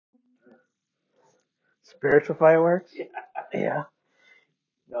Spiritual fireworks? Yeah. Yeah.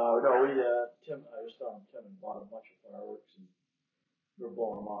 No, Tim, I was telling Tim and bought a bunch of fireworks and we were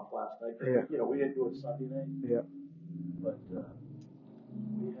blowing them off last night. Yeah. We didn't do it Sunday night. Yeah. But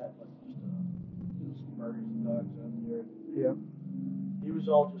we had like just some parties and dogs out there. Yeah. He was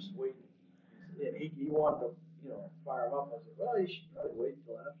all just waiting. He wanted to, fire him up. I was like, well, you should probably wait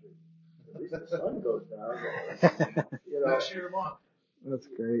until after. At least the sun goes down. Cheer him on. That's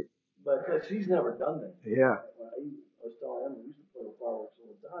great. But he's never done that. Yeah. I was telling him we used to play with fireworks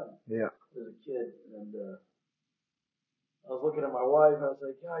all the time. Yeah. As a kid, and I was looking at my wife. And I was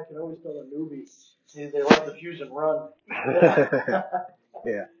like, yeah, I can always tell a newbie. See, they like to fuse and run.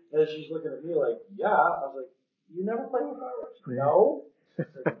 Yeah. And she's looking at me like, yeah. I was like, you never play with fireworks? Yeah. No.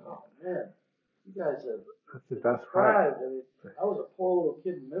 She's like, oh man, you guys have. That's the best part. I mean, I was a poor little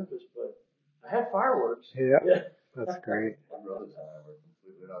kid in Memphis, but I had fireworks. Yeah. That's great. My brothers and I were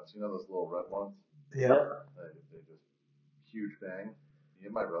completely nuts. You know those little red ones? Yeah. They just huge bang. Me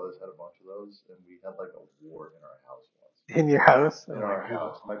and my brothers had a bunch of those, and we had like a war in our house once. In your house? In our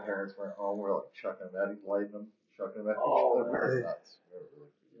house. My parents weren't home. We were like chucking them at each, lighting them, chucking them at each other. We were nuts. We were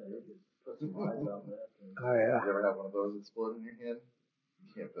really you could put some eyes on that. Oh, yeah. You ever have one of those explode in your hand? You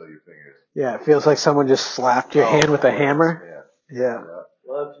can't feel your fingers. Yeah, it feels like someone just slapped your hand with a hammer. Yeah.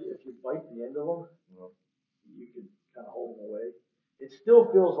 Well, if you bite the end of them, you could kind of hold them away. It still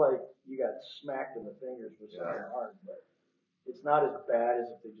feels like you got smacked in the fingers with something hard, but it's not as bad as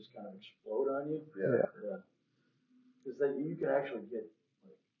if they just kind of explode on you. Yeah. Because you can actually get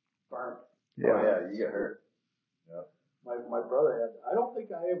like burnt. Yeah. Oh, yeah, you get hurt. Yeah. My brother had. I don't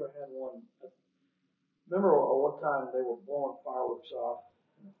think I ever had one. Remember one time they were blowing fireworks off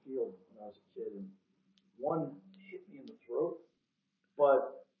in the field when I was a kid, and one hit me in the throat,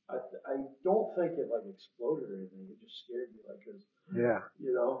 but I don't think it like exploded or anything. It just scared me, like, cause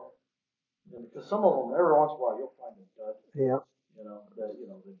and because some of them every once in a while you'll find a dud. Yeah. That they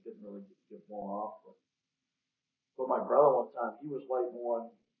didn't really get blown off. But my brother one time he was lighting one,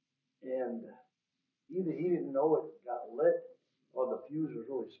 and either he didn't know it got lit, or the fuse was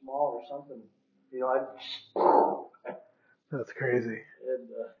really small or something. That's crazy. And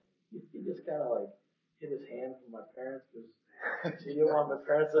he just kind of like hit his hand from my parents because he didn't want my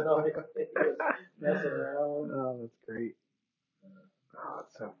parents to know he was messing around. Oh, that's great. Oh,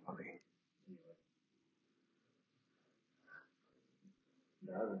 that's so funny.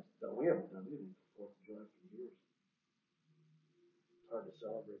 We haven't done anything for 4th of July for years. It's hard to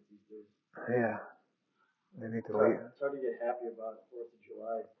celebrate these days. Yeah. They need to It's hard to get happy about 4th of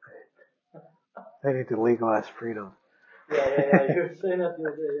July. They need to legalize freedom. Yeah. You were saying that the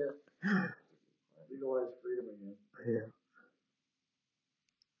other day, yeah. Legalize freedom again. Yeah.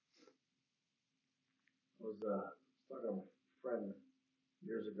 I was talking to a friend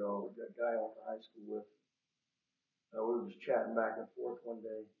years ago, a guy I went to high school with. We were just chatting back and forth one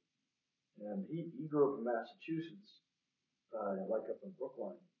day, and he grew up in Massachusetts, like up in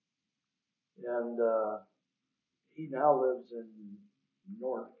Brookline, and he now lives in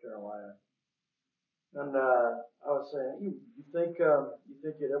North Carolina. And I was saying, you think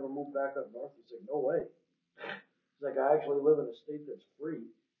you'd ever move back up north? He's like, no way. He's like, I actually live in a state that's free,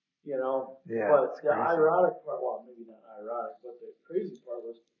 Yeah. But the ironic part, well, maybe not ironic, but the crazy part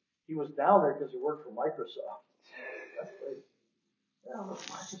was he was down there because he worked for Microsoft. That's crazy. Yeah, but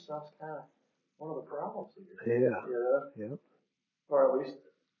Microsoft's kind of one of the problems here. Yeah. Yeah. Or at least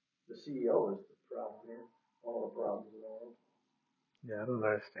the CEO is the problem here. One of the problems in the world. Yeah, I don't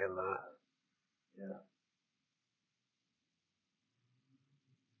understand that. Yeah.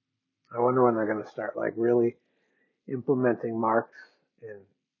 I wonder when they're going to start like really implementing marks and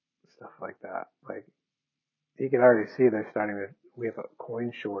stuff like that. Like you can already see they're starting to. We have a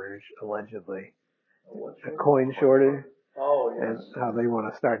coin shortage allegedly. A coin shortage. Oh yes. And how they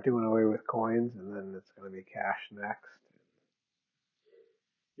want to start doing away with coins, and then it's going to be cash next.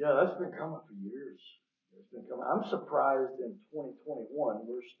 Yeah, that's been coming for years. It's been coming. I'm surprised in 2021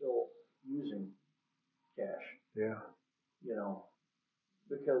 we're still using cash. Yeah.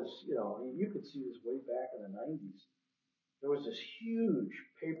 Because you could see this way back in the 90s. There was this huge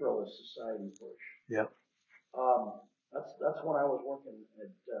paperless society push. Yeah. That's when I was working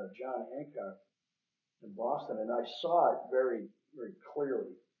at John Hancock in Boston, and I saw it very, very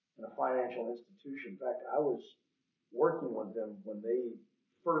clearly in a financial institution. In fact, I was working with them when they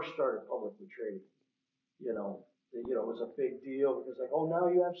first started publicly trading. It was a big deal because like, oh, now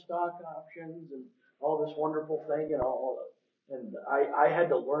you have stock options and all this wonderful thing, and I had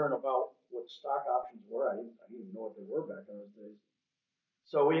to learn about what stock options were. I didn't even know what they were back in those days.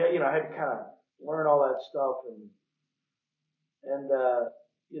 So I had to kind of learn all that stuff and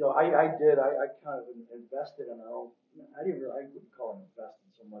I kind of invested in our own, I wouldn't call it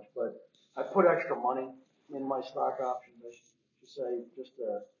investing so much, but I put extra money in my stock options, I should say, just,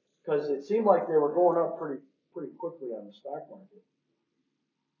 cause it seemed like they were going up pretty quickly on the stock market.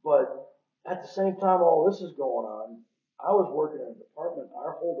 But at the same time all this is going on, I was working in a department,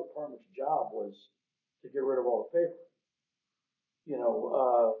 our whole department's job was to get rid of all the paper. You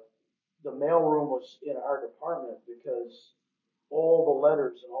know, the mailroom was in our department because all the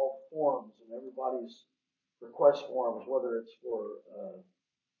letters and all the forms and everybody's request forms, whether it's for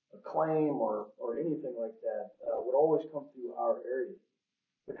a claim or anything like that, would always come through our area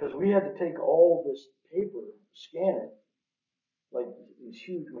because we had to take all this paper, scan it, like these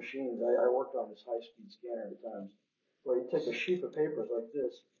huge machines. I worked on this high-speed scanner at times where you take a sheet of paper like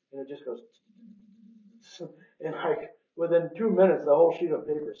this and it just goes, and like within 2 minutes the whole sheet of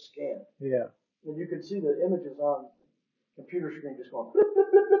paper is scanned. Yeah. And you can see the images on computer screen just going, blip, blip,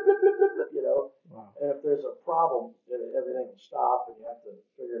 blip, blip, blip, blip, blip, you know. Wow. And if there's a problem, everything will stop and you have to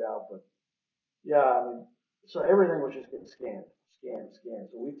figure it out. But yeah, I mean, so everything was just getting scanned.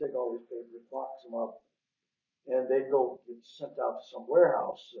 So we take all these papers, box them up, and they go get sent out to some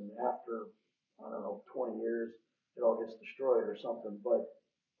warehouse. And after, I don't know, 20 years, it all gets destroyed or something. But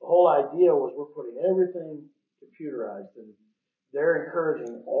the whole idea was we're putting everything computerized, and they're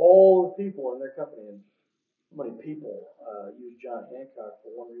encouraging all the people in their company. And how many people use John Hancock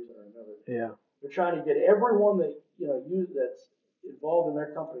for one reason or another? Yeah. They're trying to get everyone that that's involved in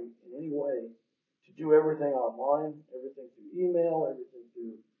their company in any way to do everything online, everything through email, everything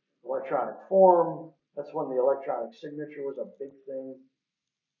through electronic form. That's when the electronic signature was a big thing,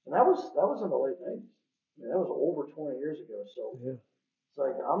 and that was in the late '90s. I mean, that was over 20 years ago. So Yeah. it's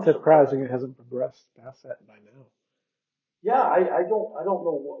like I'm Surprising it hasn't progressed past that by now. Yeah, I don't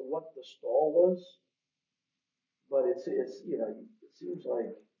know what the stall was, but it's it seems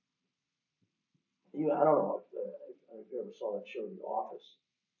like I don't know if you ever saw that show The Office.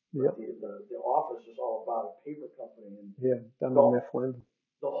 Yep. The Office is all about a paper company, and Yeah. Dunder Mifflin.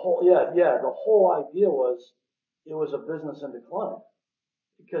 the whole idea was it was a business in decline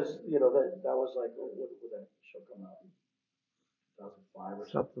because that was like what would that show come out in 2005 or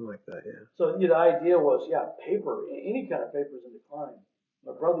something. Something like that. Yeah. So the idea was paper, any kind of paper is in decline.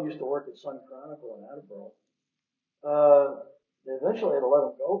 My brother used to work at Sun Chronicle in Attleboro. They eventually had to let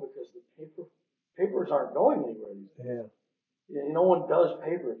him go because the papers aren't going anywhere these days. Yeah. No one does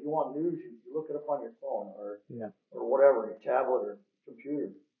paper. If you want news, you look it up on your phone or whatever, your tablet or computer.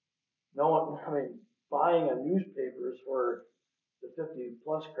 No one, I mean, buying a newspaper is for the 50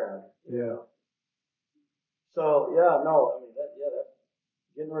 plus crowd. Yeah. So no, I mean that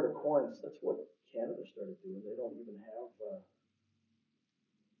getting rid of coins. That's what Canada started doing. They don't even have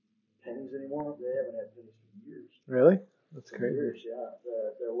pennies anymore. They haven't had pennies for years. Really? That's crazy. Years, yeah.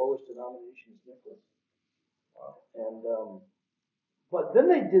 Their lowest denomination is nickels. Wow. And but then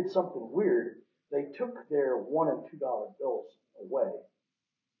they did something weird. They took their $1 and $2 bills away,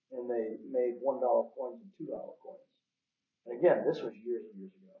 and they made $1 coins and $2 coins. And again, this was years and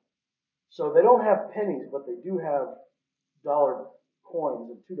years ago. So they don't have pennies, but they do have dollar coins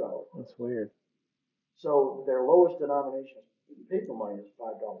and $2 coins. That's weird. So their lowest denomination in paper money is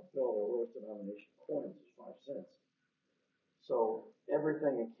 $5 bill. Their lowest denomination of coins is 5 cents. So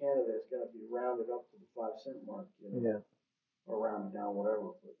everything in Canada is going to be rounded up to the 5 cent mark, Yeah. or rounded down,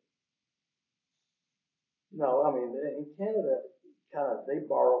 whatever. But no, I mean in Canada, they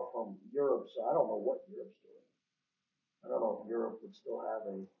borrow from Europe, so I don't know what Europe's doing. I don't know if Europe would still have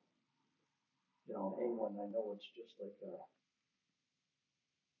in England. I know it's just like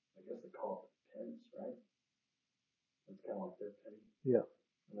I guess they call it pence, right? It's kind of like their penny. Yeah.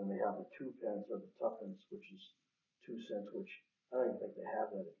 And then they have the 2 pence or the tuppence, which is 2 cents, which I don't even think they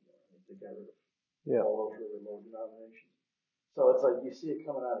have that anymore. I think they got rid of all those really low denominations. So it's like you see it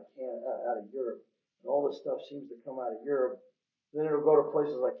coming out of Canada, out of Europe, and all this stuff seems to come out of Europe. Then it'll go to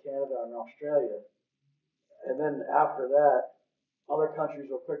places like Canada and Australia, and then after that, other countries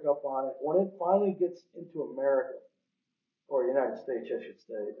will pick up on it. When it finally gets into America, or the United States, I should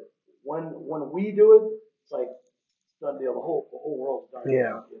say, when we do it, it's like it's done deal. The whole world's done.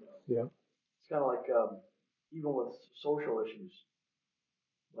 Yeah. Yeah. It's kind of like even with social issues,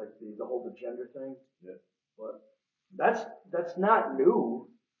 like the whole gender thing. Yeah. But that's not new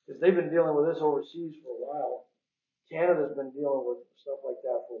because they've been dealing with this overseas for a while. Canada's been dealing with stuff like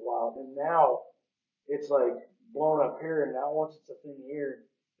that for a while, and now it's like blown up here. And now once it's a thing here,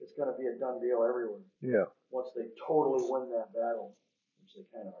 it's going to be a done deal everywhere. Yeah. Once they totally win that battle, which they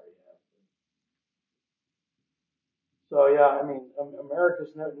kind of already have. So yeah, I mean,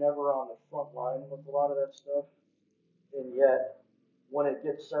 America's never on the front line with a lot of that stuff, and yet when it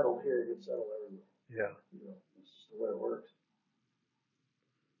gets settled here, it gets settled everywhere. Yeah. You know, it's just the way it works.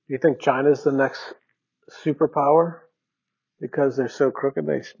 Do you think China's the next superpower because they're so crooked?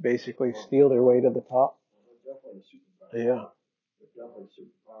 They basically steal their way to the top. They're definitely a superpower. Yeah. They're definitely a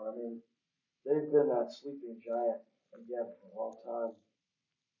superpower. I mean, they've been that sleeping giant again for a long time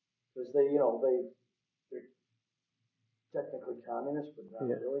because they're technically communist, but not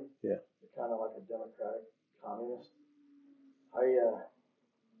really. Yeah. They're kind of like a democratic communist.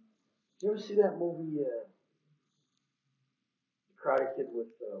 You ever see that movie, The Karate Kid with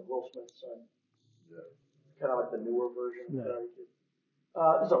Will Smith's son? Yeah. Kind of like the newer version of No. Karate Kid.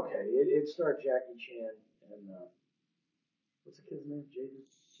 It's okay. It starred Jackie Chan and what's the kid's name? Jaden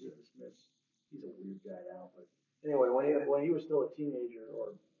Smith. He's a weird guy now, but anyway, when he was still a teenager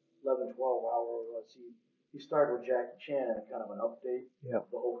or 11, 12, however it was, he started with Jackie Chan and kind of an update of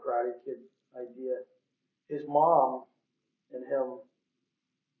the whole Karate Kid idea. His mom and him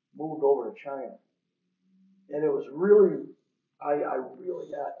moved over to China, and it was really, I really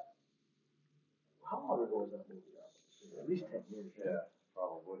got. How long ago was that movie out? At least 10 years. Right? Yeah,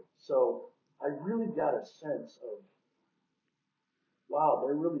 probably. So I really got a sense of, wow,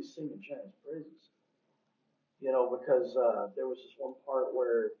 they're really singing China's praises. You know, because there was this one part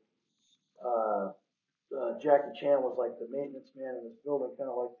where uh, Jackie Chan was like the maintenance man in this building, kind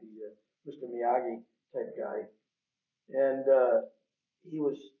of like the Mr. Miyagi type guy, and he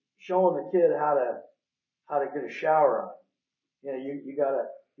was showing the kid how to get a shower on. You know, you gotta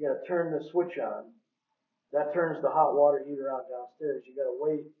turn the switch on. That turns the hot water heater on downstairs. You gotta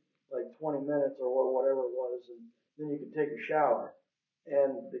wait like 20 minutes or whatever it was, and then you can take a shower.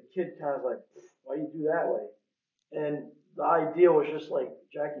 And the kid kind of like, why you do that way? And the idea was just like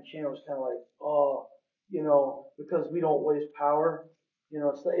Jackie Chan was kind of like, oh, because we don't waste power, and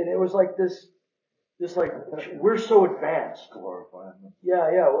it was like this like we're so advanced. Glorifying. Yeah,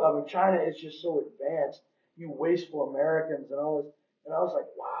 yeah. I mean, China is just so advanced. You wasteful Americans and all this, and I was like,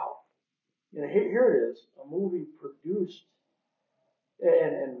 wow. Here it is, a movie produced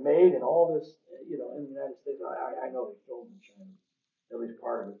and made and all this, in the United States. I know they filmed in China, at least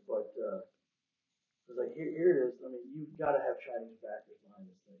part of it, but it's like here it is. I mean, you've got to have Chinese backers behind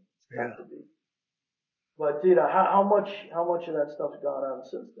this thing. It's got to be. But dude, how much of that stuff's gone on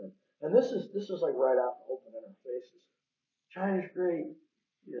since then? And this is like right out and open in our faces. China's great,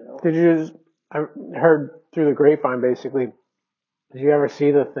 Did you? I heard through the grapevine basically. Did you ever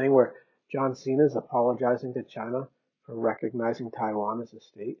see the thing where John Cena's apologizing to China for recognizing Taiwan as a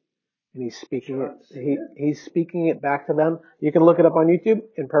state, and he's speaking he's speaking it back to them. You can look it up on YouTube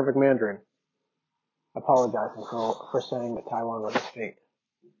in perfect Mandarin, apologizing for saying that Taiwan was a state.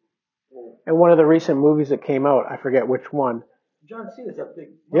 And one of the recent movies that came out, I forget which one. John Cena's a big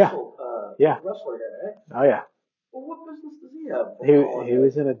wrestler guy, right? Oh yeah. Well, what business does he have? He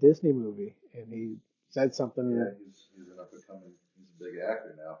was in a Disney movie, and he said something. Yeah, he's an up and coming. He's a big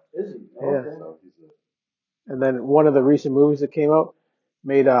actor now. Is he? Yeah. Okay. So he's a. And then one of the recent movies that came out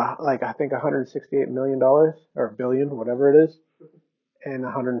made like I think $168 million or billion, whatever it is, and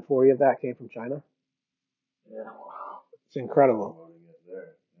 140 of that came from China. Yeah. Wow. It's incredible. Promoting it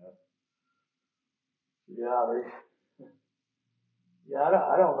there. Yeah. Yeah.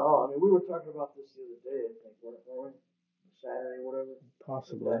 I don't know. I mean, we were talking about this the other day. I think, weren't we? Saturday, whatever.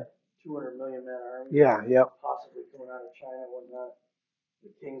 Possibly. That 200 million man army. Yeah. Yep. Possibly coming out of China, whatnot.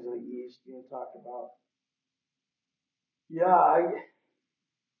 The kings of the East being talked about. Yeah.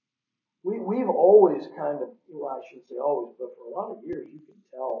 We've always kind of, well, I shouldn't say always, but for a lot of years, you can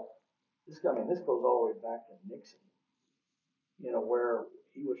tell this. I mean, this goes all the way back to Nixon. Where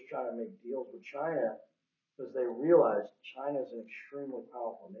he was trying to make deals with China because they realized China is an extremely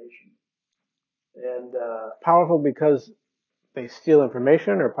powerful nation. And powerful because they steal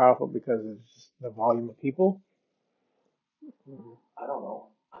information, or powerful because it's just the volume of people? I don't know.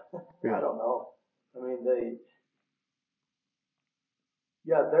 Yeah. I don't know. I mean, they're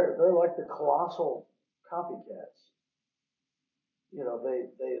like the colossal copycats.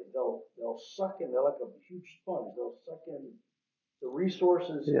 They'll suck in. They're like a huge sponge. They'll suck in the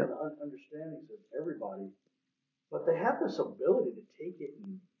resources and understandings of everybody, but they have this ability to take it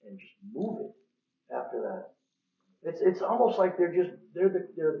and just move it after that. It's almost like they're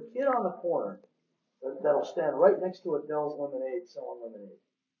the kid on the corner that'll stand right next to a Dell's Lemonade selling lemonade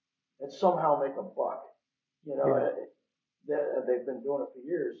and somehow make a buck. They've been doing it for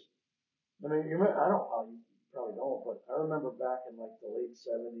years. I mean, you probably don't, but I remember back in like the late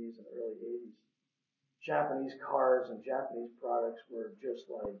 '70s and early '80s, Japanese cars and Japanese products were just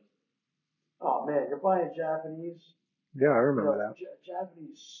like, oh man, you're buying Japanese. Yeah, I remember that.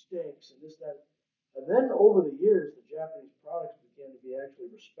 Japanese steaks and this, that. And then over the years, the Japanese products began to be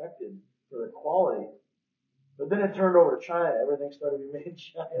actually respected for their quality. But then it turned over to China. Everything started to be made in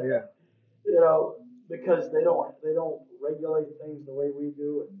China. Yeah. You know, because they don't regulate things the way we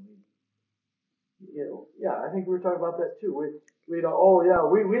do, and yeah, I think we were talking about that too. We don't, oh yeah,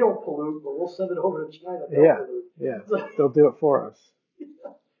 we don't pollute, but we'll send it over to China. They'll Yeah. pollute. Yeah. They'll do it for us.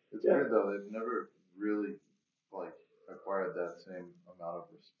 It's Yeah. weird though, they've never really like acquired that same amount of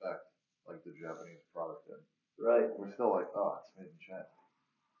respect like the Japanese product did. Right. We're still like, oh, it's made in China.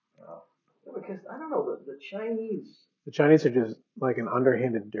 You know? Yeah, because I don't know the Chinese. The Chinese are just like an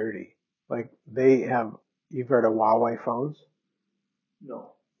underhanded dirty. Like they have, you've heard of Huawei phones?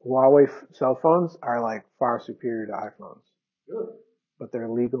 No. Huawei cell phones are like far superior to iPhones, Good. but they're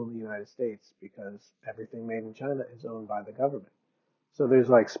legal in the United States because everything made in China is owned by the government. So there's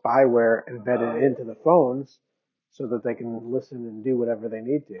like spyware embedded into the phones so that they can listen and do whatever they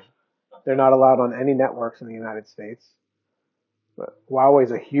need to. They're not allowed on any networks in the United States. But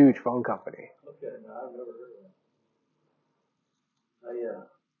Huawei's a huge phone company. Okay, no, I've never heard of that.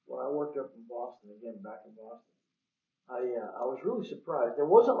 When I worked up in Boston, again back in Boston, I was really surprised. There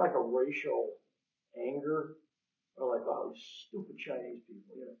wasn't like a racial anger or like, oh, these stupid Chinese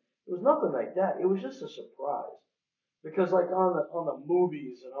people, you know. There was nothing like that. It was just a surprise. Because like on the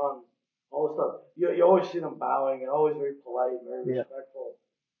movies and on all the stuff, you always see them bowing and always very polite, very Yeah. respectful.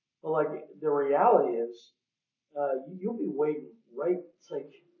 But like the reality is, you'll be waiting right. It's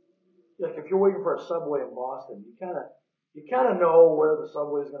like if you're waiting for a subway in Boston, you kind of know where the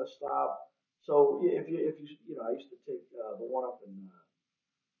subway is going to stop. So if you know, I used to take the one up in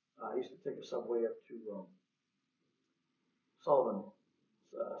I used to take a subway up to Sullivan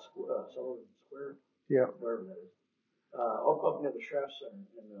Sullivan Square, Yeah. wherever that is, up near the Shaft Center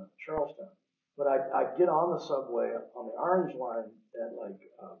in Charlestown. But I'd get on the subway on the Orange Line at like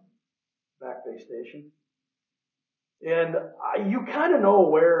Back Bay Station, and you kind of know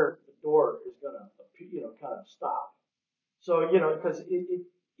where the door is gonna, kind of stop. So because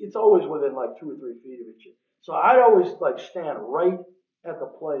it's always within like 2 or 3 feet of each other. So I'd always like stand right at the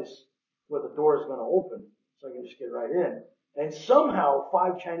place where the door is gonna open, so I can just get right in. And somehow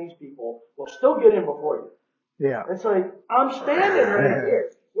 5 Chinese people will still get in before you. Yeah. It's like, I'm standing right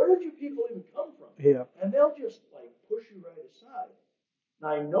here. Where did you people even come from? Yeah. And they'll just like push you right aside. And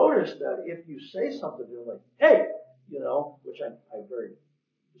I noticed that if you say something to them like, hey, which I very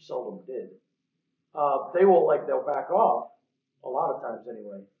seldom did, they'll back off a lot of times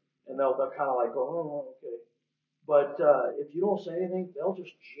anyway. And they'll kind of like go, oh, okay. But if you don't say anything, they'll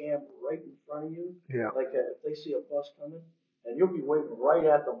just jam right in front of you. Yeah. Like if they see a bus coming, and you'll be waiting right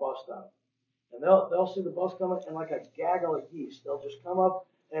at the bus stop. And they'll see the bus coming, and like a gaggle of geese, they'll just come up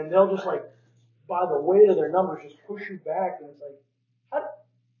and they'll just like, by the weight of their numbers, just push you back. And it's like,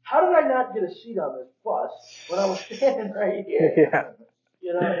 how did I not get a seat on this bus when I was standing right here? Yeah.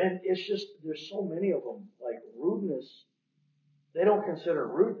 And it's just, there's so many of them. Like rudeness, they don't consider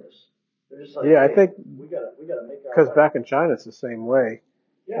rudeness. They're just like, Yeah, hey, I think we gotta make our because life. back in China it's the same way.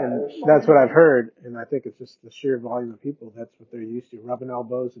 Yeah, And there's so that's many what I've people. heard, and I think it's just the sheer volume of people. That's what they're used to, rubbing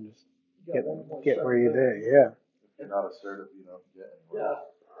elbows and just You got get 1.7 where you're billion. there. Yeah. If you're not assertive, you don't get anywhere. Yeah.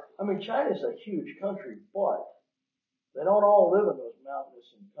 I mean, China's a huge country, but they don't all live in those mountainous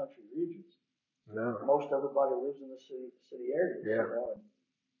and country regions. No. Most everybody lives in the city areas. Yeah.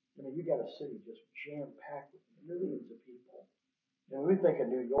 And, you got a city just jam packed with millions of people. And we think of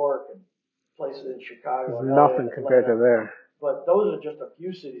New York and places in Chicago. There's and LA nothing and compared to Atlanta, there. but those are just a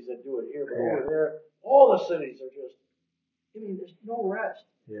few cities that do it here. But Yeah. over there, all the cities are just. There's no rest.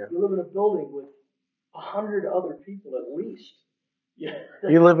 Yeah. You live in a building with 100 other people at least. Yeah.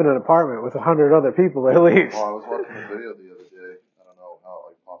 You live in an apartment with 100 other people at least. Oh, I was watching a video the other day. I don't know how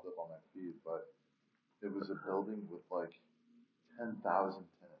it like popped up on my feed, but it was a building with like 10,000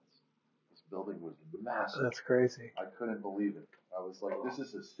 tenants. This building was massive. That's crazy. I couldn't believe it. I was like, this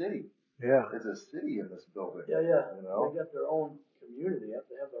is a city. Yeah. It's a city in this building. Yeah. You know? They got their own community. They have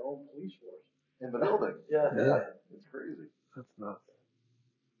to have their own police force. In the building. Yeah. It's crazy. That's nuts.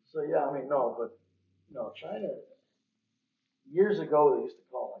 So yeah, China. Years ago, they used to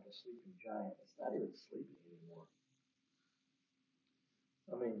call it like a sleeping giant. It's not even sleeping anymore.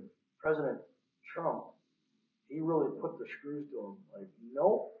 President Trump, he really put the screws to him. Like,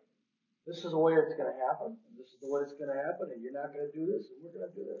 nope, this is the way it's going to happen. And this is the way it's going to happen. And you're not going to do this. And we're going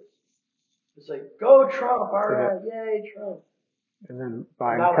to do this. It's like, go Trump. All right. Yay, Trump. And then Now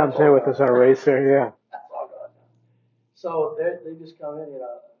Biden comes that's in all with gone. his eraser. Yeah. That's all gone now. So they just come in,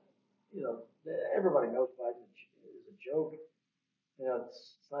 everybody knows Biden is a joke.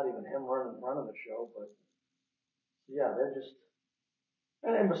 It's not even him running the show, but yeah, they're just,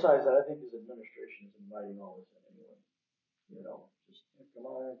 And besides that, I think his administration is inviting all this in anyway. Just come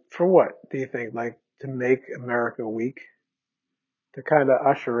on. For what do you think? Like to make America weak? To kind of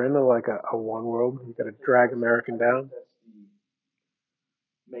usher in like a one world? You got to drag American I think down? that's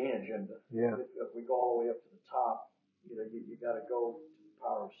the main agenda. Yeah. If we go all the way up to the top, you got to go to the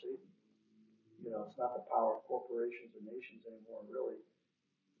power of Satan. It's not the power of corporations or nations anymore, really.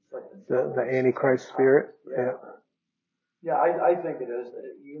 It's like the devil. The Antichrist spirit? Yeah. Yeah, I think it is.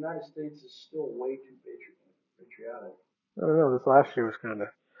 The United States is still way too patriotic. I don't know. This last year was kind of.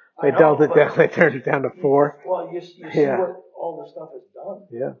 I They know, dulled it but down. They turned it down to 4. well, you see Yeah. what all this stuff has done.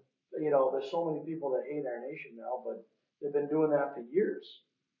 Yeah. There's so many people that hate our nation now, but they've been doing that for years.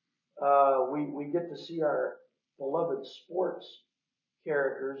 We get to see our beloved sports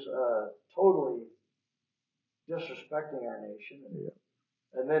characters totally disrespecting our nation,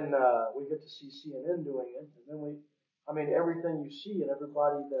 and then we get to see CNN doing it, and then everything you see and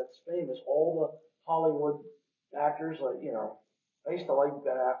everybody that's famous, all the Hollywood actors, I used to like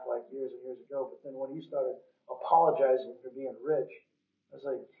Ben Affleck years and years ago, but then when he started apologizing for being rich, I was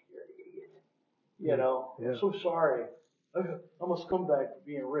like, you're an idiot. I'm so sorry. I'm a scumbag for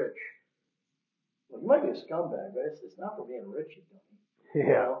being rich. Well, you might be a scumbag, but it's not for being rich, you dummy.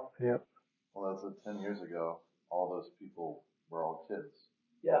 Yeah. Yeah. Well, that's 10 years ago. All those people were all kids.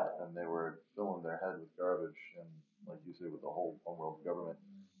 Yeah. And they were filling their head with garbage, and like you say, with the whole one world government.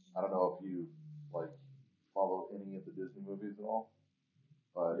 I don't know if you follow any of the Disney movies at all,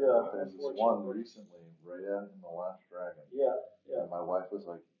 but there's this one recently, Raya and the Last Dragon. Yeah. And my wife was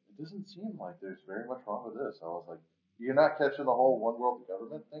like, "It doesn't seem like there's very much wrong with this." I was like, "You're not catching the whole one world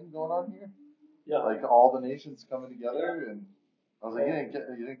government thing going on here? Yeah. Like all the nations coming together and." I was like, you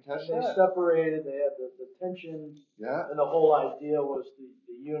didn't catch that? They separated, they had the tension, and the whole idea was the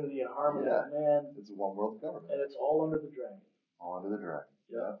unity and harmony of man. It's a one world government. And it's all under the dragon. All under the dragon.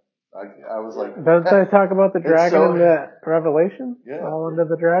 Yeah. I was like... Doesn't they talk about the dragon in the Revelation? Yeah. All under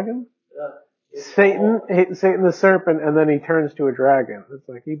the dragon? Yeah. Satan the serpent, and then he turns to a dragon. It's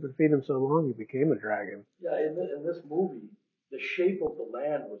like he feed him so long, he became a dragon. Yeah, in this movie, the shape of the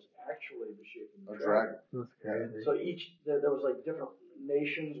land was actually the shape of the dragon. That's crazy. So there was different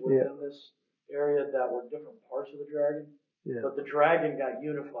nations within this area that were different parts of the dragon. Yeah. But the dragon got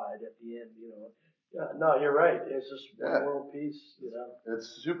unified at the end, Yeah, no, you're right. It's just one world peace, It's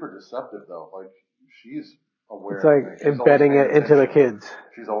super deceptive though. Like she's aware. It's like embedding it into the kids.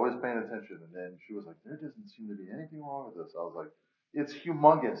 She's always paying attention, and then she was like, "There doesn't seem to be anything wrong with this." I was like, "It's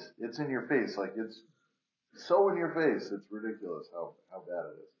humongous. It's in your face. Like it's so in your face. It's ridiculous how bad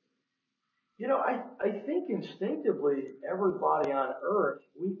it is." I think instinctively everybody on Earth,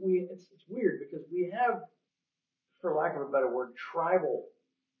 it's weird because we have, for lack of a better word, tribalism.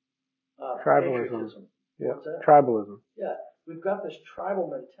 patriotism. Yeah, tribalism. Yeah, we've got this tribal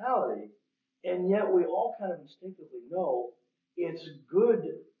mentality, and yet we all kind of instinctively know it's good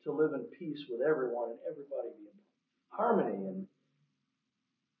to live in peace with everyone and everybody be in harmony. And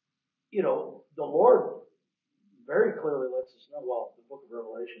the Lord very clearly lets us know. Well, the Book of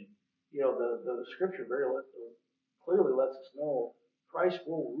Revelation, the Scripture very clearly lets us know Christ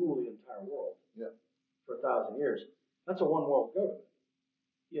will rule the entire world. Yeah. For 1,000 years. That's a one world government.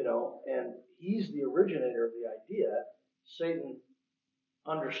 And he's the originator of the idea. Satan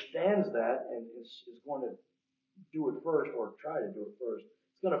understands that and is going to do it first or try to do it first.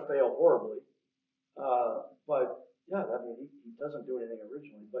 It's going to fail horribly. But yeah, he doesn't do anything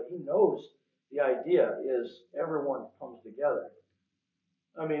originally, but he knows the idea is everyone comes together.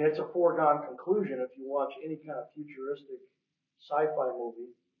 It's a foregone conclusion if you watch any kind of futuristic sci-fi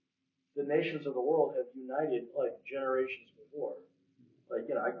movie. The nations of the world have united like generations before.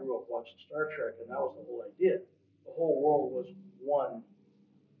 I grew up watching Star Trek, and that was the whole idea. The whole world was one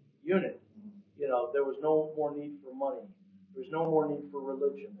unit. There was no more need for money. There was no more need for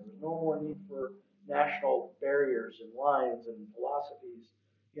religion. There was no more need for national barriers and lines and philosophies,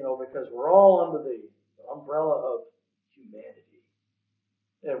 because we're all under the umbrella of humanity.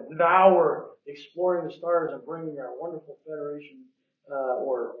 And now we're exploring the stars and bringing our wonderful Federation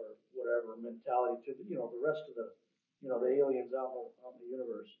or whatever mentality to the rest of the aliens out in the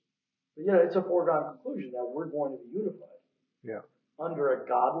universe. But it's a foregone conclusion that we're going to be unified. Yeah. Under a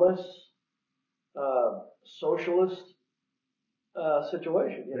godless, socialist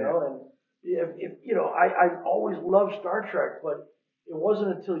situation, and I always loved Star Trek, but it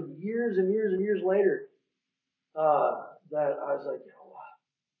wasn't until years and years and years later that I was like,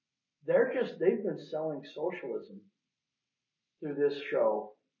 they've been selling socialism through this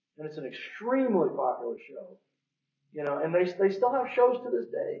show, and it's an extremely popular show. And they still have shows to this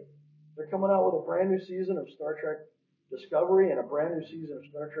day. They're coming out with a brand new season of Star Trek Discovery and a brand new season of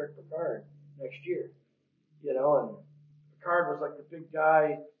Star Trek Picard next year. You know, and Picard was like the big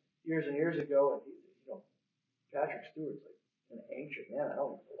guy years and years ago, and Patrick Stewart's like an ancient man. I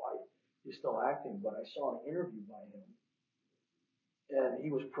don't know why he's still acting, but I saw an interview by him, and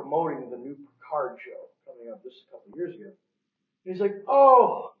he was promoting the new Picard show coming up this a couple of years ago. And he's like,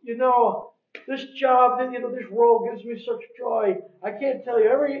 "Oh, this job, this role gives me such joy. I can't tell you.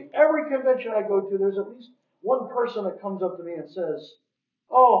 Every convention I go to, there's at least one person that comes up to me and says,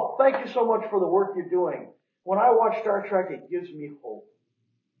 'Oh, thank you so much for the work you're doing. When I watch Star Trek, it gives me hope.'"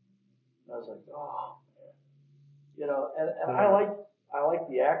 And I was like, "Oh, and I like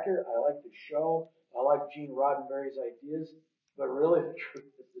the actor, I like the show, I like Gene Roddenberry's ideas, but really the truth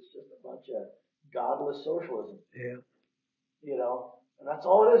is it's just a bunch of godless socialism. Yeah. And that's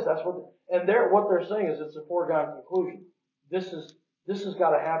all it is. That's what what they're saying is it's a foregone conclusion. This has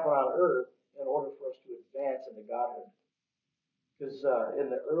got to happen on Earth in order for us to advance into godhood. Because in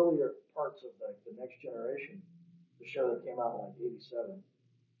the earlier parts of the Next Generation, the show that came out in like '87,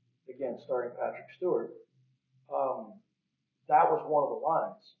 again starring Patrick Stewart, that was one of the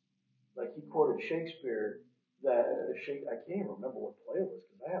lines. Like he quoted Shakespeare that I can't even remember what play it was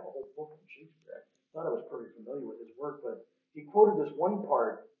because I have a whole book on Shakespeare. I thought I was pretty familiar with his work, but he quoted this one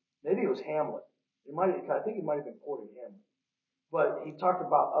part. Maybe it was Hamlet. I think he might have been quoting Hamlet. But he talked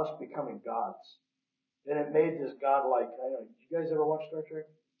about us becoming gods, and it made this godlike. I don't know. Did you guys ever watch Star Trek?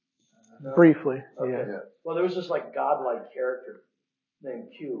 No? Briefly. Okay. Yeah. Well, there was this like godlike character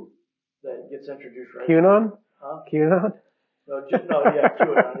named Q that gets introduced right. QAnon? Huh? QAnon? Yeah,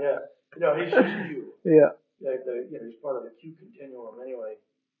 QAnon, yeah. He's just Q. Yeah. He's part of the Q continuum anyway.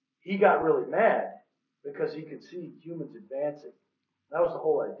 He got really mad because he could see humans advancing. That was the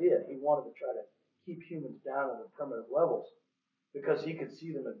whole idea. He wanted to try to keep humans down at the primitive levels because he could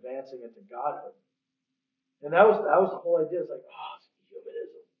see them advancing into godhood. And that was the whole idea. It's like, it's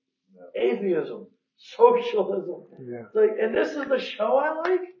humanism, atheism, socialism. Yeah. It's like, and this is the show I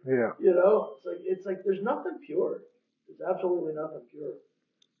like. Yeah. It's like there's nothing pure. There's absolutely nothing pure.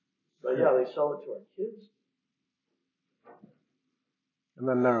 But yeah, they sell it to our kids. And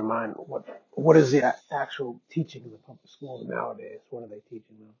then never mind what is the actual teaching in the public schools nowadays? What are they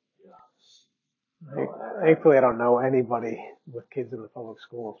teaching them? Yeah. Thankfully, I don't know anybody with kids in the public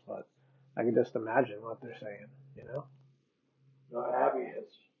schools, but I can just imagine what they're saying. No, Abby has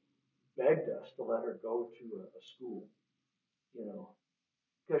begged us to let her go to a school.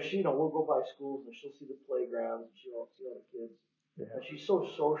 Because we'll go by schools and she'll see the playgrounds and she'll see all the kids. Yeah. And she's so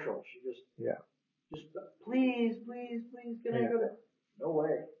social. She just please, can I go to? No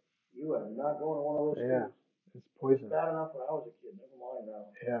way. You are not going to one of those schools. Yeah, it's poison. It's bad enough when I was a kid. Never mind now.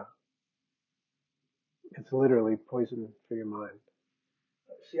 Yeah. It's literally poison for your mind.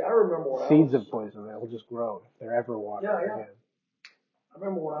 See, I remember when seeds of poison that will just grow if they're ever watered again. I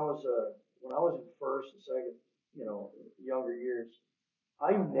remember when I was in first and second, younger years.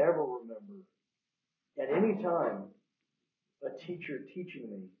 I never remember at any time a teacher teaching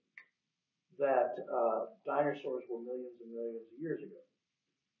me that dinosaurs were millions and millions of years ago.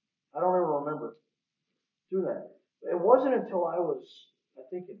 I don't ever remember doing that. It wasn't until I was, I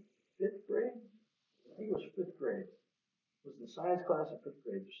think, in fifth grade. I think it was fifth grade. It was in the science class in fifth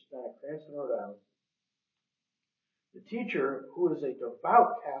grade, just down at Cranston, Rhode Island. The teacher, who is a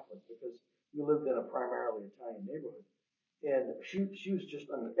devout Catholic, because we lived in a primarily Italian neighborhood, and she was just,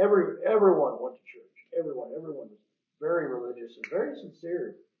 everyone went to church. Everyone was very religious and very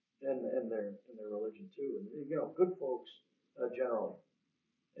sincere in their religion too, and good folks generally.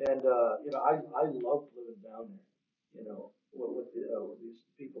 And I loved living down there, with these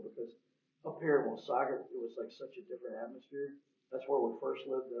people because up here in Woonsocket it was like such a different atmosphere. That's where we first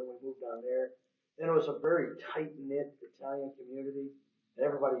lived. Then we moved down there, and it was a very tight knit Italian community.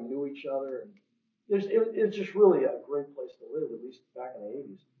 Everybody knew each other, and it's just really a great place to live, at least back in the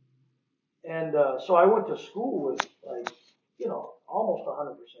 '80s. And so I went to school with almost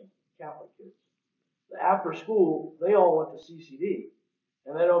 100% Catholic kids. After school, they all went to CCD.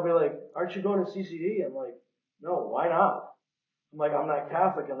 And they'd all be like, "Aren't you going to CCD?" I'm like, "No, why not?" I'm like, "I'm not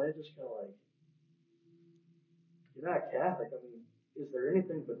Catholic." And they just kind of like, "You're not Catholic? I mean, is there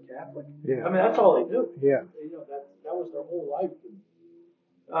anything but Catholic?" Yeah. I mean, that's all they knew. Yeah. That was their whole life. And,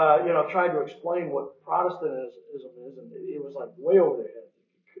 trying to explain what Protestantism is, and it was like way over their head.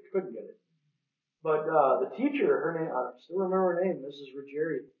 Couldn't get it. But the teacher, her name, I still remember her name, Mrs.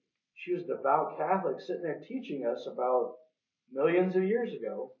 Ruggieri. She was a devout Catholic, sitting there teaching us about millions of years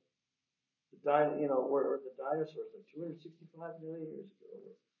ago, where the dinosaurs, like 265 million years ago.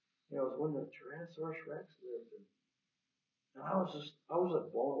 It was when the Tyrannosaurus Rex lived. And I was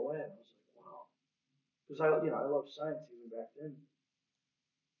like blown away. I was like, wow. because I love science even back then.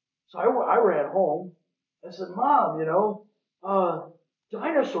 So I ran home. I said, Mom,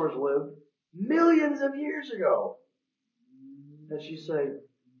 dinosaurs lived millions of years ago. And she said,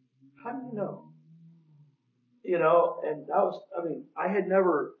 how do you know? And that was, I had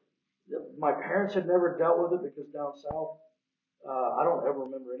never, my parents had never dealt with it because down south, I don't ever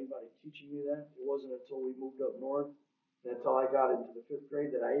remember anybody teaching me that. It wasn't until we moved up north, and until I got into the 5th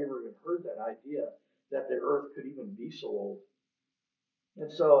grade, that I ever even heard that idea that the earth could even be so old.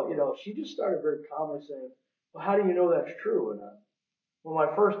 And so, she just started very calmly saying, well, how do you know that's true? And well,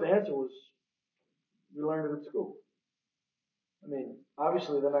 my first answer was, we learned it at school.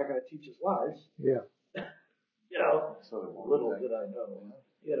 Obviously they're not going to teach us lies. Yeah. Little did I know.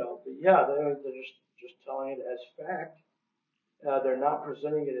 But yeah, they're just telling it as fact. They're not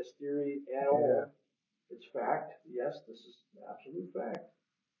presenting it as theory at all. It's fact. Yes, this is absolute fact.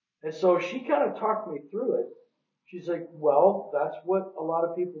 And so she kind of talked me through it. She's like, well, that's what a lot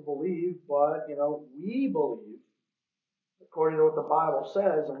of people believe, but, we believe, according to what the Bible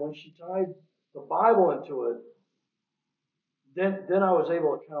says. And when she tied the Bible into it, then I was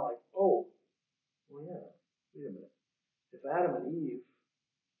able to kind of like, oh, well, yeah, wait a minute. If Adam and Eve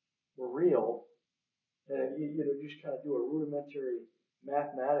were real, and you just kind of do a rudimentary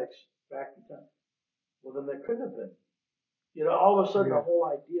mathematics back in time, well, then there couldn't have been. All of a sudden, the whole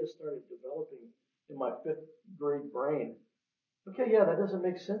idea started developing in my 5th grade brain. Okay, yeah, that doesn't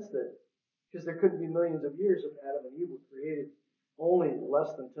make sense then, because there couldn't be millions of years if Adam and Eve were created only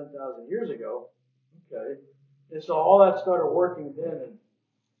less than 10,000 years ago. Okay, and so all that started working then.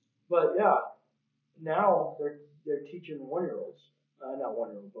 But yeah, now they're teaching 1-year-olds, not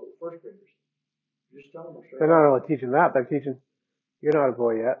 1-year-olds, but 1st graders. You're just telling them straight. They're not only teaching that; they're teaching you're not a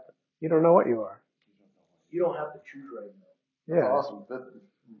boy yet. You don't know what you are. You don't have to choose right now. Yeah. That's awesome.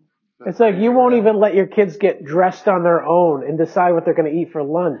 It's like you won't even let your kids get dressed on their own and decide what they're going to eat for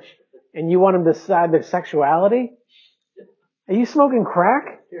lunch, and you want them to decide their sexuality? Are you smoking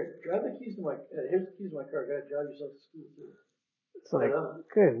crack? Here, drive the keys to my. Here's the keys to my car. Gotta drive yourself to school too. It's like,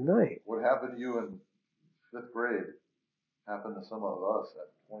 good night. What happened to you in 5th grade happened to some of us at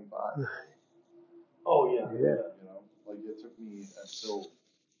 25. Oh yeah. Like it took me until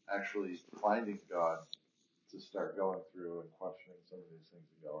actually finding God to start going through and questioning some of these things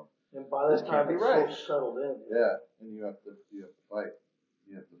and going. And by this time, it's so settled in. Yeah, and you have to fight.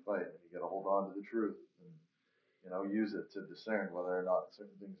 You have to fight, and you got to hold on to the truth, and use it to discern whether or not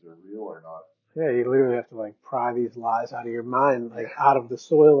certain things are real or not. Yeah, you literally have to like pry these lies out of your mind, like out of the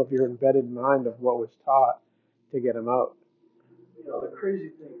soil of your embedded mind of what was taught, to get them out. The crazy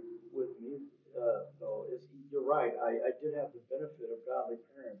thing with me, though, is you're right. I did have the benefit of godly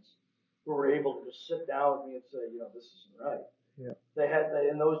parents who were able to just sit down with me and say, this isn't right. Yeah. They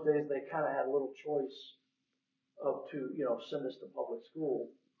in those days they kind of had a little choice of to send us to public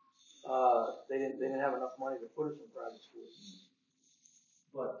school. They didn't have enough money to put us in private schools,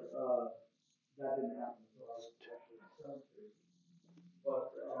 but that didn't happen until I was actually in 7th grade.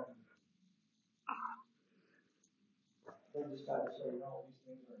 But they decided to say, no, these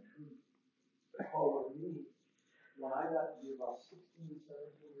things aren't true. Oh, with me, when I got to be about 16,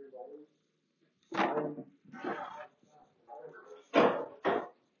 17 years old,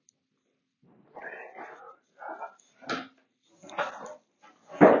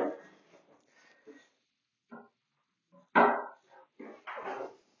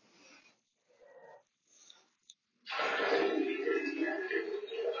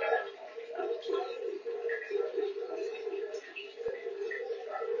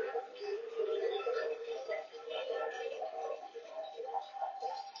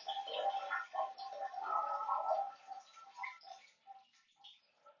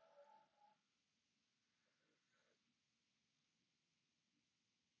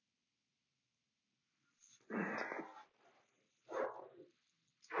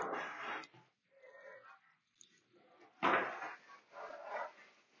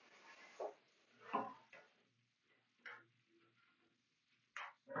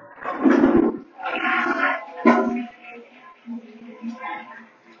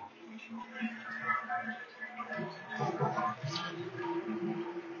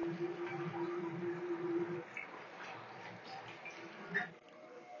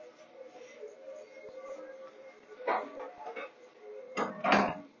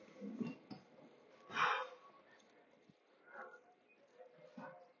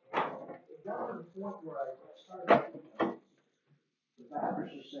 point where I started the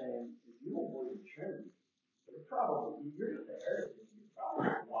Baptists are saying, if you don't believe in Trinity, you're just a heretic, you're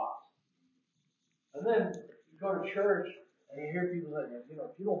probably lost. And then you go to church and you hear people saying, if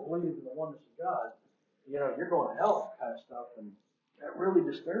you don't believe in the oneness of God, you're going to hell kind of stuff. And that really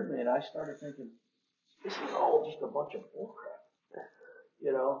disturbed me. And I started thinking, this is all just a bunch of bullcrap,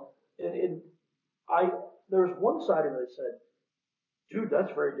 you know? And there was one side of it that said, dude,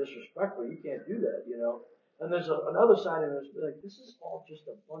 that's very disrespectful. You can't do that, And there's another side of it that's like, this is all just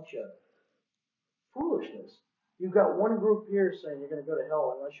a bunch of foolishness. You've got one group here saying you're going to go to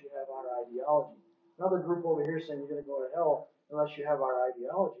hell unless you have our ideology. Another group over here saying you're going to go to hell unless you have our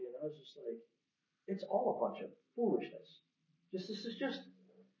ideology. And I was just like, it's all a bunch of foolishness. This is just.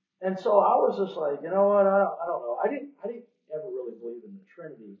 And so I was just like, you know what? I don't know. I didn't ever really believe in the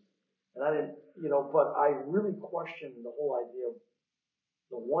Trinity, and I didn't, but I really questioned the whole idea of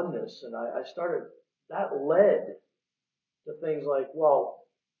the oneness, and I started. That led to things like, well,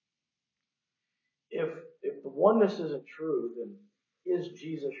 if the oneness isn't true, then is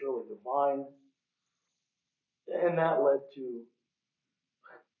Jesus really divine? And that led to,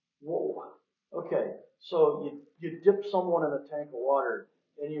 whoa, okay, so you dip someone in a tank of water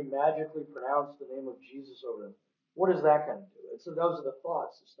and you magically pronounce the name of Jesus over them. What is that going to do? And so those are the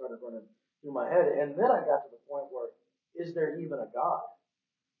thoughts that started running through my head. And then I got to the point where, is there even a God?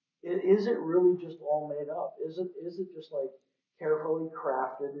 Is it really just all made up? Is it just like carefully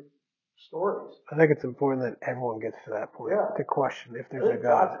crafted stories? I think it's important that everyone gets to that point to question if there's a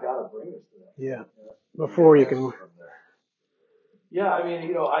God. God's got to bring us to that. Yeah. Before you can. Yeah, I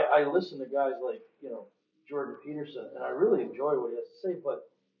mean, I listen to guys like, Jordan Peterson, and I really enjoy what he has to say,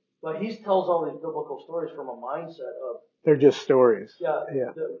 but he tells all these biblical stories from a mindset of they're just stories. Yeah.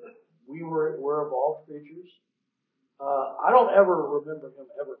 We're evolved creatures. I don't ever remember him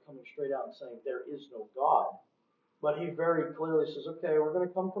ever coming straight out and saying there is no God, but he very clearly says, okay, we're going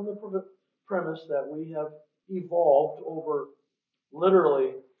to come from the premise that we have evolved over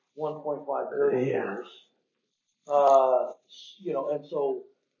literally 1.5 billion years. And so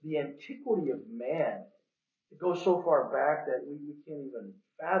the antiquity of man, it goes so far back that we can't even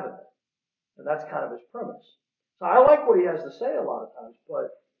fathom it. And that's kind of his premise. So I like what he has to say a lot of times, but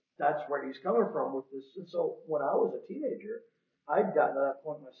that's where he's coming from with this. And so when I was a teenager, I'd gotten to that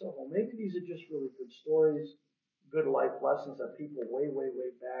point myself. Well, maybe these are just really good stories, good life lessons that people way, way,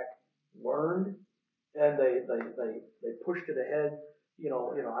 way back learned, and they pushed it ahead. I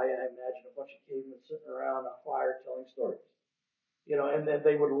imagine a bunch of cavemen sitting around a fire telling stories. And then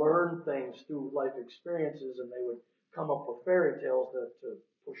they would learn things through life experiences, and they would come up with fairy tales to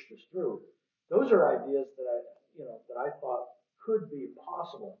push this through. Those are ideas that I thought could be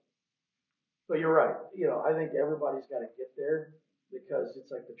possible. But you're right. I think everybody's got to get there because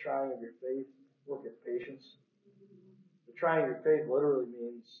it's like the trying of your faith, work at patience. The trying of your faith literally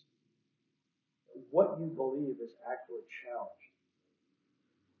means what you believe is actually challenged.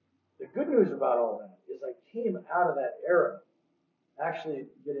 The good news about all that is I came out of that era actually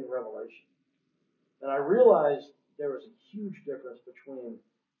getting revelation. And I realized there was a huge difference between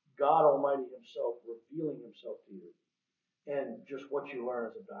God Almighty Himself revealing Himself to you and just what you learn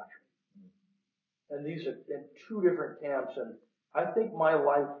as a doctrine. And these are in two different camps. And I think my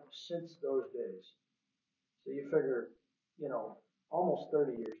life since those days, so you figure, almost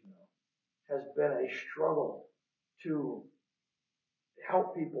 30 years now, has been a struggle to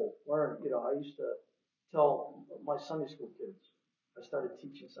help people learn. I used to tell my Sunday school kids, I started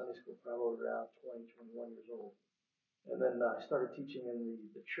teaching Sunday school probably around 20, 21 years old. And then I started teaching in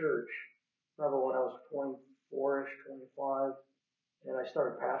the church probably when I was 24-ish, 25. And I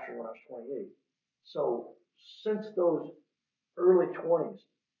started pastoring when I was 28. So since those early 20s,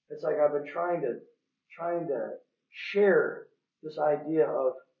 it's like I've been trying to share this idea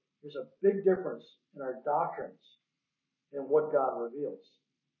of there's a big difference in our doctrines and what God reveals.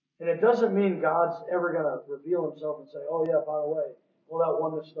 And it doesn't mean God's ever going to reveal Himself and say, oh yeah, by the way, well, that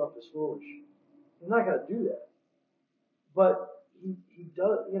oneness stuff is foolish. He's not going to do that. But he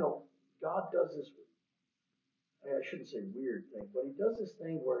does, God does this, I shouldn't say weird thing, but He does this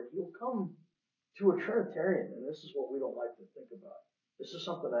thing where He'll come to a Trinitarian, and this is what we don't like to think about. This is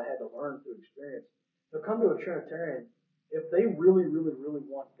something I had to learn through experience. He'll come to a Trinitarian if they really, really, really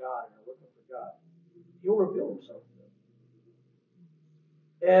want God and are looking for God. He'll reveal Himself to them.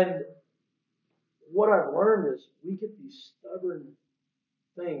 And what I've learned is we get these stubborn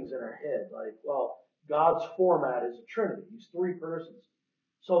things in our head, like, well, God's format is a Trinity. He's three persons.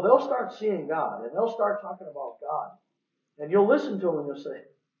 So they'll start seeing God, and they'll start talking about God. And you'll listen to them and you'll say,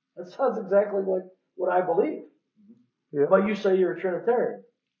 that sounds exactly like what I believe. Yeah. But you say you're a Trinitarian.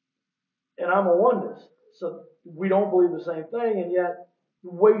 And I'm a oneness. So we don't believe the same thing, and yet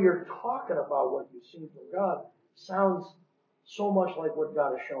the way you're talking about what you've seen from God sounds so much like what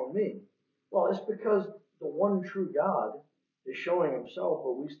God has shown me. Well, it's because the one true God is showing Himself,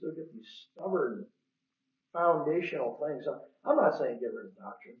 but we still get these stubborn foundational things. I'm not saying get rid of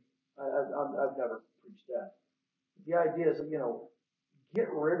doctrine. I've never preached that. The idea is that,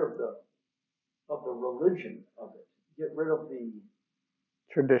 get rid of the religion of it. Get rid of the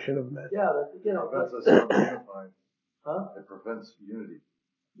tradition of men. yeah, It prevents us from unifying. huh? It prevents unity.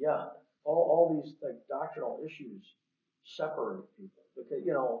 Yeah, all these like doctrinal issues separate people because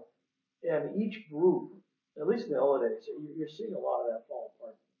and each group, at least in the old days, you're seeing a lot of that fall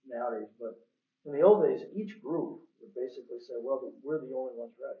apart nowadays. But in the old days, each group would basically say, "Well, we're the only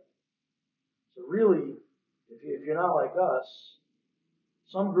ones right." So really, if you're not like us,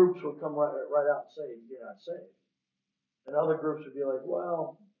 some groups would come right out and say you're not saved, and other groups would be like,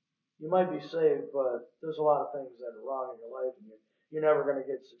 "Well, you might be saved, but there's a lot of things that are wrong in your life, and you're never going to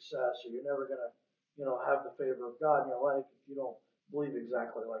get success, or you're never going to, have the favor of God in your life if you don't believe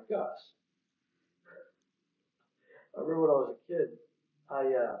exactly like us." I remember when I was a kid, I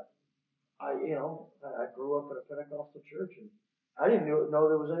grew up in a Pentecostal church, and I didn't know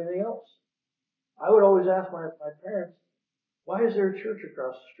there was anything else. I would always ask my parents, "Why is there a church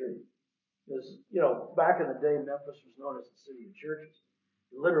across the street?" Because, back in the day, Memphis was known as the city of churches.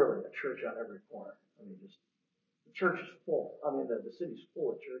 Literally a church on every corner. I mean, just the church is full. I mean, the city's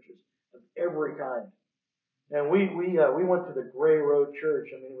full of churches of every kind. And we went to the Gray Road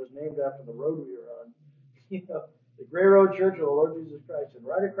Church. I mean, it was named after the road we were on. The Gray Road Church of the Lord Jesus Christ, and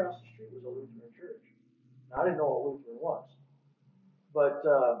right across the street was a Lutheran church. Now, I didn't know what Lutheran was, but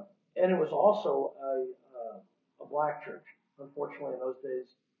and it was also a black church. Unfortunately, in those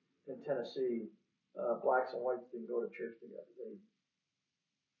days in Tennessee, blacks and whites didn't go to church together.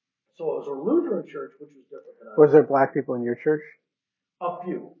 So it was a Lutheran church, which was different than us. Was there black people in your church? A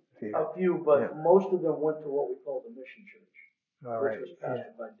few, but most of them went to what we call the Mission Church, which was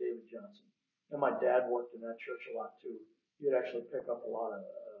pastored by David Johnson. And my dad worked in that church a lot too. He'd actually pick up a lot of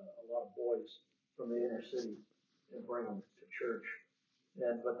boys from the inner city and bring them to church.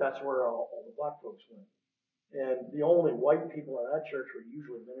 But that's where all the black folks went. And the only white people in that church were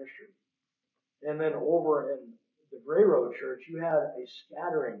usually ministry. And then over in the Gray Road Church, you had a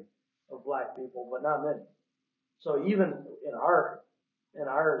scattering of black people, but not many. So even in our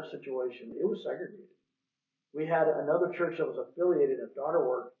situation, it was segregated. We had another church that was affiliated, a daughter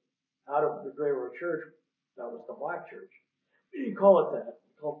work out of the Gray Road Church. That was the black church. We didn't call it that.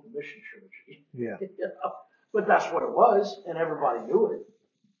 We called it the Mission Church. Yeah. But that's what it was, and everybody knew it.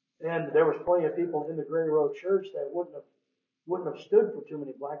 And there was plenty of people in the Gray Road Church that wouldn't have stood for too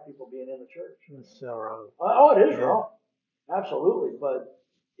many black people being in the church. That's so wrong. Oh, it is wrong. Absolutely. But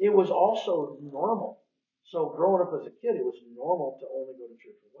it was also normal. So growing up as a kid, it was normal to only go to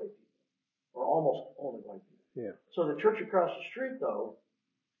church with white people, or almost only white people. Yeah. So the church across the street, though,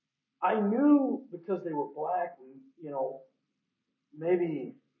 I knew because they were black,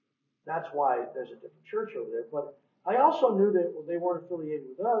 maybe that's why there's a different church over there. But I also knew that they weren't affiliated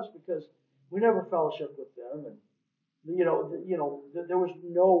with us because we never fellowshiped with them, and there was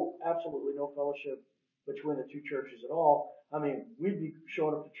absolutely no fellowship between the two churches at all. I mean, we'd be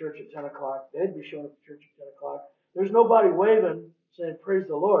showing up to church at 10 o'clock. They'd be showing up to church at 10 o'clock. There's nobody waving, saying, "Praise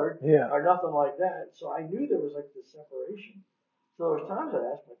the Lord," or nothing like that. So I knew there was like this separation. So there was times I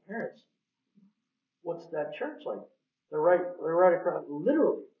asked my parents, "What's that church like?" They're right across,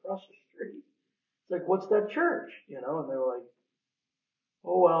 literally across the street. It's like, "What's that church?" And they were like,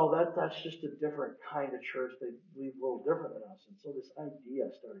 "Oh, well, that's just a different kind of church. They believe a little different than us." And so this idea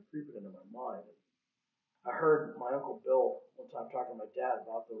started creeping into my mind. I heard my Uncle Bill one time talking to my dad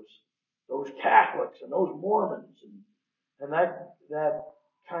about those Catholics and those Mormons, and that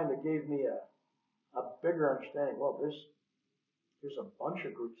kind of gave me a bigger understanding. Well, there's a bunch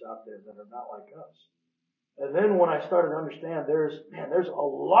of groups out there that are not like us. And then when I started to understand, there's a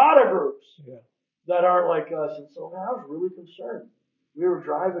lot of groups that aren't like us, and so I was really concerned. We were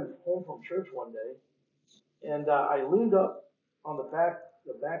driving home from church one day, and I leaned up on the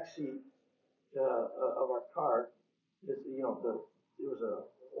back seat of our car. It was a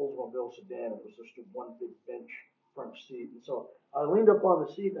Oldsmobile sedan. It was just a one big bench front seat, and so I leaned up on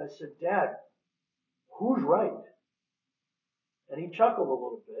the seat and I said, "Dad, who's right?" And he chuckled a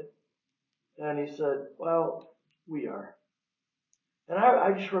little bit, and he said, "Well, we are." And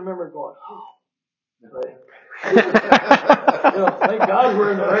I just remember going, "Oh." Right? Thank God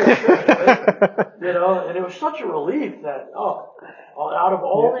we're in the right church, right? And it was such a relief that, out of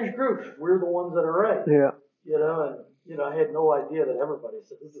all these groups, we're the ones that are right. Yeah. And I had no idea that everybody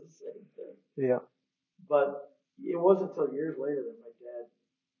said the same thing. Yeah. But it wasn't until years later that my dad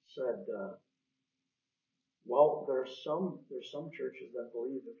said, well, there's some churches that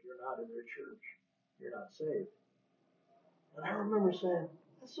believe if you're not in their church, you're not saved. And I remember saying,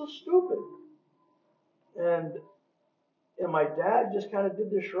 that's so stupid. And my dad just kind of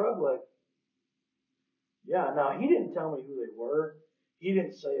did this shrug like, yeah. Now he didn't tell me who they were. He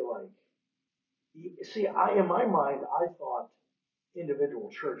didn't say like, see, in my mind, I thought individual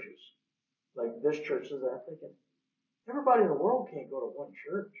churches, like this church is that. I'm thinking, everybody in the world can't go to one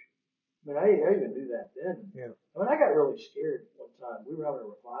church. I mean, I even knew that then. Yeah. I mean, I got really scared one time. We were having a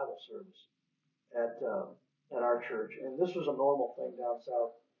revival service at our church, and this was a normal thing down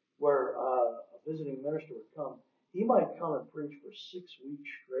south, where a visiting minister would come. He might come and preach for 6 weeks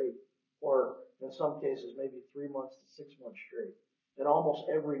straight, or in some cases maybe 3 months to 6 months straight. And almost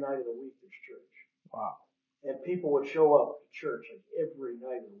every night of the week there's church. Wow. And people would show up to church like every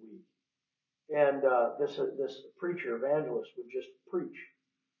night of the week. And this preacher evangelist would just preach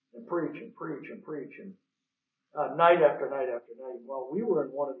and preach and preach and preach and night after night after night. Well, we were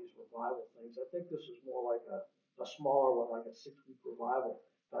in one of these revival things. I think this was more like a smaller one, like a 6-week revival.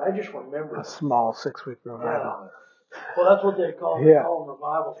 But I just remember a small 6-week revival. Yeah. Well, that's what they call Yeah. them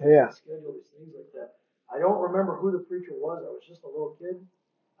revivals. Yeah. They schedule these things like that. I don't remember who the preacher was. I was just a little kid.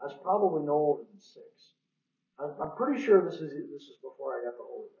 I was probably no older than 6. I'm pretty sure this is before I got the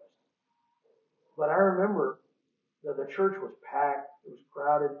Holy Ghost. But I remember that the church was packed. It was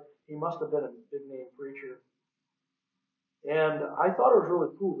crowded. He must have been a big name preacher. And I thought it was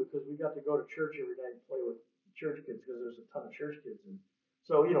really cool because we got to go to church every night and play with church kids because there's a ton of church kids. And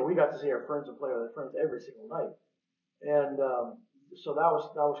so, we got to see our friends and play with our friends every single night. And so that was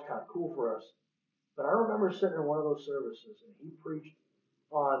kind of cool for us. But I remember sitting in one of those services and he preached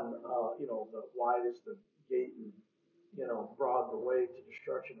on, the wide is the gate and, broad the way to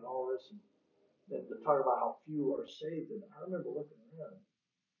destruction and all this. And to talk about how few are saved. And I remember looking around.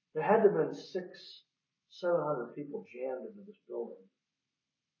 There had to have been 700 people jammed into this building.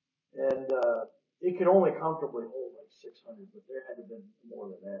 And it could only comfortably hold like 600, but there had to have been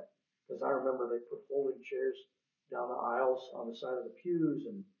more than that. Because I remember they put folding chairs down the aisles on the side of the pews,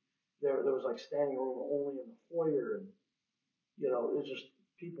 and there was like standing room only in the foyer, and it was just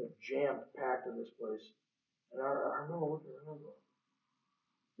people jammed packed in this place. And I remember looking around going,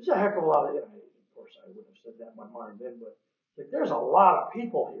 there's a heck of a lot of, of course I wouldn't have said that in my mind then, but like there's a lot of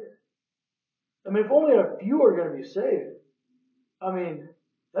people here. I mean, if only a few are going to be saved, I mean,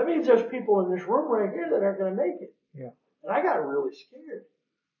 that means there's people in this room right here that aren't going to make it. Yeah. And I got really scared.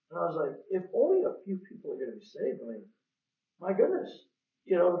 And I was like, if only a few people are going to be saved, I mean, my goodness.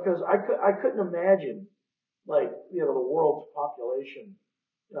 Because I couldn't imagine, like, the world's population,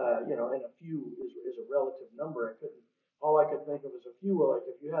 and a few is a relative number. All I could think of is a few were like,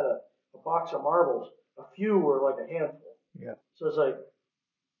 if you had a box of marbles, a few were like a handful. Yeah. So it's like,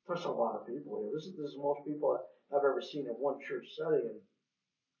 there's a lot of people here. This is the most people I've ever seen in one church setting. And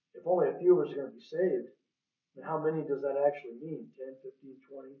if only a few of us are going to be saved, then how many does that actually mean? 10, 15,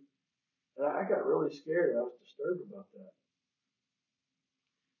 20? And I got really scared and I was disturbed about that.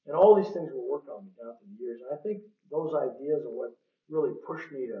 And all these things will work on me down through the years. And I think those ideas are what really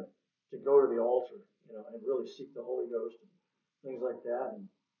pushed me to go to the altar, and really seek the Holy Ghost and things like that. And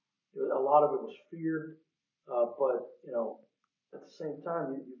a lot of it was fear, but at the same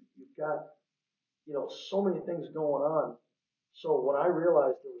time, you've got so many things going on. So when I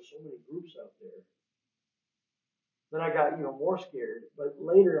realized there were so many groups out there, then I got more scared. But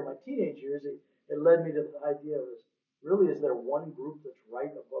later in my teenage years, it led me to the idea of really, is there one group that's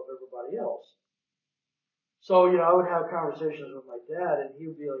right above everybody else? So I would have conversations with my dad, and he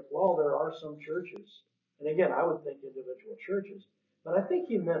would be like, "Well, there are some churches," and again, I would think individual churches, but I think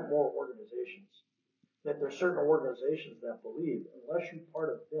he meant more organizations. That there's certain organizations that believe unless you're part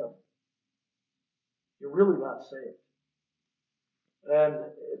of them, you're really not saved.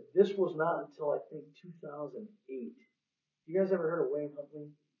 And this was not until I think 2008. You guys ever heard of Wayne Huntley?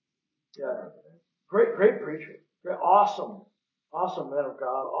 Yeah. Great preacher. Great, awesome man of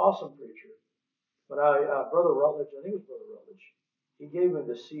God, awesome preacher. But Brother Rutledge, I think it was Brother Rutledge, he gave me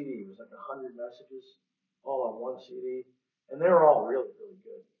the CD. It was like 100 messages, all on one CD. And they were all really, really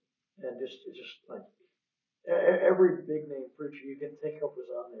good. And just like every big name preacher you can think of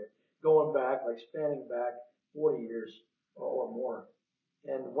was on there. Going back, like spanning back 40 years or more.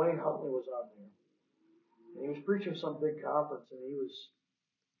 And Wayne Huntley was on there. And he was preaching some big conference, and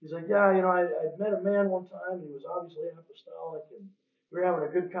he's like, yeah, I met a man one time, and he was obviously apostolic, and we were having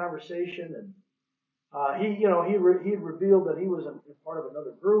a good conversation, and he had revealed that he was a part of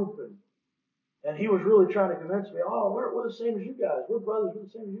another group, and he was really trying to convince me, oh, we're the same as you guys, we're brothers, we're the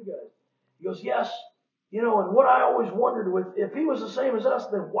same as you guys. He goes, yes, and what I always wondered with, if he was the same as us,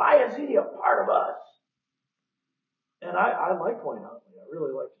 then why is he a part of us? And I like Wayne Huntley. I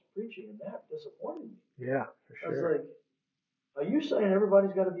really liked his preaching, and that disappointed me. Yeah, for sure. I was like, are you saying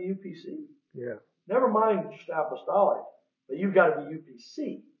everybody's got to be UPC? Yeah. Never mind just apostolic, but you've got to be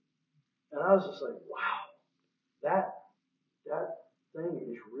UPC. And I was just like, wow, that thing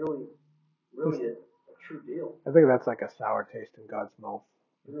is really a true deal. I think that's like a sour taste in God's mouth.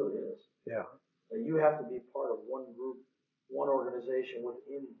 It really is. Yeah. That you have to be part of one group, one organization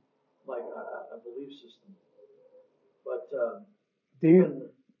within like a belief system. But do you,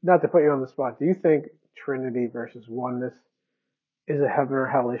 not to put you on the spot, do you think Trinity versus oneness is a heaven or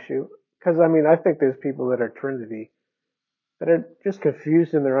hell issue? Because I mean, I think there's people that are Trinity that are just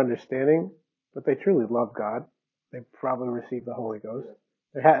confused in their understanding, but they truly love God. They probably received the Holy Ghost.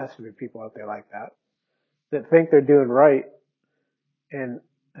 There has to be people out there like that think they're doing right, and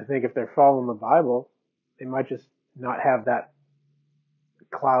I think if they're following the Bible, they might just not have that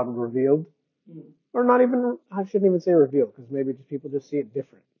cloud revealed, or not even, I shouldn't even say revealed, because maybe just people just see it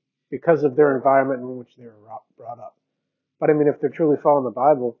different because of their environment in which they were brought up. But I mean, if they're truly following the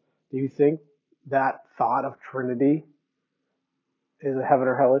Bible, do you think that thought of Trinity is a heaven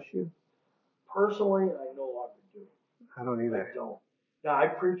or hell issue? Personally, I no longer do. I don't either. I don't. Now I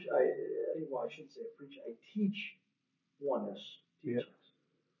preach. I shouldn't say I preach. I teach oneness teachings,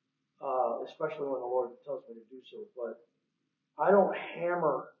 especially when the Lord tells me to do so. But I don't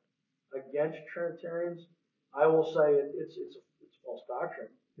hammer against Trinitarians. I will say it's false doctrine.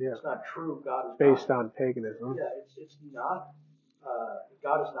 Yeah. It's not true. God is based not, on paganism. Yeah, it's not.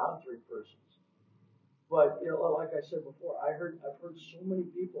 God is not in three persons. But like I said before, I've heard so many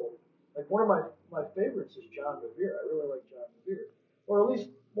people. Like one of my favorites is John Bevere. I really like John Bevere, or at least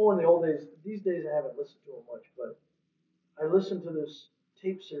more in the old days. These days I haven't listened to him much, but I listened to this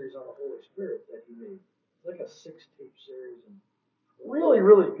tape series on the Holy Spirit that he made. It's like a 6-tape series, and really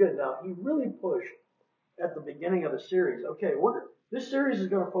good. Now he really pushed at the beginning of the series. Okay, this series is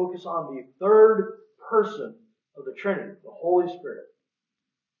going to focus on the third person of the Trinity, the Holy Spirit.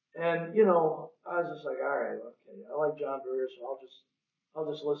 And I was just like, all right, okay, I like John Brewer, so I'll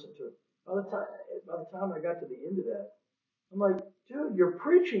just listen to it. By the time I got to the end of that, I'm like, dude, you're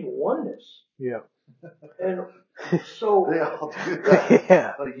preaching oneness. Yeah. And so they all do that.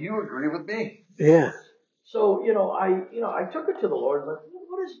 Yeah. Like, you agree with me? Yeah. So I took it to the Lord. Like,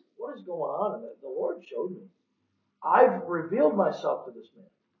 what is going on? And the Lord showed me. I've revealed myself to this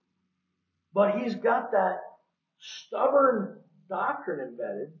man, but he's got that stubborn doctrine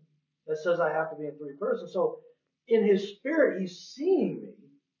embedded that says I have to be in three persons. So in his spirit, he's seeing me,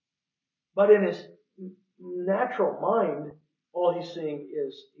 but in his natural mind, all he's seeing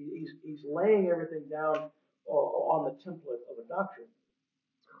is he's laying everything down on the template of a doctrine.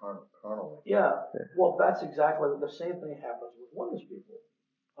 Carnal. Yeah. Well, that's exactly the same thing happens with oneness people.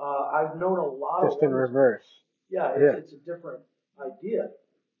 I've known a lot just of in reverse. Yeah, it's a different idea.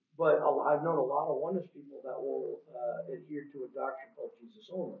 But I've known a lot of oneness people that will adhere to a doctrine called Jesus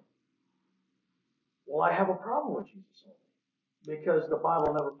only. Well, I have a problem with Jesus only because the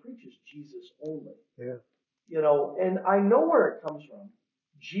Bible never preaches Jesus only. Yeah. And I know where it comes from.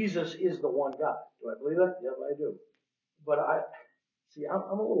 Jesus is the one God. Do I believe that? Yep, I do. But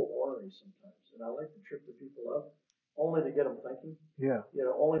I'm a little ornery sometimes, and I like to trip the people up only to get them thinking. Yeah.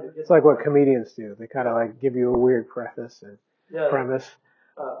 Only to get. It's like what comedians do. They kind of like give you a weird preface and premise.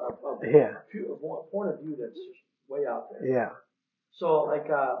 A point of view that's just way out there. Yeah. So like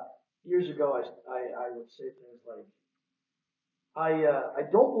years ago, I would say things like, I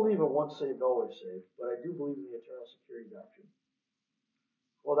don't believe in once saved, always saved, but I do believe in the eternal security doctrine.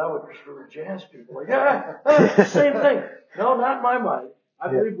 Well, that would just really jazz people. Like, same thing. No, not in my mind. I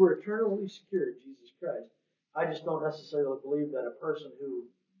believe we're eternally secure in Jesus Christ. I just don't necessarily believe that a person who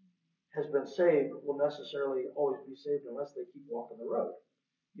has been saved will necessarily always be saved unless they keep walking the road.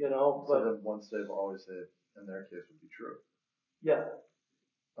 So then once saved, always saved, in their case, would be true. Yeah.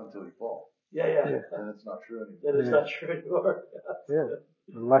 Until you fall. Yeah. And it's not true anymore. That is not true anymore. Yeah.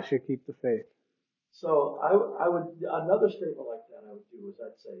 Unless you keep the faith. So I would, another statement like that I would do is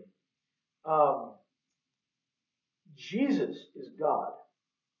I'd say, Jesus is God,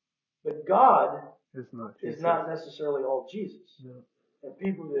 but God is not necessarily all Jesus. No. And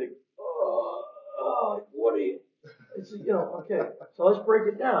people be like, what are you? It's, okay, so let's break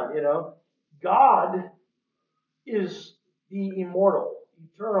it down, God is the immortal,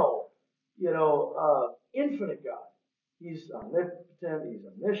 eternal, infinite God. He's omnipotent, he's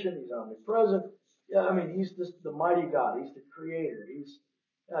omniscient, he's omnipresent. Yeah, I mean, he's the mighty God. He's the creator.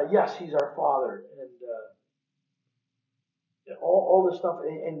 Yes, he's our Father, and all this stuff.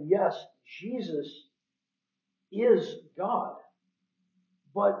 And yes, Jesus is God.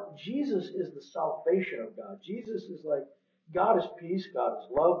 But Jesus is the salvation of God. Jesus is like, God is peace, God is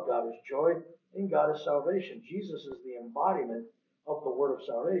love, God is joy, and God is salvation. Jesus is the embodiment of the word of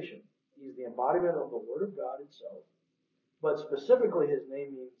salvation. He's the embodiment of the Word of God itself. But specifically, his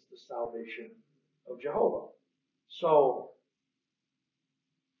name means the salvation of Jehovah. So,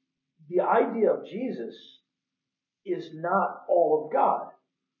 the idea of Jesus is not all of God.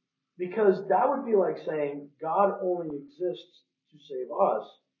 Because that would be like saying God only exists to save us.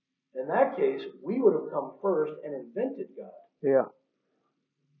 In that case, we would have come first and invented God. Yeah.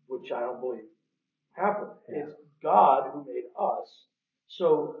 Which I don't believe happened. Yeah. It's God who made us.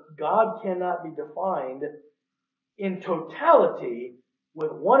 So God cannot be defined in totality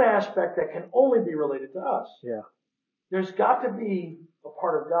with one aspect that can only be related to us. Yeah. There's got to be a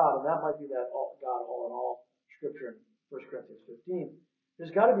part of God, and that might be that God all in all scripture in 1 Corinthians 15.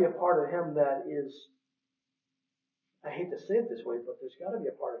 There's got to be a part of him that is, I hate to say it this way, but there's got to be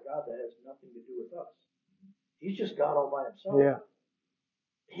a part of God that has nothing to do with us. He's just God all by himself. Yeah.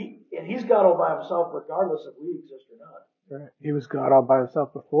 He's God all by himself regardless if we exist or not. Right. He was God all by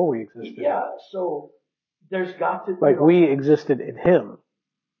himself before we existed. Yeah, so there's got to be... Like we existed in him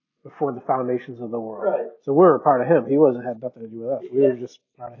before the foundations of the world. Right. So we were a part of him. He had nothing to do with us. We were just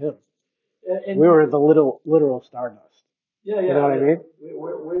part of him. And we were the literal stardust. Yeah. You know what I mean? We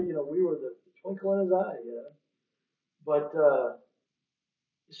were the twinkle in his eye, But,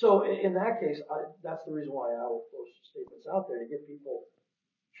 so in that case, that's the reason why I will post statements out there to get people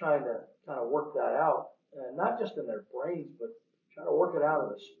trying to kind of work that out, not just in their brains, but try to work it out in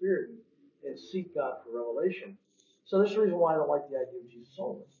the spirit and seek God for revelation. So this is the reason why I don't like the idea of Jesus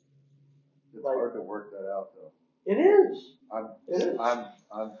only. It's hard to work that out, though. It is.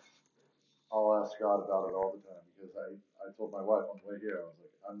 I'll ask God about it all the time because I told my wife on the way here, I was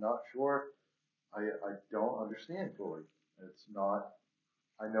like, I'm not sure. I don't understand fully. It's not.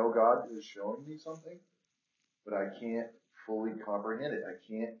 I know God is showing me something, but I can't fully comprehend it.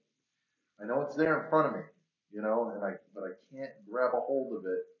 I know it's there in front of me, but I can't grab a hold of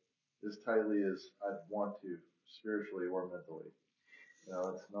it as tightly as I'd want to, spiritually or mentally.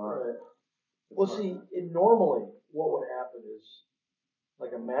 It's not. Right. See, normally what would happen is,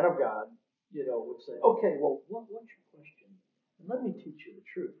 like a man of God, would say, okay, well, what's your question? And let me teach you the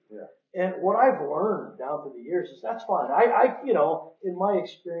truth. Yeah. And what I've learned down through the years is that's fine. I in my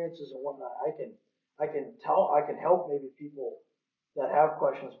experiences and whatnot, I can help maybe people that have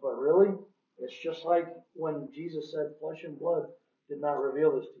questions, but really, it's just like when Jesus said, flesh and blood did not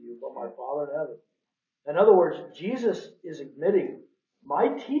reveal this to you, but my Father in heaven. In other words, Jesus is admitting my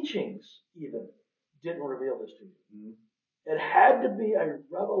teachings even didn't reveal this to you. Mm-hmm. It had to be a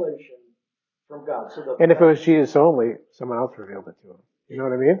revelation from God. And if it was Jesus only, someone else revealed it to him. You know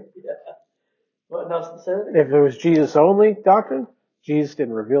what I mean? Yeah. Well, no, say that again. If it was Jesus only doctrine, Jesus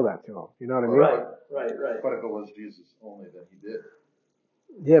didn't reveal that to him. You know what I mean? Right. But if it was Jesus only, then he did.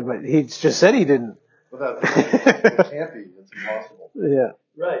 Yeah, but he just said he didn't. But it can't be. It's impossible. Yeah.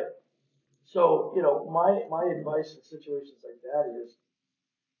 Right. So, my advice in situations like that is,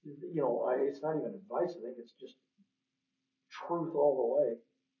 it's not even advice. I think it's just truth all the way.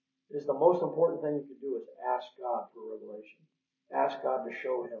 Is the most important thing you can do is ask God for revelation. Ask God to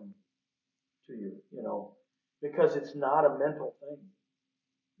show him to you, because it's not a mental thing,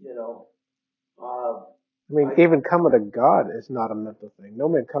 Even coming to God is not a mental thing. No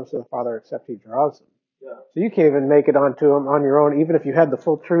man comes to the Father except he draws him. Yeah. So you can't even make it onto him on your own, even if you had the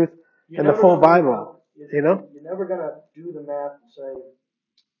full truth and the full Bible. You're never going to do the math and say,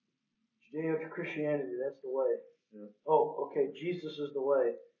 Judeo-Christianity, that's the way. Yeah. Oh, okay, Jesus is the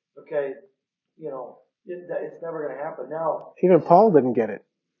way. Okay, it's never going to happen. Now, even Paul didn't get it.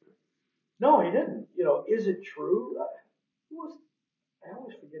 No, he didn't. Is it true? I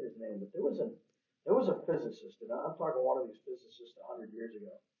always forget his name, but there was a physicist, and I'm talking one of these physicists 100 years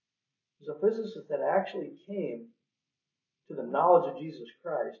ago. There's a physicist that actually came to the knowledge of Jesus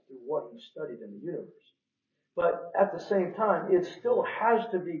Christ through what he studied in the universe. But at the same time, it still has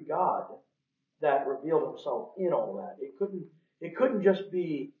to be God that revealed himself in all that. It couldn't just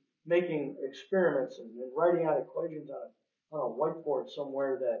be making experiments and writing out equations on a whiteboard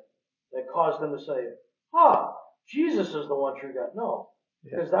somewhere that caused them to say, Jesus is the one true God. No.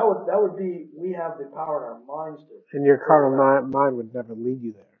 Because that would be, we have the power in our minds to. And your carnal mind would never lead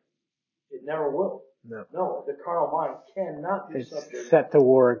you there. It never will. No, the carnal mind cannot be subject. It's set to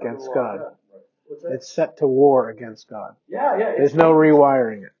war against God. What's that? It's set to war against God. Yeah. There's no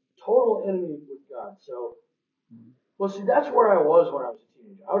rewiring it. Total enemy with God. So, see, that's where I was when I was a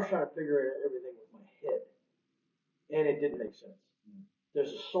teenager. I was trying to figure out everything with my head, and it didn't make sense.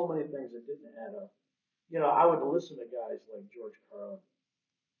 There's just so many things that didn't add up. I would listen to guys like George Carlin,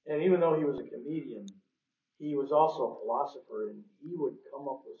 and even though he was a comedian, he was also a philosopher, and he would come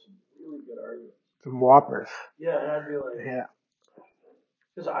up with some really good arguments. Some whoppers. Yeah, and I'd be like, yeah.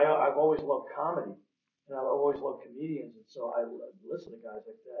 because I've always loved comedy, and I've always loved comedians, and so I listen to guys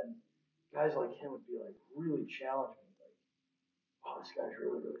like that, and guys like him would be like really challenge me, like, oh, this guy's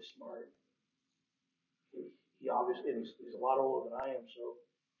really really smart. He obviously he's a lot older than I am, so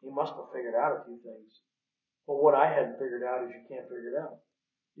he must have figured out a few things. But what I hadn't figured out is you can't figure it out,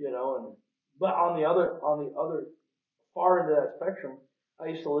 And but on the other far into that spectrum,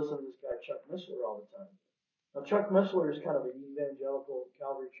 I used to listen to this guy Chuck Missler all the time. Now Chuck Missler is kind of an evangelical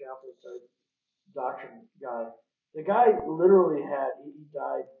Calvary Chapel type doctrine guy. The guy literally he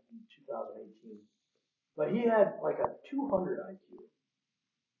died in 2018, but he had like a 200 IQ,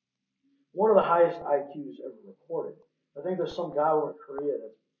 one of the highest IQs ever recorded. I think there's some guy over in Korea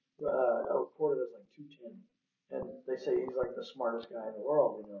that's recorded as like 210, and they say he's like the smartest guy in the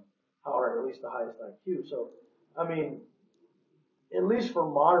world, or at least the highest IQ. So, I mean, at least for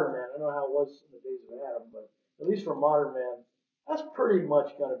modern man, I don't know how it was in the days of Adam, but at least for modern man, that's pretty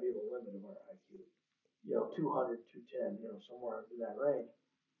much going to be the limit of our IQ. 200, 210, somewhere in that range.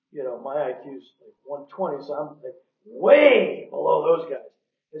 My IQ's like 120, so I'm like way below those guys.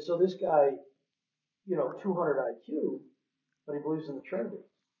 And so this guy, 200 IQ, but he believes in the Trinity.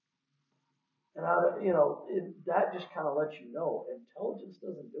 And that just kind of lets you know intelligence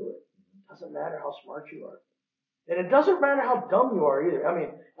doesn't do it. It doesn't matter how smart you are. And it doesn't matter how dumb you are either. I mean,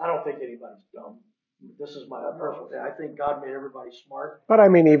 I don't think anybody's dumb. This is my personal thing. I think God made everybody smart. But I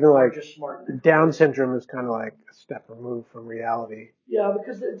mean, even like just smart. Down syndrome is kind of like a step removed from reality. Yeah,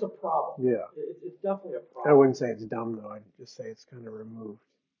 because it's a problem. Yeah. It's definitely a problem. I wouldn't say it's dumb though. I'd just say it's kind of removed.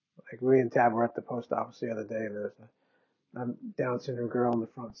 Like me and Tab were at the post office the other day, and there's a Down syndrome girl in the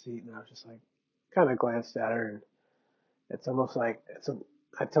front seat, and I was just like, kind of glanced at her, and it's almost like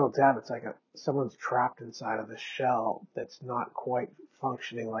I told Tab it's like someone's trapped inside of the shell that's not quite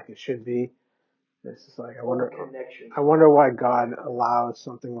functioning like it should be. It's just like I wonder why God allows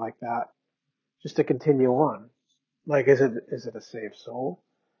something like that just to continue on. Like, is it a saved soul?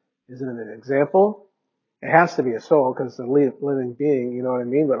 Is it an example? It has to be a soul because it's a living being, you know what I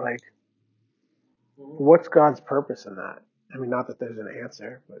mean? But like, what's God's purpose in that? I mean, not that there's an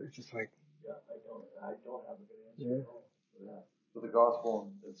answer, but it's just like. Yeah, I don't have a good answer for that. But the gospel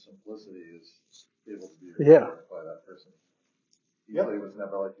in its simplicity is able to be received by that person. Usually it was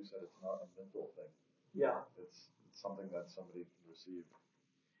never, like you said, it's not a mental thing. Yeah. It's something that somebody can receive.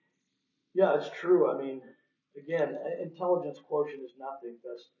 Yeah, it's true. I mean, again, intelligence quotient is not the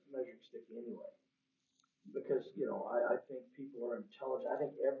best measuring stick anyway. Because, I think people are intelligent. I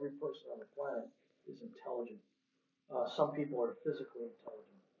think every person on the planet is intelligent. Some people are physically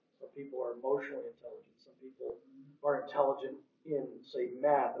intelligent. Some people are emotionally intelligent. Some people are intelligent in, say,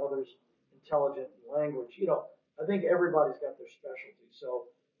 math. Others intelligent in language. I think everybody's got their specialty. So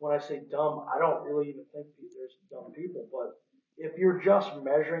when I say dumb, I don't really even think there's dumb people. But if you're just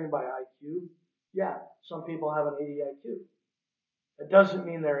measuring by IQ, yeah, some people have an 80 IQ. It doesn't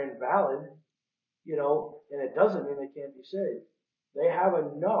mean they're invalid, and it doesn't mean they can't be saved. They have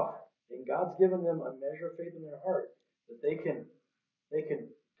enough, and God's given them a measure of faith in their heart that they can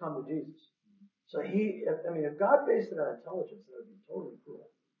come to Jesus. So if God based it on intelligence, that would be totally cruel.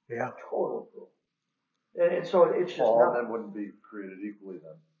 Yeah. Totally cruel. And so it's just all men wouldn't be created equally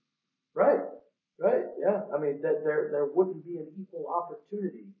then. Right. Yeah. I mean, there wouldn't be an equal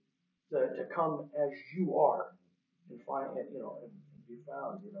opportunity to come as you are and find and be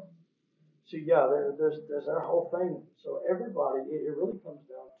found. So yeah, there's that whole thing. So everybody, it really comes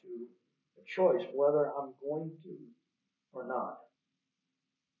down to a choice whether I'm going to or not.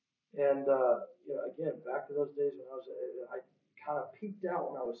 And again, back to those days when I kind of peaked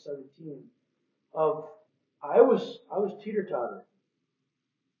out when I was 17. I was teeter-totter.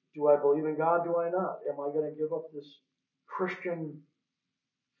 Do I believe in God? Do I not? Am I going to give up this Christian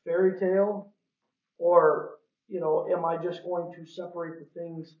fairy tale, or am I just going to separate the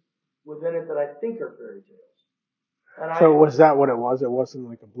things within it that I think are fairy tales? So was that what it was? It wasn't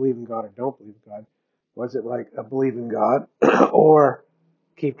like a believe in God or don't believe in God. Was it like a believe in God or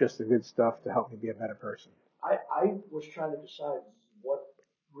keep just the good stuff to help me be a better person? I was trying to decide what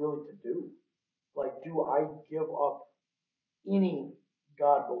really to do. Like, do I give up any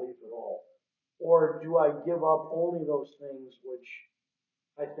God belief at all? Or do I give up only those things which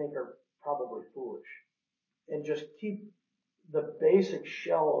I think are probably foolish? And just keep the basic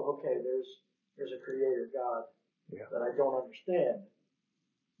shell of, okay, there's a creator God that I don't understand,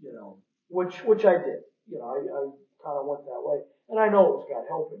 which I did. I kind of went that way. And I know it was God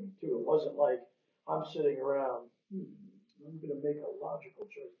helping me too. It wasn't like I'm sitting around, I'm going to make a logical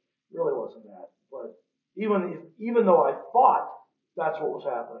choice. It really wasn't that. But even though I thought that's what was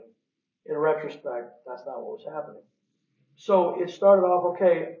happening, in retrospect, that's not what was happening. So it started off,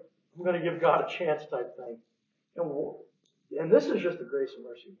 okay, I'm going to give God a chance type thing. And this is just the grace and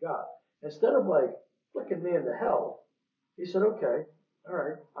mercy of God. Instead of like flicking me into hell, he said, okay, all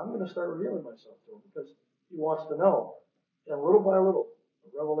right, I'm going to start revealing myself to him because he wants to know. And little by little,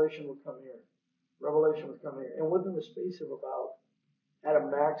 revelation would come here. Revelation would come here. And within the space of about, at a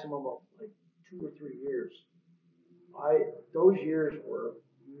maximum of like 2 or 3 years, those years were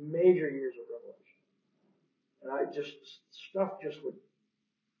major years of revelation. And stuff just would,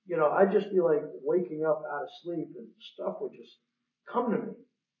 I'd just be like waking up out of sleep and stuff would just come to me.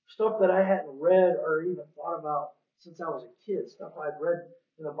 Stuff that I hadn't read or even thought about since I was a kid. Stuff I'd read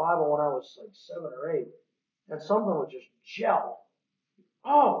in the Bible when I was like 7 or 8. And something would just gel.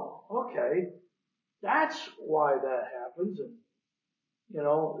 Oh, okay. That's why that happens. And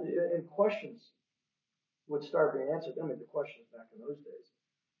questions would start being answered. I mean, the questions back in those days.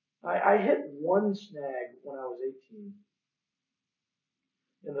 I hit one snag when I was 18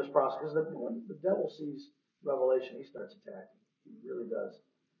 in this process. Because when the devil sees revelation, he starts attacking. He really does.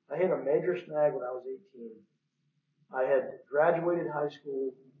 I hit a major snag when I was 18. I had graduated high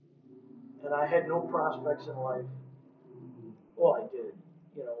school, and I had no prospects in life. Well, I did,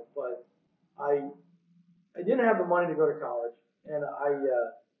 but I didn't have the money to go to college, and I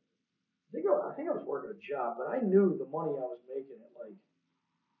think I was working a job, but I knew the money I was making at like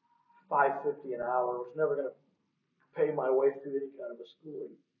 $5.50 an hour was never going to pay my way through any kind of a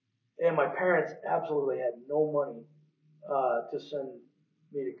schooling. And my parents absolutely had no money to send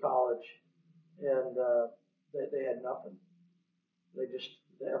me to college, and they had nothing. My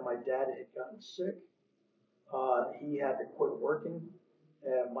dad had gotten sick. He had to quit working,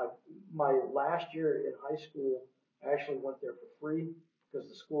 and my last year in high school, I actually went there for free because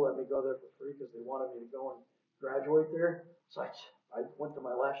the school let me go there for free because they wanted me to go and graduate there. So I went to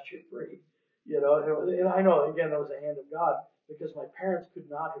my last year free, and I know again that was a hand of God because my parents could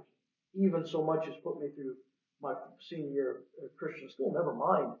not have even so much as put me through my senior year of Christian school, never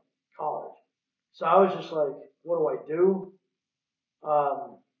mind college. So I was just like, what do I do?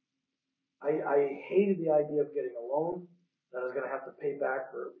 Um, I hated the idea of getting a loan that I was going to have to pay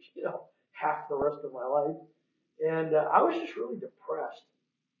back for, half the rest of my life. And I was just really depressed.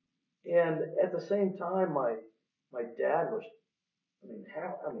 And at the same time, my dad was,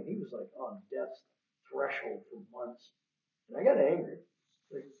 he was like on death's threshold for months. And I got angry.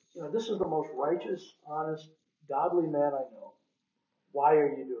 Like, this is the most righteous, honest, godly man I know. Why are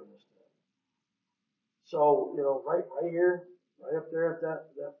you doing this to him? So, right here, right up there at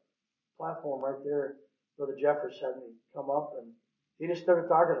that platform right there, Brother Jeffers had me come up and he just started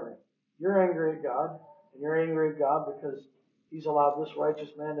talking to me. You're angry at God, and you're angry at God because he's allowed this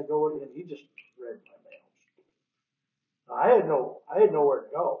righteous man to go with you, and he just read my mail. I had nowhere to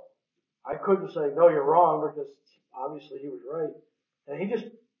go. I couldn't say, no, you're wrong, because obviously he was right. And he just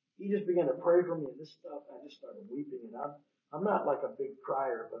began to pray for me and this stuff. I just started weeping, and I'm not like a big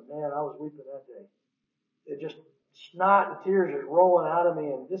crier, but man, I was weeping that day. It just snot and tears just rolling out of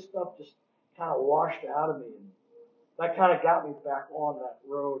me, and this stuff just kind of washed out of me, and that kind of got me back on that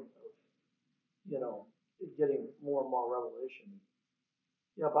road of, getting more and more revelation.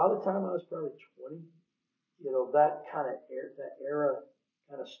 Yeah, by the time I was probably 20, that kind of that era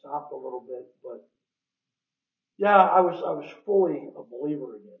kind of stopped a little bit, but yeah, I was fully a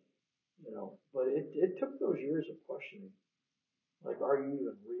believer again, but it took those years of questioning, like, are you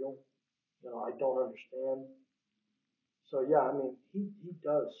even real? I don't understand. So yeah, he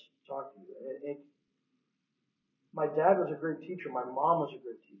does talk to you. My dad was a great teacher. My mom was a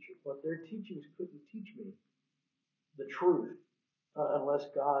great teacher, but their teachings couldn't teach me the truth unless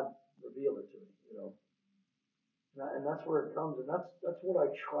God revealed it to me. And that's where it comes, and that's what I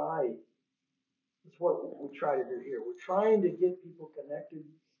try. That's what we try to do here. We're trying to get people connected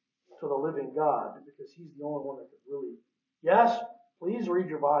to the living God because He's the only one that could really. Yes, please read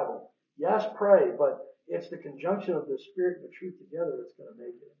your Bible. Yes, pray, but it's the conjunction of the Spirit and the truth together that's going to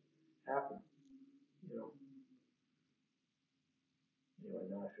make it happen. Anyway,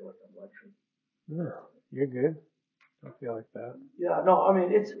 now I feel like I'm lecturing. No, you're good. Don't feel like that. Yeah, no,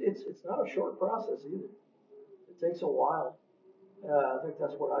 it's not a short process either. It takes a while. I think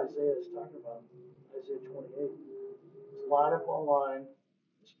that's what Isaiah is talking about. Isaiah 28. It's line upon line.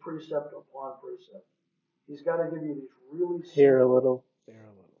 It's precept upon precept. He's got to give you these really here a little, there a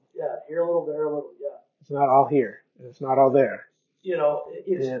little. Yeah, here a little, there a little. Yeah. It's not all here, and it's not all there.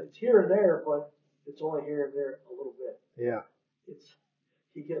 It's here and there, but it's only here and there a little bit. Yeah.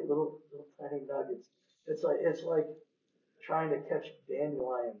 You get little tiny nuggets. It's like trying to catch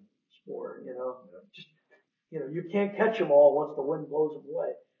dandelion spore. Just you can't catch them all once the wind blows them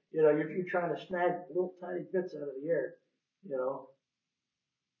away. You're trying to snag little tiny bits out of the air. You know,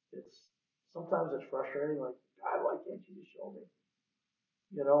 sometimes it's frustrating. Like, God, why can't you just show me?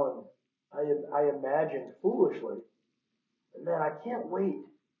 You know, and I imagine foolishly, man, I can't wait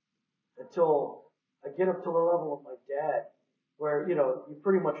until I get up to the level of my dad, where you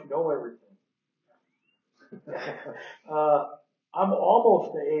pretty much know everything. uh, I'm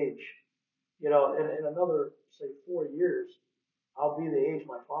almost the age, in another say 4 years, I'll be the age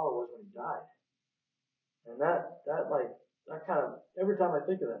my father was when he died, and that kind of every time I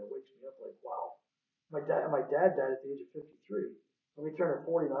think of that, it wakes me up like, wow, my dad died at the age of 53. I'll be turning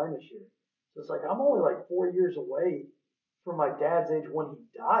 49 this year, so it's like I'm only like 4 years away from my dad's age when he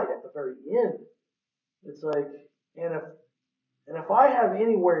died at the very end. It's like, and if I have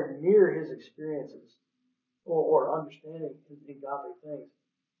anywhere near his experiences or understanding in godly things,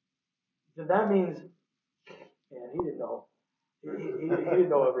 then that means, man, he didn't know. He didn't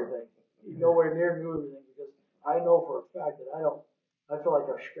know everything. He nowhere near knew everything, because I know for a fact that I feel like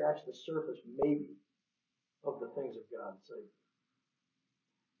I've scratched the surface maybe of the things of God. It's like,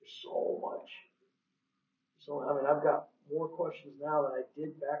 there's so much. So, I mean, I've got more questions now than I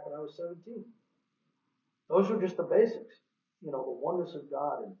did back when I was 17. Those are just the basics. The oneness of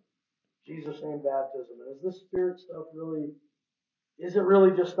God and Jesus' name baptism. And is this spirit stuff really, is it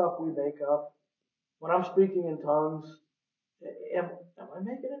really just stuff we make up? When I'm speaking in tongues, am I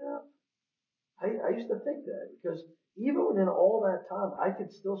making it up? I used to think that, because even in all that time, I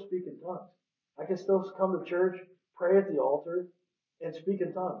could still speak in tongues. I could still come to church, pray at the altar, and speak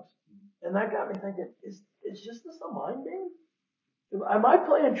in tongues. And that got me thinking, is just this a mind game? Am I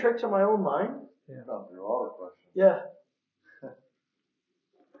playing tricks on my own mind? Yeah. Gone through all the questions. Yeah.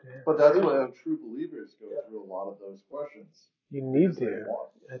 But that's why true believers go through a lot of those questions. You need to.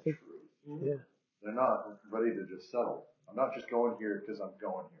 I think. Truth. Yeah. They're not ready to just settle. I'm not just going here because I'm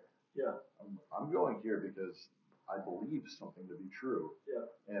going here. Yeah. I'm going here because I believe something to be true.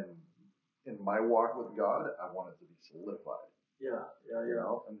 Yeah. And in my walk with God, I want it to be solidified. Yeah. Yeah. You Yeah.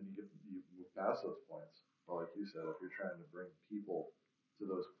 know, and then you move past those points. But like you said, if you're trying to bring people to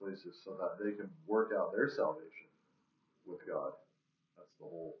those places so that they can work out their salvation with God, that's the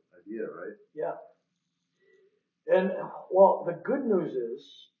whole idea, right? Yeah. And well, the good news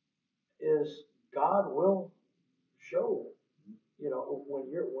is God will show.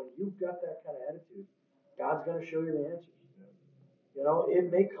 When you've got that kind of attitude, God's going to show you the answers.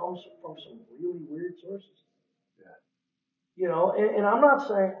 It may come from some really weird sources. And I'm not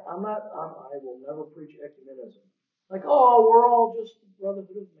saying I will never preach ecumenism. Like, oh, we're all just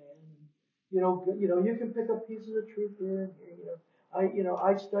brotherhood of man. You can pick up pieces of truth here and here.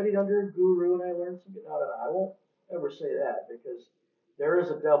 I studied under a guru and I learned some. No, I won't ever say that, because there is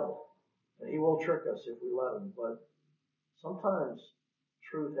a devil and he will trick us if we let him. But sometimes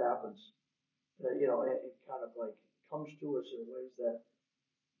truth happens, it kind of like comes to us in ways that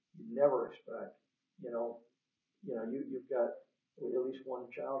you never expect. You've got at least one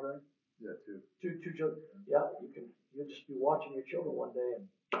child, right? Yeah, two. Two children. Yeah, you'll just be watching your children one day and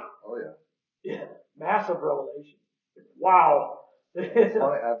Oh yeah. yeah, massive revelation. Wow. It's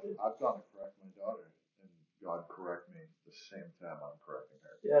funny, I've gone to correct my daughter, and God correct me the same time I'm correcting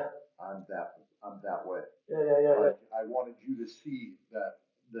her. Yeah. I'm that way. Yeah. Like, I wanted you to see that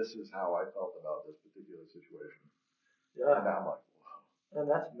this is how I felt about this particular situation. Yeah. And I'm like, wow. And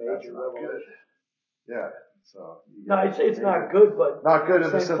that's major revelation. Yeah. So no, it's not good, but not good in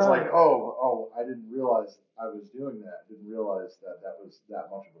the sense time, like, oh, I didn't realize I was doing that. Didn't realize that was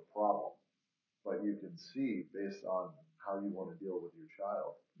that much of a problem. But you can see based on how you want to deal with your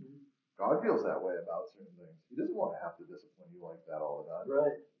child. Mm-hmm. God feels that way about certain things. He doesn't want to have to discipline you like that all the time.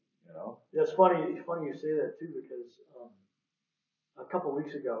 Right. Yeah, it's funny you say that too, because a couple of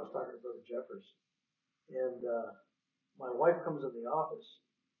weeks ago I was talking to Brother Jeffers, and my wife comes in the office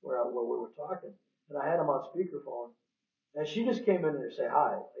where we were talking, and I had him on speakerphone, and she just came in there to say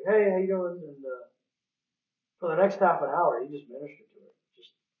hi, like, hey, how you doing? And for the next half an hour, he just ministered to her.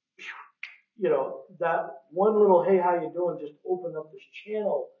 Just, that one little hey, how you doing, just opened up this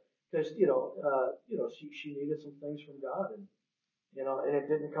channel, because she needed some things from God, and and it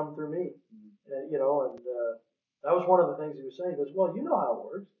didn't come through me, and that was one of the things he was saying. He goes, well, you know how it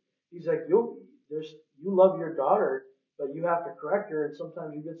works. He's like, you love your daughter, but you have to correct her, and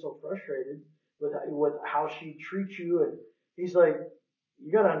sometimes you get so frustrated with how she treats you, and he's like,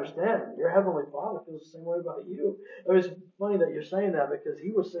 you got to understand, your heavenly Father feels the same way about you. It was funny that you're saying that, because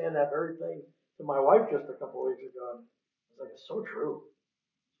he was saying that very thing to my wife just a couple of weeks ago. And it's like, it's so true,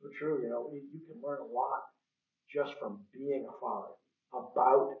 so true. You can learn a lot just from being a father,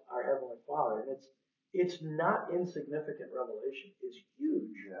 about our heavenly Father, and it's not insignificant revelation. It's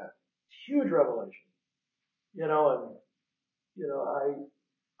huge. Yeah. It's huge revelation. And You know,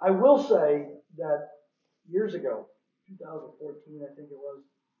 I will say that years ago, 2014, I think it was,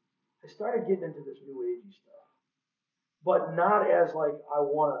 I started getting into this new agey stuff, but not as like I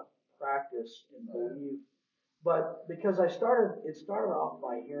want to practice and believe, but because it started off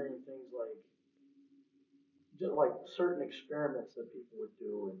by hearing things like, just like certain experiments that people would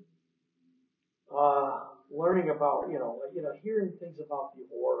do and learning about, hearing things about the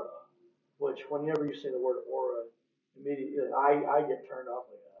aura, which whenever you say the word aura, immediately I get turned off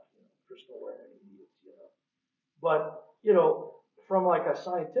like that, crystal wearing idiots, But, from like a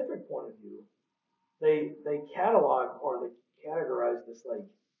scientific point of view, they catalog or they categorize this like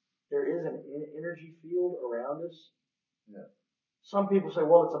there is an energy field around us. Yeah. Some people say,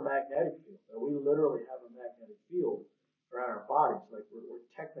 well, it's a magnetic field. And we literally have a magnetic field around our bodies. Like we're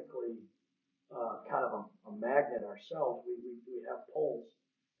technically kind of a magnet ourselves. We have poles.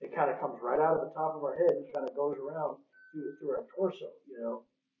 It kind of comes right out of the top of our head and kind of goes around through our torso.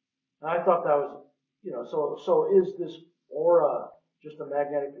 And I thought that was, so is this aura just a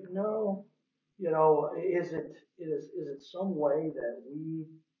magnetic? No. Is it some way that we,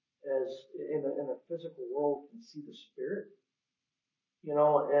 as in the physical world, can see the spirit?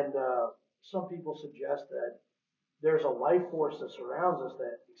 And some people suggest that there's a life force that surrounds us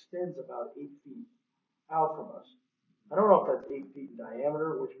that extends about 8 feet out from us. I don't know if that's 8 feet in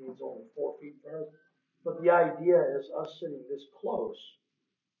diameter, which means only 4 feet from us, but the idea is us sitting this close,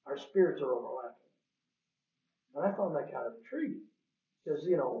 our spirits are overlapping. And I found that kind of intriguing because,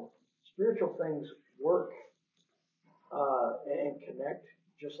 spiritual things work and connect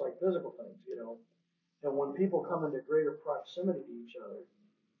just like physical things. And when people come into greater proximity to each other,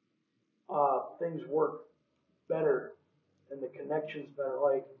 things work better and the connection's better.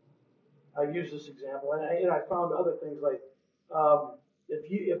 Like, I use this example, and I found other things like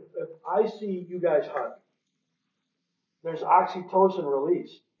if I see you guys hug, there's oxytocin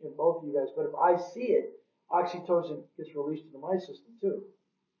release in both of you guys. But if I see it, oxytocin gets released into my system too.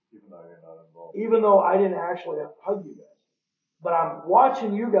 Even though you're not involved. Even though I didn't actually hug you guys, but I'm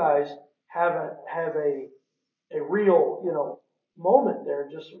watching you guys have a real moment there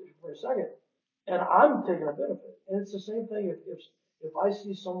just for a second, and I'm taking a benefit. And it's the same thing if I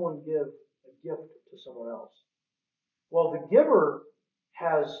see someone give a gift to someone else. Well, the giver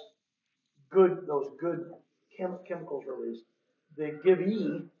has those good chemicals released. The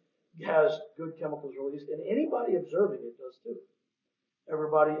givee has good chemicals released, and anybody observing it does too.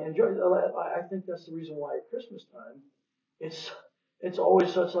 Everybody enjoys it. I think that's the reason why at Christmas time, it's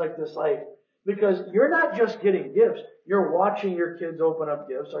always such like this, like, because you're not just getting gifts, you're watching your kids open up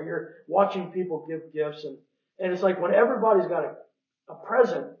gifts, or you're watching people give gifts, and it's like when everybody's got a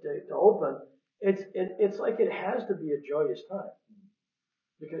present to open, it's like it has to be a joyous time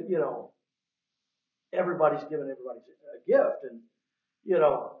because everybody's giving everybody a gift, and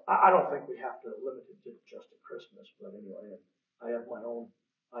I don't think we have to limit it to just to Christmas, but anyway, I have my own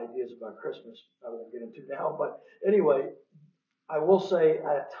ideas about Christmas I won't get into now, but anyway, I will say at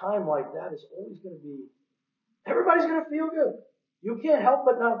a time like that is always going to be, everybody's going to feel good. You can't help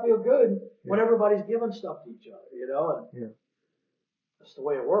but not feel good when everybody's giving stuff to each other, and that's the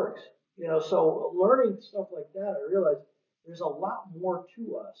way it works. So learning stuff like that, I realized there's a lot more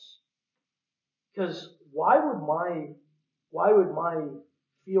to us. Because why would my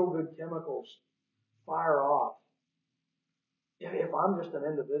feel good chemicals fire off if I'm just an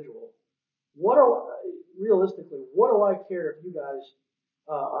individual? Realistically, what do I care if you guys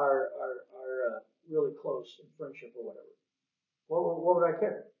are really close in friendship or whatever? What would I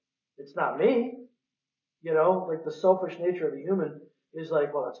care? It's not me. Like the selfish nature of the human is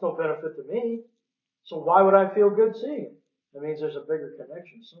like, well, that's no benefit to me. So why would I feel good seeing it? That means there's a bigger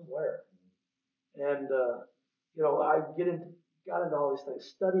connection somewhere. And I got into all these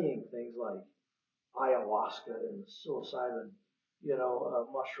things, studying things like ayahuasca and psilocybin,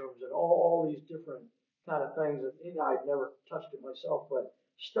 mushrooms and all these different kind of things. And I've never touched it myself, but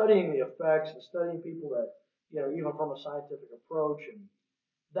studying the effects and studying people that, even from a scientific approach, and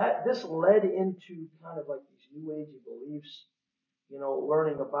this led into kind of like these new agey beliefs,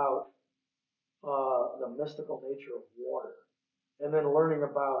 learning about the mystical nature of water, and then learning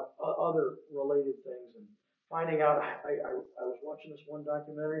about other related things and finding out. I was watching this one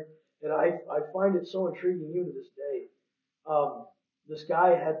documentary, and I find it so intriguing even to this day. This guy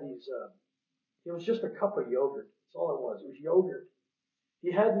had these. It was just a cup of yogurt. That's all it was. It was yogurt.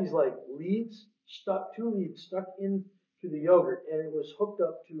 He had these like two leads stuck into the yogurt, and it was hooked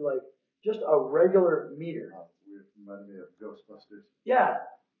up to like just a regular meter. Weird. Reminded me of Ghostbusters. Yeah.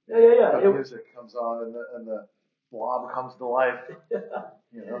 The music comes on and the blob comes to life.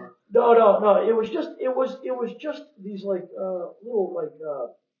 No. It was just these like little like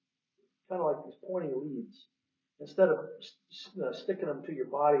kind of like these pointy leads. Instead of sticking them to your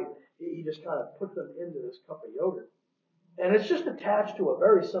body, he just kind of put them into this cup of yogurt, and it's just attached to a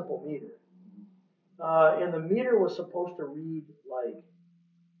very simple meter. And the meter was supposed to read like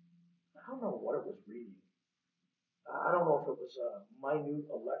I don't know what it was reading. I don't know if it was a minute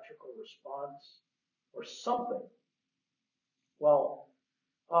electrical response or something. Well,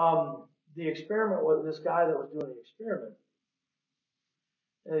 the experiment was this guy that was doing the experiment,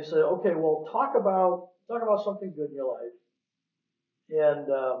 and he said, "Okay, well, talk about something good in your life," and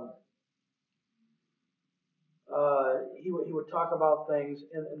he would talk about things,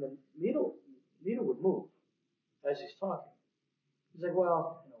 and the needle would move as he's talking. He's like,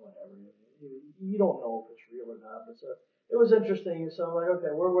 "Well, whatever. You don't know if it's real or not." But so it was interesting. So I'm like,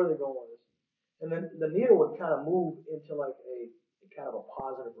 "Okay, where are they going with this?" And then the needle would kind of move into like a kind of a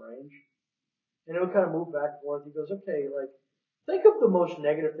positive range. And it would kind of move back and forth. He goes, okay, like, think of the most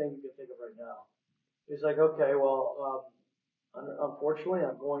negative thing you can think of right now. He's like, okay, well, unfortunately,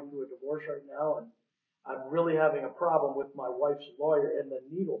 I'm going through a divorce right now, and I'm really having a problem with my wife's lawyer, and the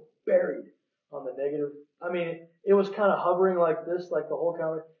needle buried on the negative. I mean, it was kind of hovering like this, like the whole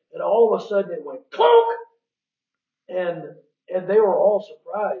conversation, and all of a sudden it went clunk, and they were all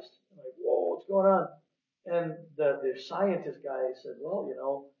surprised, like, whoa, what's going on? And the scientist guy said,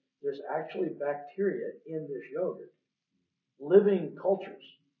 well, there's actually bacteria in this yogurt, living cultures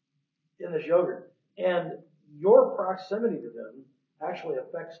in this yogurt, and your proximity to them actually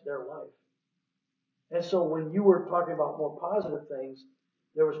affects their life. And so when you were talking about more positive things,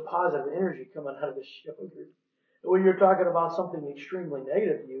 there was positive energy coming out of this yogurt. And when you're talking about something extremely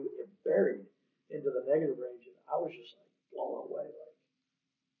negative to you, it buried into the negative range, and I was just like blown away, like,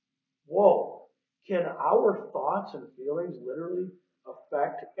 whoa, can our thoughts and feelings literally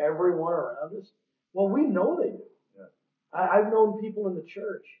affect everyone around us? Well, we know they do. Yeah. I've known people in the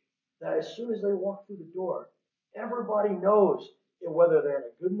church that as soon as they walk through the door, everybody knows whether they're in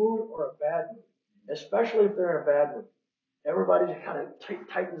a good mood or a bad mood, especially if they're in a bad mood. Everybody just kind of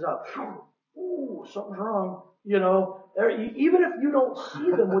tightens up. Ooh, something's wrong. Even if you don't see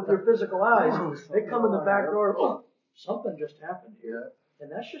them with your physical eyes, they come in the back door. Oh, something just happened here.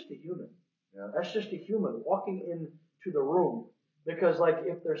 And that's just a human. Yeah. That's just a human walking into the room. Because, like,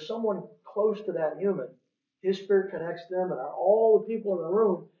 if there's someone close to that human, his spirit connects them, and all the people in the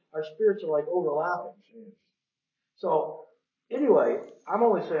room, our spirits are like overlapping. So, anyway, I'm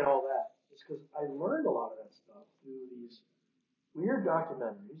only saying all that just because I learned a lot of that stuff through these weird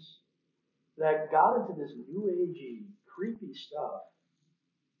documentaries that got into this new agey, creepy stuff.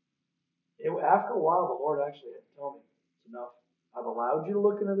 After a while, the Lord actually had to tell me, it's enough. I've allowed you to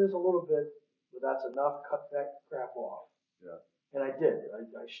look into this a little bit, but that's enough. Cut that crap off. Yeah. And I did.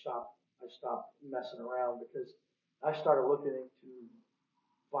 I stopped messing around because I started looking into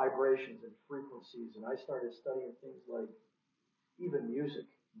vibrations and frequencies, and I started studying things like even music.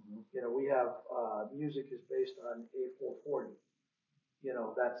 Mm-hmm. We have music is based on A440.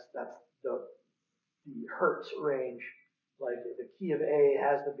 That's the hertz range. Like the key of A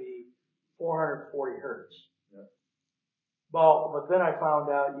has to be 440 hertz. Yeah. Well, but then I found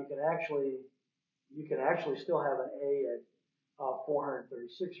out you can actually still have an A at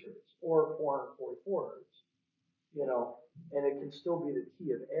 436 hertz or 444 hertz. And it can still be the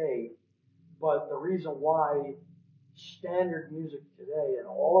key of A. But the reason why standard music today and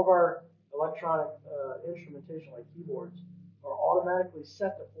all of our electronic instrumentation like keyboards are automatically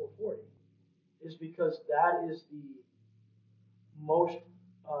set to 440 is because that is the most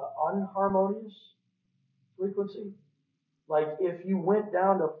unharmonious frequency. Like if you went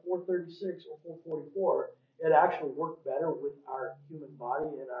down to 436 or 444, it actually worked better with our human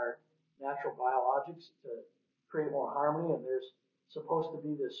body and our natural biologics to create more harmony. And there's supposed to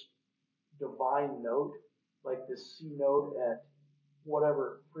be this divine note, like this C note at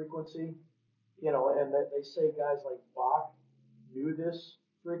whatever frequency, and they say guys like Bach knew this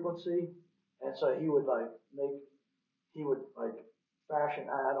frequency, and so he would fashion.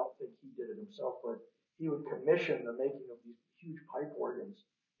 I don't think he did it himself, but he would commission the making of these huge pipe organs.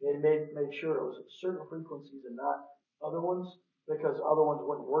 And made sure it was at certain frequencies and not other ones, because other ones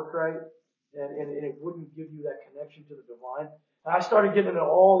wouldn't work right, and it wouldn't give you that connection to the divine. And I started getting into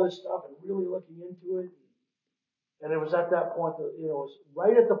all this stuff and really looking into it. And it was at that point that, it was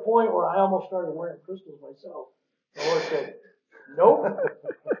right at the point where I almost started wearing crystals myself. The Lord said, nope,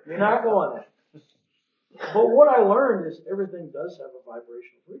 you're not going there. But what I learned is everything does have a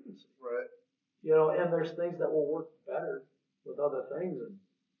vibrational frequency. Right. And there's things that will work better with other things. And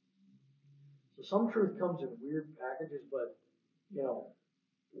so some truth comes in weird packages, but,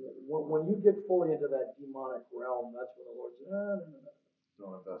 when you get fully into that demonic realm, that's when the Lord says, no.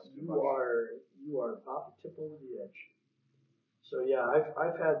 Don't invest too You much. are about to tip over the edge. So yeah,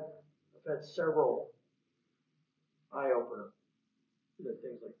 I've had several eye opener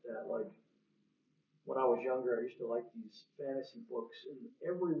things like that. Like when I was younger, I used to like these fantasy books, and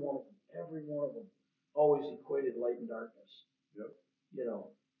every one of them, always equated light and darkness. Yep. You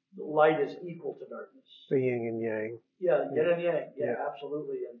know, the light is equal to darkness. The yin and yang. Yeah, yin and yang. Yeah, Yeah.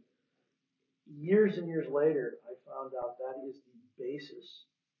 absolutely. And years and years later, I found out that is the basis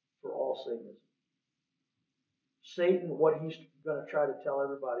for all Satanism. Satan, what he's going to try to tell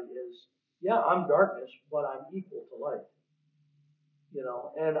everybody is, yeah, I'm darkness, but I'm equal to light. You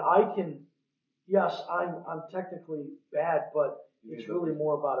know, and I can, yes, I'm technically bad, but it's really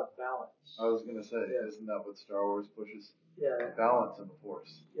more about a balance. I was gonna say, isn't that what Star Wars pushes? Yeah. Balance in the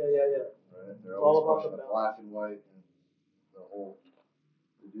Force. Yeah. Right? They're always pushing the black and white and the whole.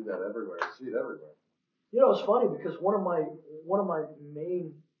 They do that everywhere. You see it everywhere. You know, it's funny because one of my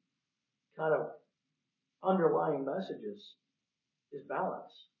main kind of underlying messages is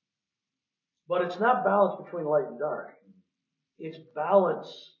balance. But it's not balance between light and dark. It's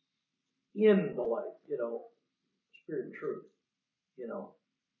balance in the light, you know, spirit and truth, you know.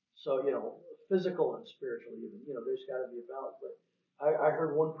 So, you know, physical and spiritual even, you know, there's got to be a balance. But I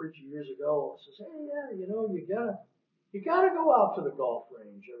heard one preacher years ago says, hey, yeah, you know, you gotta go out to the golf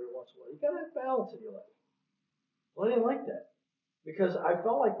range every once in a while. You gotta have balance in your life. Well, I didn't like that because I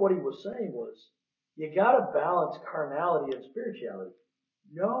felt like what he was saying was, you gotta balance carnality and spirituality.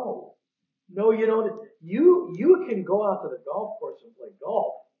 No, you don't. You can go out to the golf course and play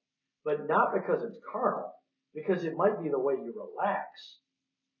golf, but not because it's carnal, because it might be the way you relax.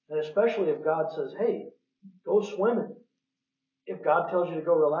 And especially if God says, hey, go swimming. If God tells you to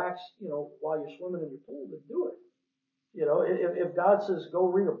go relax, you know, while you're swimming in your pool, then do it. You know, if God says go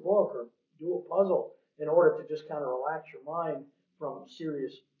read a book or do a puzzle in order to just kind of relax your mind from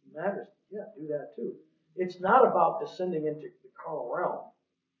serious matters, yeah, do that too. It's not about descending into the carnal realm.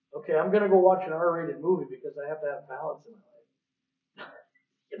 Okay, I'm going to go watch an R-rated movie because I have to have balance in my life.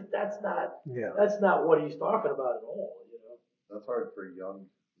 That's not what he's talking about at all. You know, that's hard for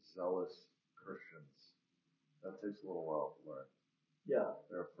young, zealous Christians. That takes a little while to learn. Yeah,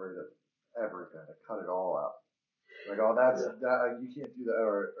 they're afraid of everything. To cut it all out. Like, oh, that you can't do that.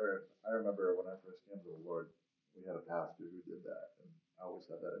 Or I remember when I first came to the Lord, we had a pastor who did that, and I always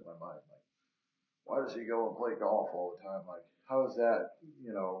had that in my mind. Like, why does he go and play golf all the time? Like, how is that,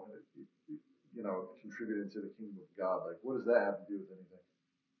 contributing to the kingdom of God? Like, what does that have to do with anything?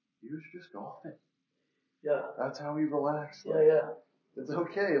 He was just golfing. Yeah. That's how he relaxed. Like, yeah. It's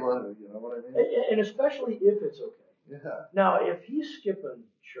okay, you know what I mean? And especially if it's okay. Yeah. Now, if he's skipping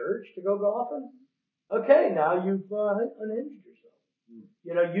church to go golfing, okay, now you've unhinged yourself.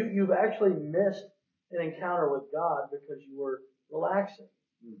 You know, you've actually missed an encounter with God because you were relaxing.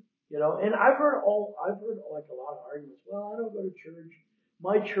 You know, and I've heard like a lot of arguments. Well, I don't go to church.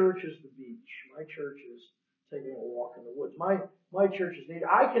 My church is the beach. My church is taking a walk in the woods. My church is neat.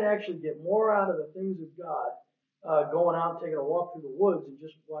 I can actually get more out of the things of God going out and taking a walk through the woods and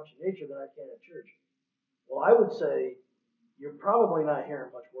just watching nature than I can at church. Well, I would say you're probably not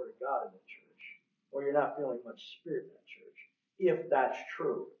hearing much word of God in the church, or you're not feeling much spirit in that church, if that's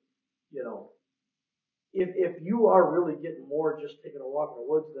true. You know, if you are really getting more just taking a walk in the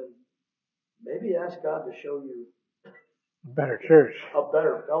woods, then maybe ask God to show you a better church, a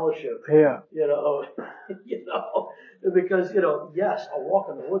better fellowship. Yeah. You know, because yes, a walk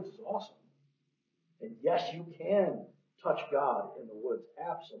in the woods is awesome, and yes, you can touch God in the woods.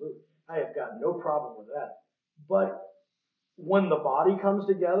 Absolutely, I have got no problem with that. But when the body comes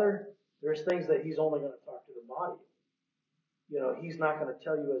together, there's things that He's only going to talk to the body. You know, He's not going to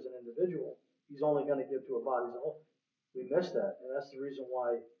tell you as an individual. He's only going to give to a body as a whole. We miss that, and that's the reason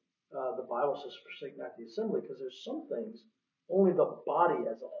why the Bible says forsake not the assembly, because there's some things only the body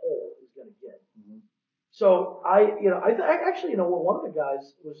as a whole is going to get. Mm-hmm. So I actually, one of the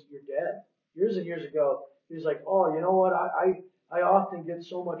guys was your dad years and years ago. He was like, oh, you know what? I often get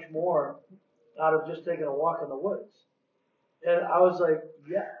so much more out of just taking a walk in the woods. And I was like,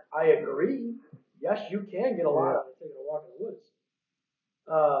 yeah, I agree. Yes, you can get a lot out of taking a walk in the woods.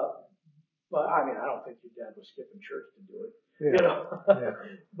 But I mean, I don't think your dad was skipping church to do it. Yeah. You know,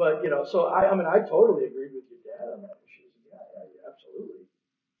 but so I totally agreed with your dad on that issue. Yeah, absolutely.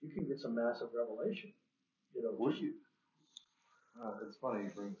 You can get some massive revelation. It's funny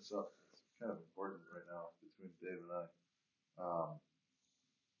you bring this up. It's kind of important right now between Dave and I.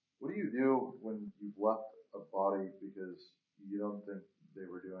 What do you do when you've left a body because you don't think they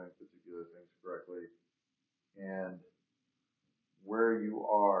were doing particular things correctly, and where you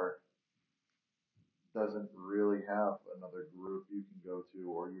are doesn't really have another group you can go to,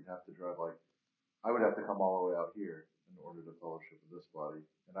 or you'd have to drive like, I would have to come all the way out here in order to fellowship with this body.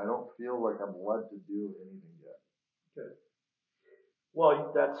 And I don't feel like I'm led to do anything yet. Good.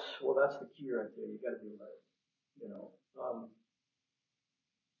 Well, that's the key right there. You got to be led. You know,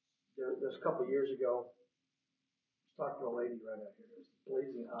 there's a couple of years ago, I was talking to a lady right out here. It was a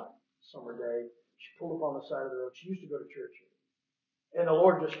blazing hot summer day. She pulled up on the side of the road. She used to go to church here. And the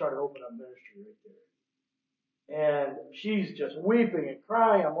Lord just started opening up ministry right there. And she's just weeping and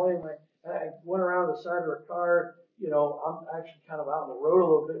crying. I went around the side of her car. You know, I'm actually kind of out on the road a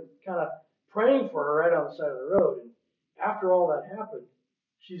little bit, kind of praying for her right on the side of the road. And after all that happened,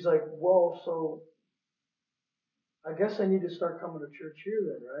 she's like, well, so I guess I need to start coming to church here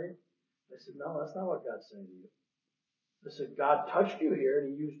then, right? I said, no, that's not what God's saying to you. I said, God touched you here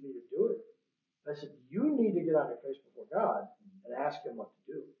and He used me to do it. I said, you need to get on your face before God and ask Him what to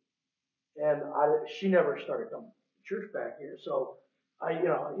do. And she never started coming to church back here. So I leave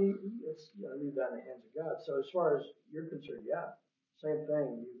that in the hands of God. So as far as you're concerned, yeah, same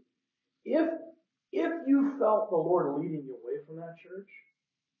thing. If you felt the Lord leading you away from that church,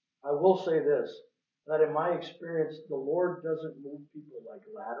 I will say this, that in my experience, the Lord doesn't move people like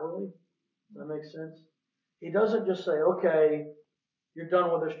laterally. Does that make sense? He doesn't just say, okay, you're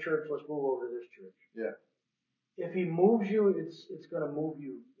done with this church, let's move over to this church. Yeah. If He moves you, it's going to move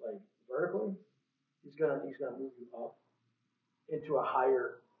you like vertically. He's gonna move you up into a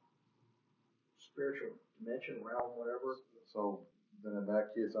higher spiritual dimension, realm, whatever. So then in that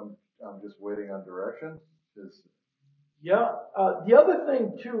case, I'm just waiting on direction. Yeah. The other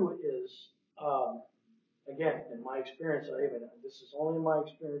thing too is, again, in my experience, this is only in my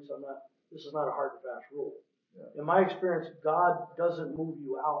experience. This is not a hard and fast rule. Yeah. In my experience, God doesn't move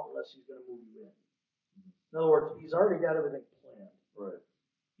you out unless He's going to move you in. In other words, He's already got everything planned. Right.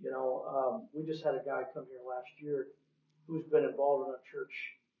 You know, we just had a guy come here last year who's been involved in our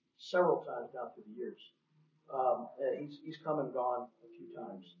church several times down through the years. He's come and gone a few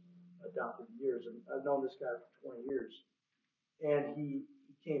times down through the years, and I've known this guy for 20 years. And he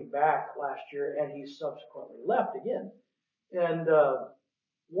came back last year, and he subsequently left again. And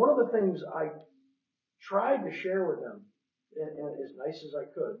one of the things I tried to share with him, and as nice as I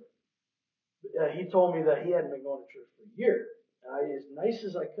could, he told me that he hadn't been going to church for a year. And as nice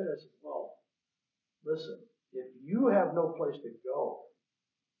as I could, I said, well, listen, if you have no place to go,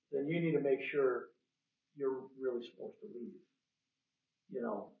 then you need to make sure you're really supposed to leave. You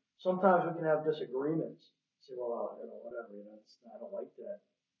know, sometimes we can have disagreements. Say, well, whatever, I don't like that.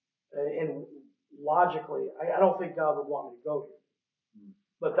 And logically, I don't think God would want me to go here.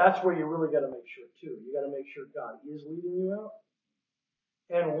 But that's where you really got to make sure too. You got to make sure God is leading you out.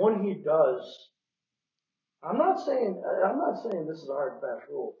 And when He does, I'm not saying this is a hard and fast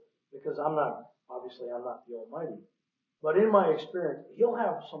rule, because I'm not the Almighty. But in my experience, He'll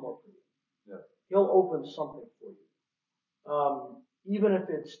have somewhere for you. Yeah. He'll open something for you. Even if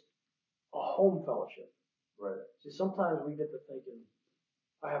it's a home fellowship. Right. See, sometimes we get to thinking,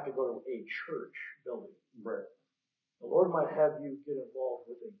 I have to go to a church building. Right. The Lord might have you get involved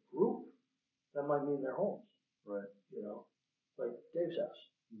with a group that might mean their homes. Right. You know, like Dave's house.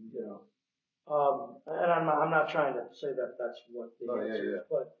 Mm-hmm. You know, and I'm not trying to say that that's what the answer is,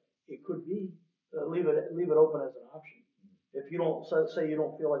 but it could be. Leave it open as an option. If you don't say you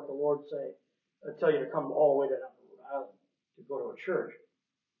don't feel like the Lord tell you to come all the way down to Rhode Island to go to a church,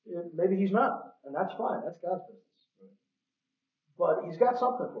 maybe He's not, and that's fine. That's God's business. Right. But He's got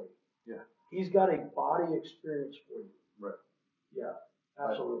something for you. Yeah. He's got a body experience for you. Right. Yeah.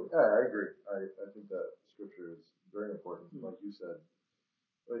 Absolutely. I agree. I think that scripture is very important, like you said.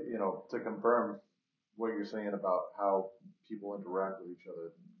 But, to confirm what you're saying about how people interact with each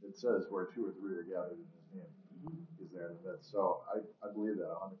other, it says where 2 or 3 are gathered in His name, He's there in the midst. So I believe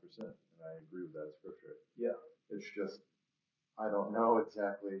that 100%, and I agree with that scripture. Yeah. It's just, I don't know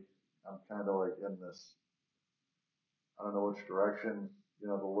exactly. I'm kind of like in this, I don't know which direction,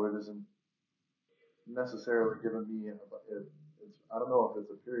 the Lord isn't necessarily giving me, I don't know if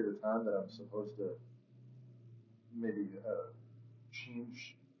it's a period of time that I'm supposed to maybe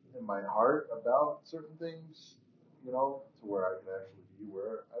change in my heart about certain things, to where I can actually be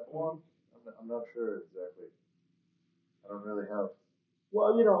where I belong. I'm not sure exactly. I don't really have.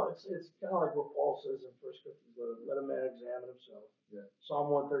 Well, it's kind of like what Paul says in 1 Corinthians, let a man examine himself. Yeah. Psalm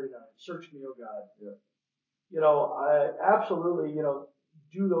 139, search me, O God. Yeah. I absolutely,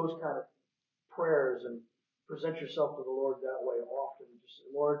 do those kind of prayers and present yourself to the Lord that way often. Just say,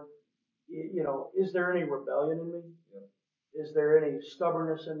 Lord, is there any rebellion in me? Yeah. Is there any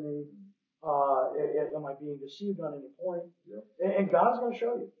stubbornness in me? Am I being deceived on any point? Yep. And God's going to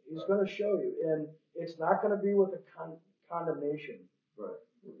show you. He's going to show you. And it's not going to be with a condemnation. Right.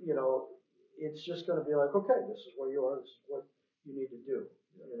 You know, it's just going to be like, okay, this is where you are. This is what you need to do.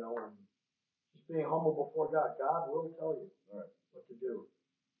 You know, and just being humble before God. God will tell you what to do.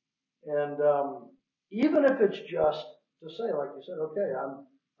 And even if it's just to say, like you said, okay,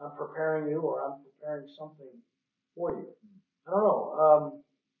 I'm preparing you, or I'm preparing something for you. I don't know.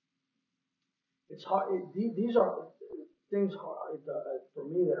 It's hard. These are things for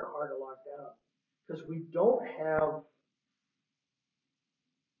me that are hard to lock down because we don't have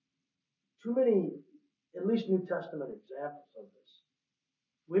too many, at least New Testament examples of this.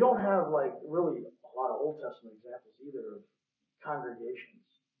 We don't have like really a lot of Old Testament examples either of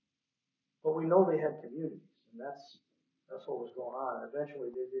congregations, but we know they had communities, and that's what was going on. Eventually,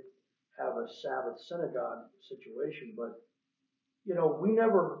 they did have a Sabbath synagogue situation, but you know, we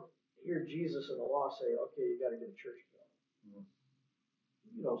never hear Jesus in the law say, "Okay, you got to get a church going." Mm-hmm.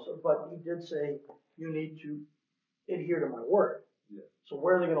 You know, so but he did say you need to adhere to my word. Yeah. So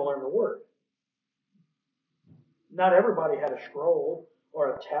where are they going to learn the word? Not everybody had a scroll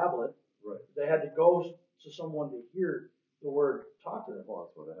or a tablet. Right. They had to go to someone to hear the word taught to them. Well,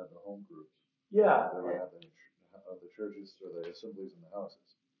 that's why they had the home groups. Yeah. They would have the churches or the assemblies in the houses.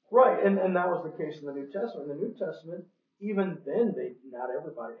 Right, and that was the case in the New Testament. In the New Testament, even then, not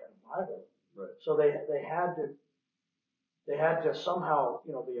everybody had a Bible. Right. So they had to somehow,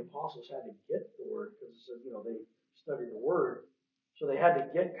 you know, the apostles had to get the word because, you know, they studied the word. So they had to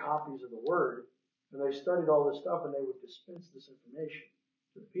get copies of the word, and they studied all this stuff, and they would dispense this information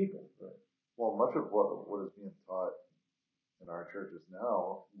to the people. Right. Well, much of what is being taught in our churches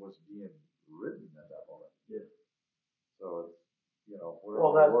now was being written at that moment. Yeah. So it's, you know,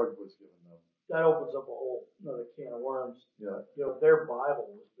 well, the Lord was giving them. That opens up a whole another can of worms. Yeah. You know, their Bible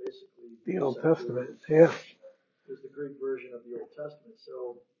was basically the Old Testament. Yeah. Is the Greek version of the Old Testament.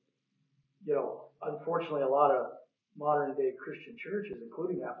 So, you know, unfortunately, a lot of modern day Christian churches,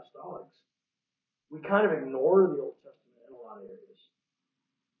 including apostolics, we kind of ignore the Old Testament in a lot of areas,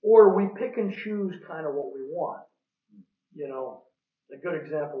 or we pick and choose kind of what we want. You know, a good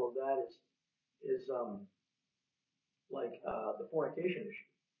example of that is the fornication issue.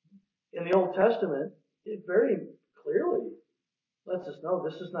 In the Old Testament, it very clearly lets us know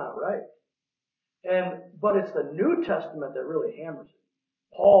this is not right. But it's the New Testament that really hammers it.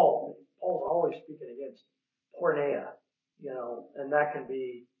 Paul's always speaking against porneia, you know, and that can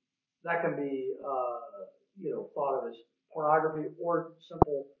be you know, thought of as pornography or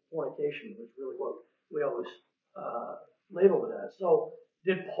simple fornication, which is really what we always label it as. So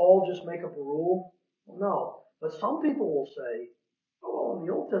did Paul just make up a rule? Well, no. But some people will say, oh, well, in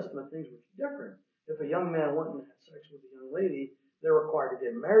the Old Testament things were different. If a young man went and had sex with a young lady, they're required to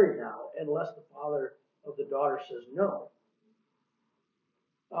get married now, unless the father of the daughter says no.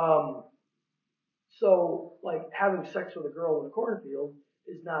 So, like, having sex with a girl in the cornfield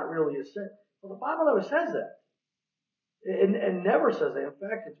is not really a sin. Well, the Bible never says that. And never says that. In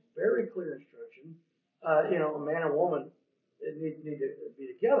fact, it's very clear instruction. You know, a man and woman need to be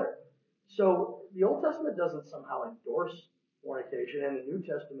together. So the Old Testament doesn't somehow endorse fornication, and the New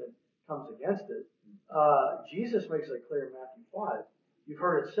Testament comes against it. Jesus makes it clear in Matthew 5. You've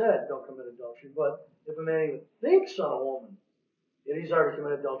heard it said, don't commit adultery. But if a man even thinks on a woman, yet he's already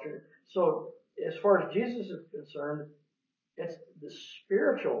committed adultery. So as far as Jesus is concerned, it's the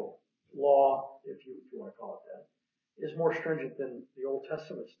spiritual law, if you want to call it that, is more stringent than the Old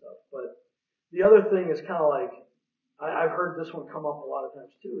Testament stuff. But the other thing is kind of like, I've heard this one come up a lot of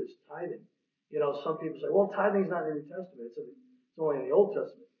times too, is tithing. You know, some people say, well, tithing's not in the New Testament, it's only in the Old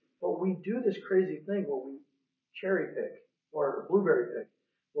Testament. But we do this crazy thing where we cherry pick, or blueberry pick.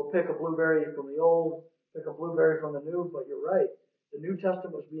 We'll pick a blueberry from the old, pick a blueberry from the new, but you're right. The New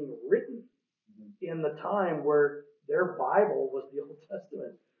Testament was being written in the time where their Bible was the Old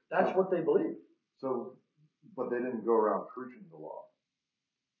Testament. That's what they believed. So, but they didn't go around preaching the law.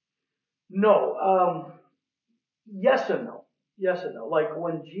 No. Yes and no. Yes and no. Like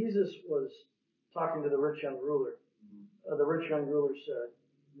when Jesus was talking to the rich young ruler, the rich young ruler said,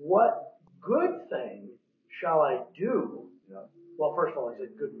 "What good thing shall I do?" Yeah. Well, first of all, he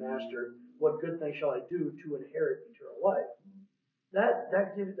said, "Good master, what good thing shall I do to inherit eternal life?"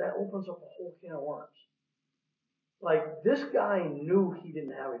 That opens up a whole can of worms. Like this guy knew he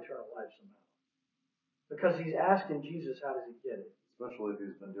didn't have eternal life somehow, because he's asking Jesus, how does he get it? Especially if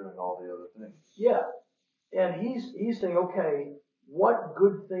he's been doing all the other things. Yeah, and he's saying, okay, what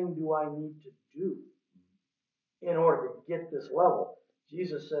good thing do I need to do in order to get this level?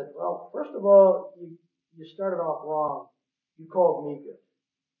 Jesus said, well, first of all, you started off wrong. You called me good.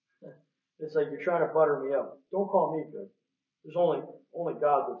 It's like you're trying to butter me up. Don't call me good. There's only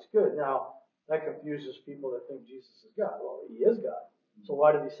God that's good. Now, that confuses people that think Jesus is God. Well, he is God. So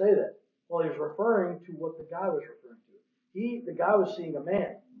why did he say that? Well, he was referring to what the guy was referring to. The guy was seeing a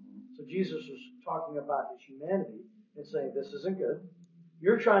man. So Jesus was talking about his humanity and saying, this isn't good.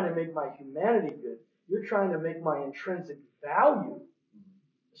 You're trying to make my humanity good. You're trying to make my intrinsic value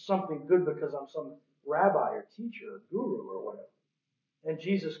something good because I'm some rabbi or teacher or guru or whatever. And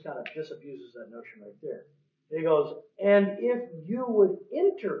Jesus kind of disabuses that notion right there. He goes, and if you would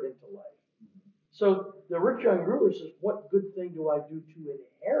enter into life. So the rich young ruler says, what good thing do I do to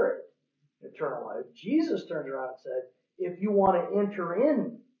inherit eternal life? Jesus turns around and said, if you want to enter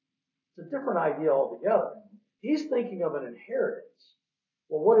in, it's a different idea altogether. He's thinking of an inheritance.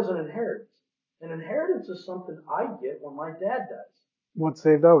 Well, what is an inheritance? An inheritance is something I get when my dad dies. Once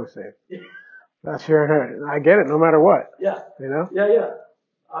saved, always saved. That's your inheritance. I get it, no matter what. Yeah. You know? Yeah.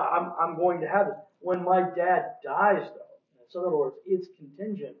 I'm going to have it. When my dad dies, though, so in other words, it's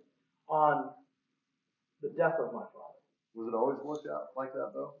contingent on the death of my father. Was it always worked out like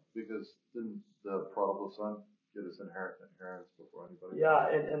that, though? Because didn't the prodigal son get his inheritance before anybody? Yeah,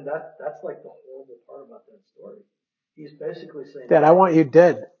 and that's like the horrible part about that story. He's basically saying, Dad, I want you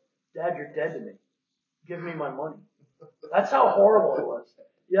dead. Dad, you're dead to me. Give me my money. That's how horrible it was.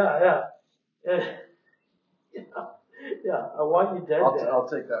 Yeah. Yeah, I want you dead, Dad. I'll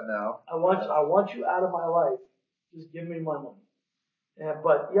take that now. I want you out of my life. Just give me my money.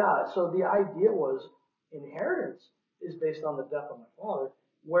 But yeah, so the idea was inheritance is based on the death of my father,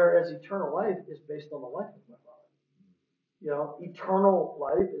 whereas eternal life is based on the life of my father. You know, eternal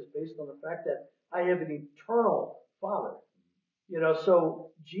life is based on the fact that I have an eternal father. You know,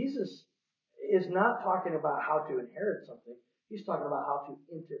 so Jesus is not talking about how to inherit something. He's talking about how to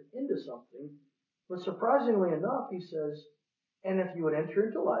enter into something. But surprisingly enough, he says, and if you would enter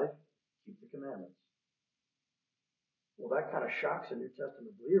into life, keep the commandments. Well, that kind of shocks a New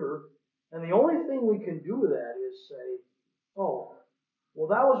Testament believer. And the only thing we can do with that is say, oh, well,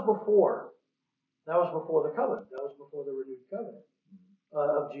 that was before. That was before the covenant. That was before the renewed covenant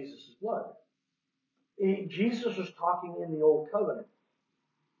of Jesus' blood. Jesus was talking in the old covenant.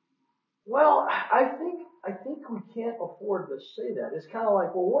 Well, I think we can't afford to say that. It's kind of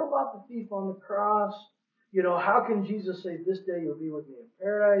like, well, what about the thief on the cross? You know, how can Jesus say, this day you'll be with me in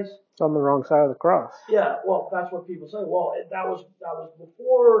paradise? It's on the wrong side of the cross. Yeah, well, that's what people say. Well, that was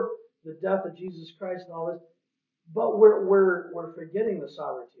before the death of Jesus Christ and all this. But we're forgetting the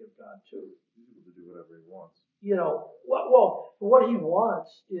sovereignty of God too. He's able to do whatever he wants. You know, what he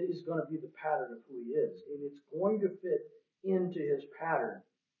wants is going to be the pattern of who he is, and it's going to fit into his pattern.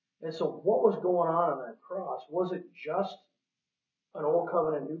 And so what was going on that cross? Was it just an old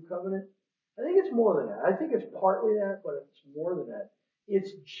covenant, new covenant? I think it's more than that. I think it's partly that, but it's more than that.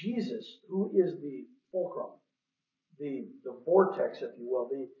 It's Jesus who is the fulcrum, the vortex, if you will,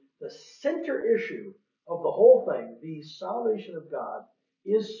 the center issue of the whole thing. The salvation of God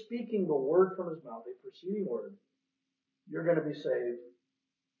is speaking the word from his mouth, a preceding word. You're going to be saved,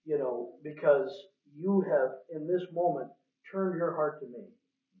 you know, because you have, in this moment, turned your heart to me.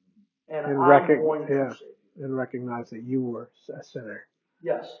 And I'm going to save you. And recognize that you were a sinner.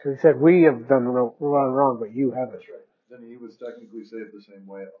 Yes. Because he said, we have done wrong, but you haven't. That's right. Then he was technically saved the same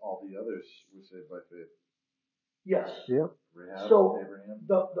way all the others were saved by faith. Yes. Yeah. Rahab, so Abraham.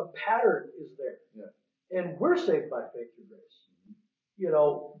 the pattern is there. Yeah. And we're saved by faith through grace. Mm-hmm. You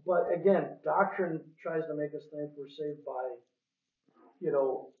know, but again, doctrine tries to make us think we're saved by, you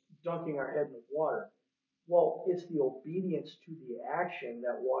know, dunking our head in water. Well, it's the obedience to the action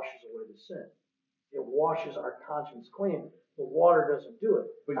that washes away the sin. It washes our conscience clean. The water doesn't do it.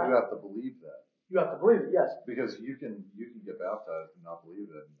 But you have to believe that. You have to believe it, yes. Because you can get baptized and not believe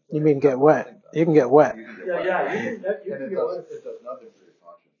it. You mean get wet? You can get wet. You can get wet. It does nothing for your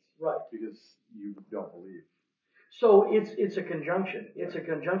conscience. Right. Because you don't believe. So it's a conjunction. It's a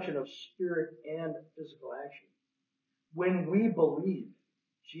conjunction of spirit and physical action. When we believe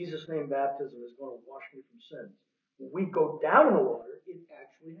Jesus' name baptism is going to wash me from sins, when we go down in the water, it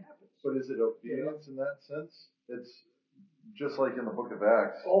actually happens. But is it obedience in that sense? It's just like in the book of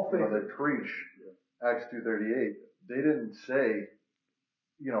Acts. All faith. They preach Acts 2:38. They didn't say,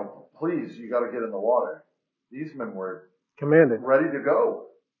 you know, please, you got to get in the water. These men were commanded, ready to go.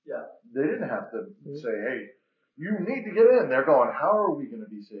 Yeah. They didn't have to say, hey, you need to get in. They're going, how are we going to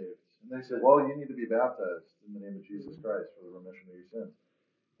be saved? And they said, well, you need to be baptized in the name of Jesus Christ for the remission of your sins.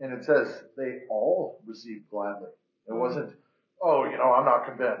 And it says they all received gladly. It wasn't, oh, you know, I'm not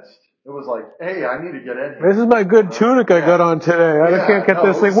convinced. It was like, hey, I need to get in here. This is my good tunic I got on today. I can't get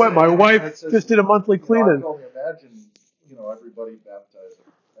this thing wet. My wife just did a monthly cleaning. I can only imagine, you know, everybody baptizing.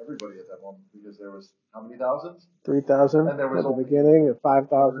 everybody at that moment because there was how many thousands? 3,000 And there was at the only beginning and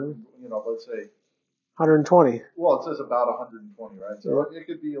 5,000. Let's say 120. Well, it says about 120, right? So Yeah. it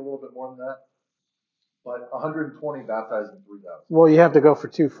could be a little bit more than that. But 120 baptized in 3,000. Well, you have to go for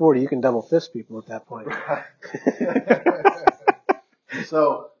 240. You can double fist people at that point.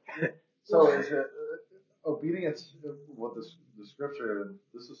 so is it obedience? What the scripture, and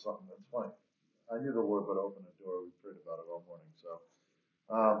this is something that's funny. I knew the Lord would open a door. We prayed about it all morning. So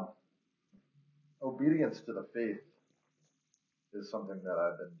obedience to the faith is something that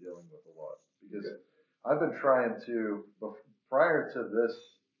I've been dealing with a lot because I've been trying to, prior to this,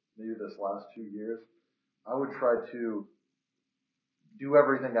 maybe this last 2 years, I would try to do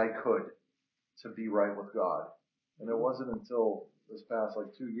everything I could to be right with God. And it wasn't until this past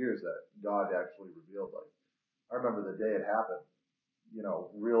 2 years that God actually revealed, I remember the day it happened,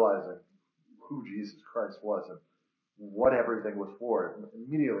 realizing who Jesus Christ was and what everything was for. It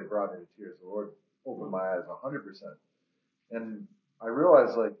immediately brought me to tears. The Lord opened my eyes 100%. And I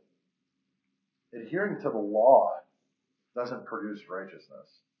realized, adhering to the law doesn't produce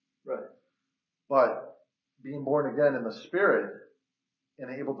righteousness. Right. But being born again in the Spirit and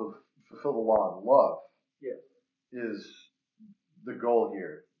able to fulfill the law in love is the goal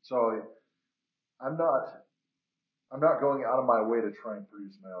here. So I'm not going out of my way to try and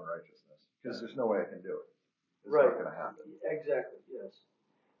produce my own righteousness because there's no way I can do it. It's not going to happen. Exactly. Yes.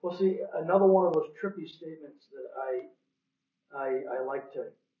 Well, see, another one of those trippy statements that I like to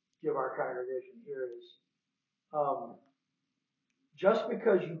give our congregation here is, just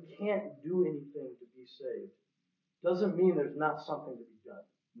because you can't do anything to be saved doesn't mean there's not something to be done.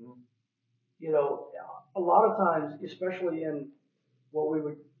 Mm-hmm. A lot of times, especially in what we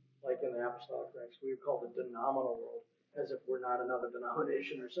would, like in the apostolic ranks, we would call the denominational world, as if we're not another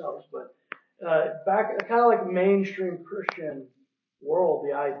denomination ourselves. But back, kind of like mainstream Christian world,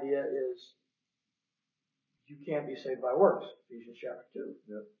 the idea is you can't be saved by works. Ephesians chapter 2.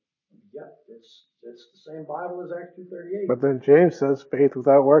 Yep, it's the same Bible as Acts 2:38. But then James says faith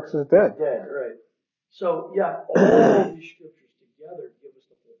without works is dead. Dead, right. So, yeah, all these scriptures together give us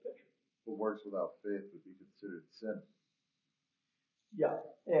the full picture. But works without faith would be considered sin. Yeah,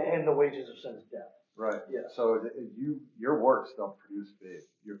 and the wages of sin is death. Right. Yeah. So your works don't produce faith.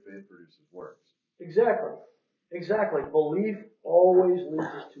 Your faith produces works. Exactly. Belief always leads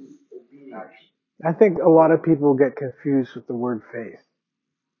us to obedience. Action. I think a lot of people get confused with the word faith.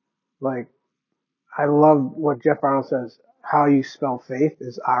 I love what Jeff Arnold says. How you spell faith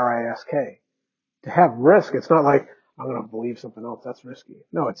is R-I-S-K. To have risk, it's not like, I'm going to believe something else. That's risky.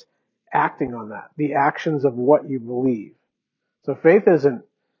 No, it's acting on that. The actions of what you believe. So faith isn't,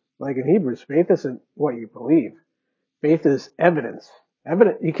 like in Hebrews, faith isn't what you believe. Faith is evidence.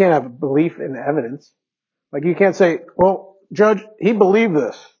 You can't have belief in evidence. You can't say, well, Judge, he believed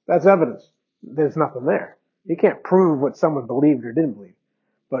this. That's evidence. There's nothing there. You can't prove what someone believed or didn't believe.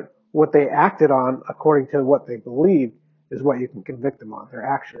 But what they acted on according to what they believed is what you can convict them on, their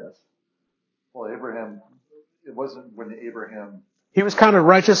actions. Well, Abraham, it wasn't when Abraham... He was counted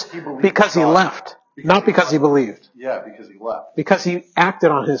righteous because he left, not because he believed. Yeah, because he left. Because he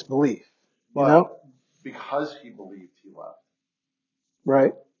acted on his belief. Because he believed, he left.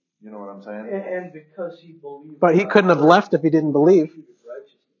 Right. You know what I'm saying? And because he believed. But he couldn't have left if he didn't believe.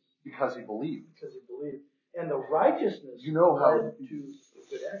 Because he believed. And the righteousness led to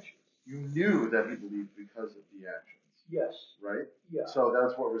good actions. You knew that he believed because of the actions. Yes. Right? Yeah. So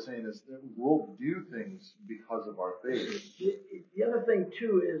that's what we're saying is that we'll do things because of our faith. The other thing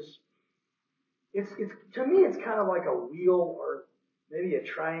too is, it's to me it's kind of like a wheel or maybe a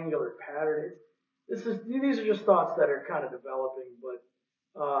triangular pattern. These are just thoughts that are kind of developing, but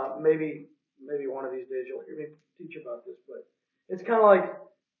maybe one of these days you'll hear me teach about this. But it's kind of like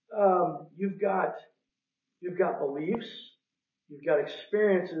you've got beliefs, you've got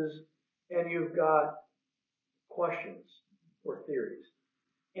experiences, and you've got questions or theories,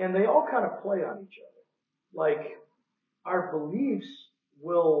 and they all kind of play on each other. Like our beliefs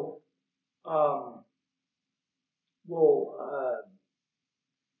will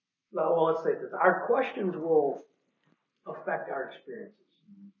let's say this: our questions will affect our experiences.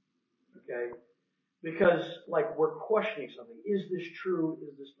 Okay, because we're questioning something: is this true?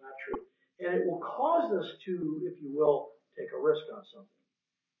 Is this not true? And it will cause us to, if you will, take a risk on something.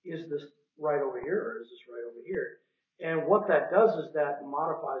 Is this right over here, or is this right over here? And what that does is that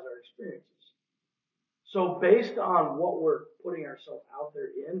modifies our experiences. So based on what we're putting ourselves out there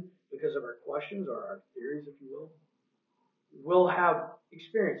in, because of our questions or our theories, if you will, we'll have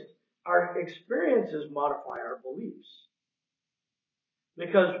experiences. Our experiences modify our beliefs.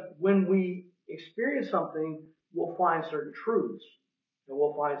 Because when we experience something, we'll find certain truths. and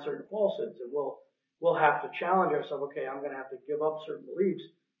we'll find certain falsehoods, and we'll have to challenge ourselves. Okay, I'm going to have to give up certain beliefs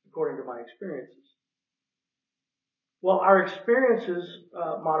according to my experiences. Well, our experiences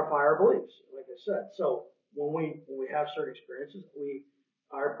modify our beliefs, like I said. So when we have certain experiences,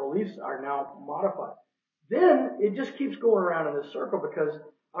 our beliefs are now modified. Then it just keeps going around in this circle because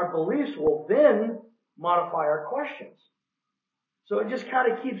our beliefs will then modify our questions. So it just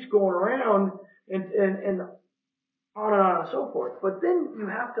kind of keeps going around and on and so forth. But then you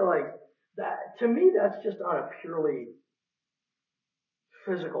have to that. To me, that's just on a purely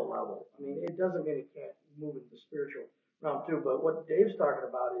physical level. I mean, it doesn't mean it can't move into the spiritual realm too. But what Dave's talking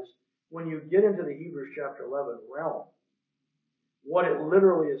about is when you get into the Hebrews chapter 11 realm, what it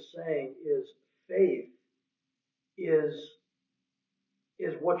literally is saying is faith is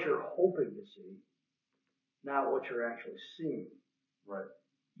what you're hoping to see, not what you're actually seeing. Right.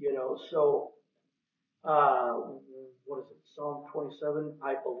 So what is it? Psalm 27.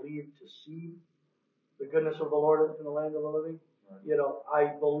 I believe to see the goodness of the Lord in the land of the living. Right.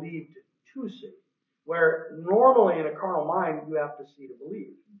 I believed to see. Where normally in a carnal mind you have to see to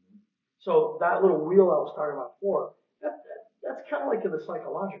believe. Mm-hmm. So that little wheel I was talking about before, that's kind of like in the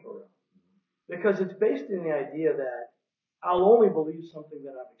psychological realm. Because it's based in the idea that I'll only believe something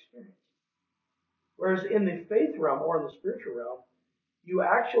that I've experienced. Whereas in the faith realm or in the spiritual realm, you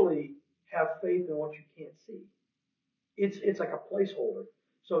actually have faith in what you can't see. It's like a placeholder.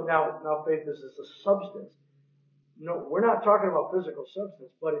 So now faith is a substance. No, we're not talking about physical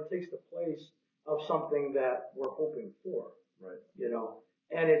substance, but it takes the place of something that we're hoping for. Right.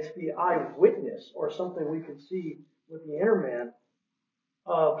 And it's the eyewitness or something we can see with the inner man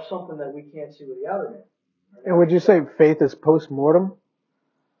of something that we can't see with the outer man. And would you say faith is post-mortem?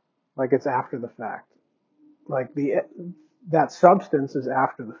 Like it's after the fact? Like that substance is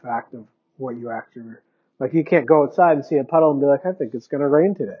after the fact of what you actually... Like you can't go outside and see a puddle and be like, I think it's going to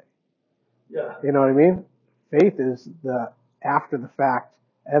rain today. Yeah. You know what I mean? Faith is the after the fact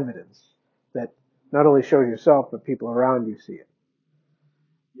evidence that not only shows yourself, but people around you see it.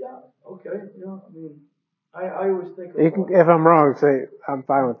 Yeah, okay. I mean, I always think... If I'm wrong, say I'm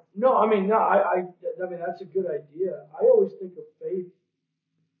fine with... No, I mean, that's a good idea. I always think of faith,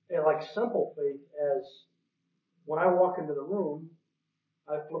 like simple faith, as when I walk into the room,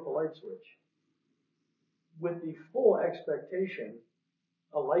 I flip a light switch with the full expectation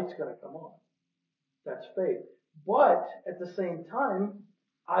a light's going to come on. That's faith. But at the same time,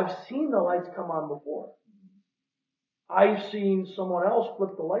 I've seen the lights come on before. I've seen someone else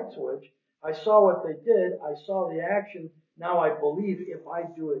flip the light switch. I saw what they did. I saw the action. Now I believe if I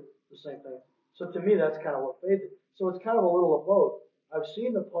do it, the same thing. So to me, that's kind of what faith is. So it's kind of a little of both. I've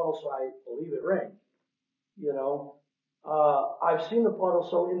seen the puddle, so I believe it rained. I've seen the puddle,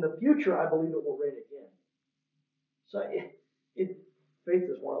 so in the future, I believe it will rain again. So faith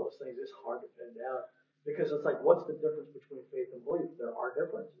is one of those things that's hard to pin down because it's like, what's the difference between faith and belief? There are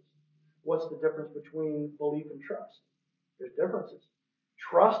differences. What's the difference between belief and trust? There's differences.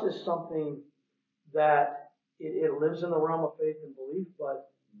 Trust is something that it lives in the realm of faith and belief,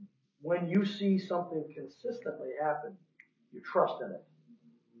 but when you see something consistently happen, you trust in it.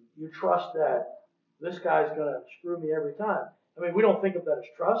 You trust that this guy's going to screw me every time. I mean, we don't think of that as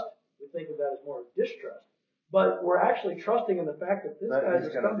trust. We think of that as more distrust. But we're actually trusting in the fact that this guy's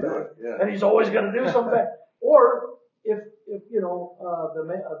going to do it, and he's always going to do something. Or if the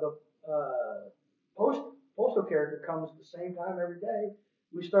postal character comes the same time every day,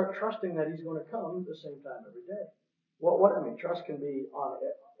 we start trusting that he's going to come the same time every day. Trust can be on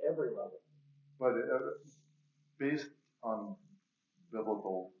every level. But based on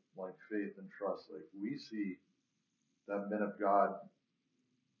biblical faith and trust, we see that men of God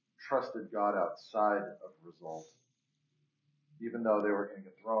trusted God outside of results, even though they were going to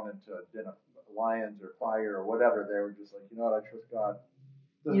get thrown into a den of lions or fire or whatever. They were just like, you know what, I trust God.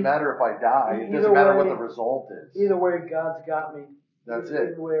 It doesn't matter if I die. It doesn't matter what the result is. Either way, God's got me. That's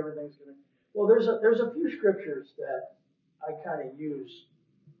it. Either way, everything's going to... Well, there's a few scriptures that I kind of use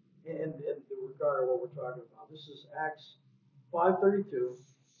in regard to what we're talking about. This is Acts 5:32.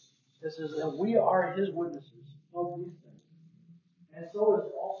 This is, and we are his witnesses of these things. And so is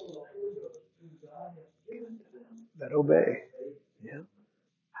also the Holy Ghost, whom God has given to them that obey. Yeah.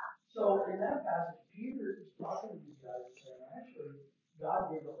 So in that passage, Peter is talking to these guys and saying, actually,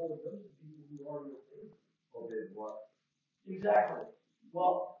 God gave the Holy Ghost to people who already obeyed. Obeyed what? Exactly.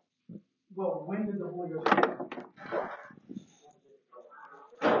 Well, when did the Holy Ghost come?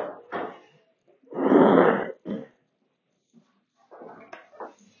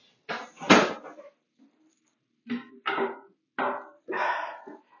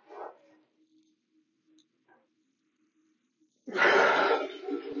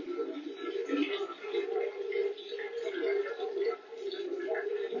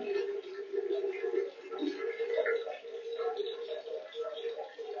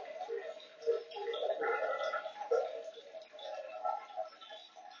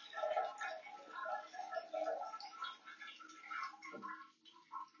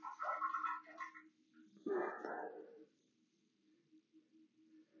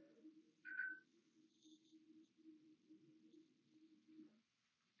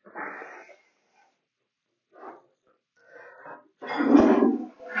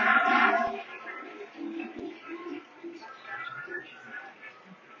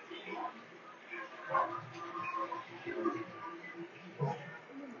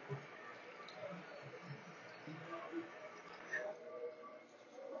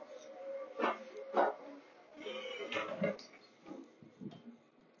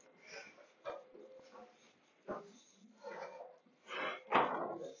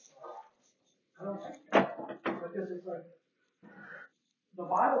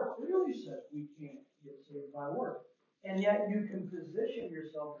 Bible clearly says we can't get saved by works. And yet you can position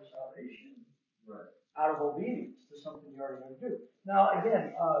yourself for salvation out of obedience to something you already have to do. Now,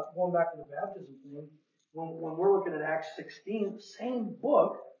 again, going back to the baptism thing, when we're looking at Acts 16, same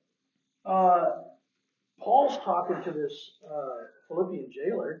book, Paul's talking to this Philippian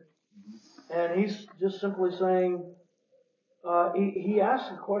jailer, and he's just simply saying, he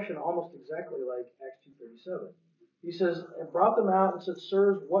asks a question almost exactly like Acts 2:37. He says, and brought them out and said,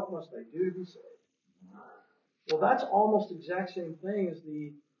 sirs, what must I do to be saved? Well, that's almost the exact same thing as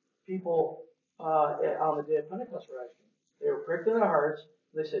the people on the day of Pentecost were asking. They were pricked in their hearts.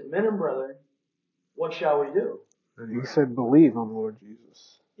 They said, men and brethren, what shall we do? And he said, believe on the Lord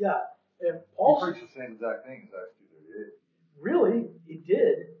Jesus. Yeah. And Paul preached the same exact thing as Acts 2:38. Really, he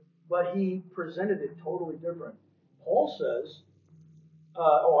did, but he presented it totally different. Paul says,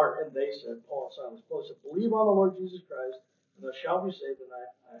 and they said, Paul and Silas, Paul said, believe on the Lord Jesus Christ, and thou shalt be saved in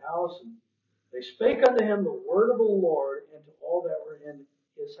thy house. And they spake unto him the word of the Lord, and to all that were in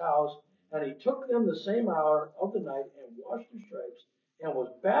his house. And he took them the same hour of the night, and washed their stripes, and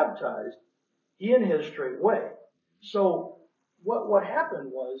was baptized, he and his straightway. So what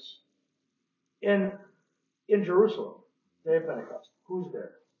happened was, in Jerusalem, day of Pentecost, who's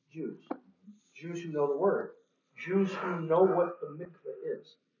there? Jews. Jews who know the word. Jews who know what the mikveh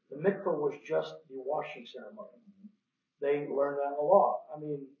is. The mikveh was just the washing ceremony. They learned that in the law. I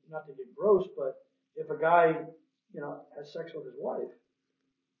mean, not to get gross, but if a guy, has sex with his wife,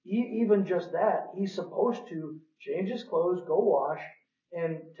 even just that, he's supposed to change his clothes, go wash,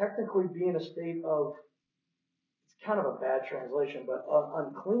 and technically be in a state of, it's kind of a bad translation, but of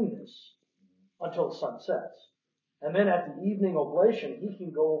uncleanness until the sun sets. And then at the evening oblation, he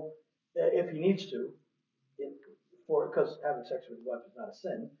can go, if he needs to, because having sex with his wife is not a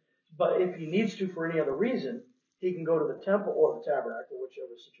sin, but if he needs to for any other reason, he can go to the temple or the tabernacle,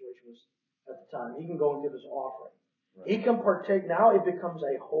 whichever situation was at the time. He can go and give his offering. Right. He can partake, now it becomes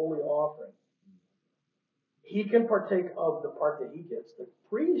a holy offering. He can partake of the part that he gets. The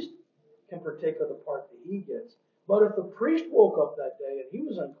priest can partake of the part that he gets. But if the priest woke up that day and he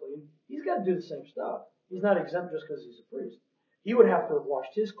was unclean, he's got to do the same stuff. He's not exempt just because he's a priest. He would have to have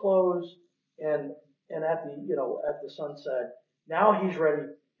washed his clothes, and at the sunset, now he's ready,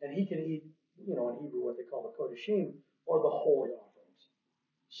 and he can eat, in Hebrew what they call the kodashim, or the holy offerings.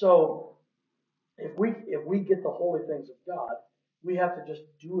 So if we get the holy things of God, we have to just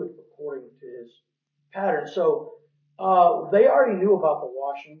do it according to his pattern. So they already knew about the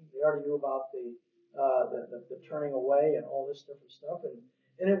washing. They already knew about the turning away and all this different stuff.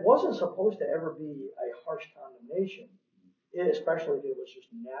 And it wasn't supposed to ever be a harsh condemnation, especially if it was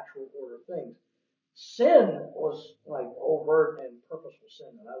just natural order things. Sin was like overt and purposeful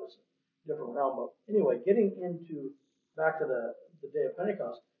sin, and that was a different realm. But anyway, getting into back to the day of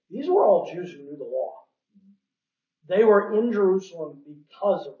Pentecost, these were all Jews who knew the law. They were in Jerusalem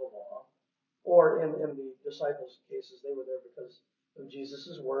because of the law, or in the disciples' cases, they were there because of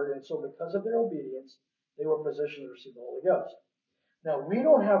Jesus' word, and so because of their obedience, they were positioned to receive the Holy Ghost. Now, we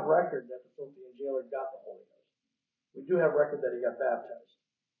don't have record that the Philippian jailer got the Holy Ghost. We do have record that he got baptized.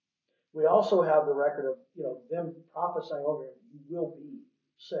 We also have the record of them prophesying over him, you will be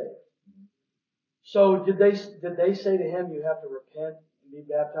saved. So did they say to him, you have to repent and be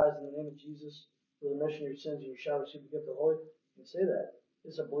baptized in the name of Jesus for the remission of your sins, and you shall receive the gift of the Holy? They say that.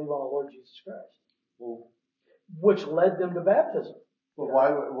 It's a believe on the Lord Jesus Christ. Well, which led them to baptism. But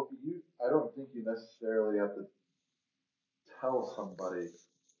why would you? I don't think you necessarily have to tell somebody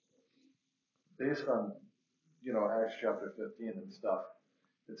based on Acts chapter 15 and stuff.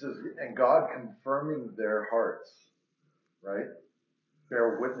 It says, and God confirming their hearts, right?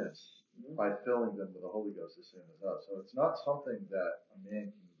 Bear witness by filling them with the Holy Ghost, the same as us. So it's not something that a man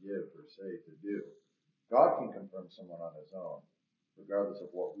can give or say to do. God can confirm someone on his own, regardless of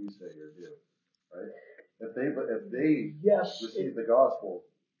what we say or do, right? If they receive the gospel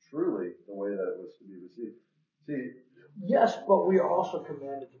truly the way that it was to be received. Yes, but we are also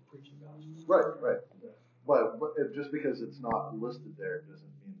commanded to preach the gospel. Right. But just because it's not listed there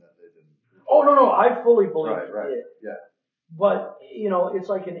doesn't mean that they didn't. Oh, no, I fully believe it. Yeah. But, it's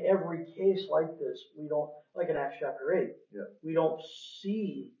like in every case like this, we don't, like in Acts chapter 8, we don't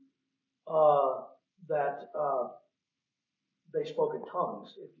see that they spoke in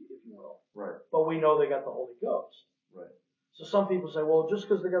tongues, if you will. Right. But we know they got the Holy Ghost. Right. So some people say, well, just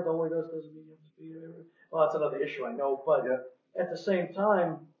because they got the Holy Ghost doesn't mean you have to speak. Well, that's another issue, I know. But at the same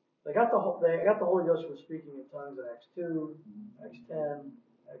time, they got the Holy Ghost for speaking in tongues in Acts 2, Acts 10,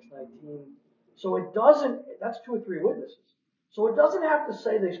 Acts 19. So that's 2 or 3 witnesses. So it doesn't have to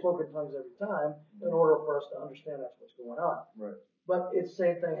say they spoke in tongues every time in order for us to understand that's what's going on. Right. But it's the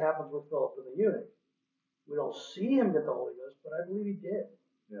same thing happens with Philip and the eunuch. We don't see him get the Holy Ghost, but I believe he did.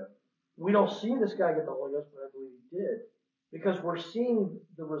 Yeah. We don't see this guy get the Holy Ghost, but I believe he did. Because we're seeing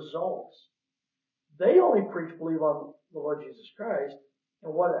the results. They only preach, believe on the Lord Jesus Christ,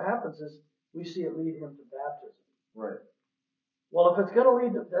 and what happens is we see it lead him to baptism. Right. Well, if it's going to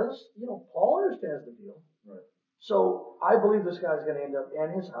lead to this, Paul understands the deal. Right. So I believe this guy's going to end up,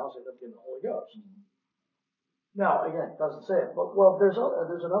 and his house end up getting the Holy Ghost. Mm-hmm. Now, again, it doesn't say it, but there's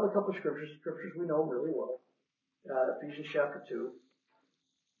another couple of scriptures we know really well. Ephesians chapter 2.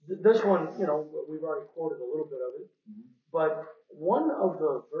 This one, we've already quoted a little bit of it, mm-hmm. But one of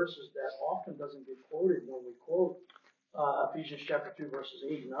the verses that often doesn't get quoted when we quote Ephesians chapter 2 verses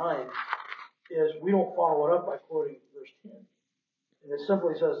 8 and 9 is we don't follow it up by quoting verse 10. And it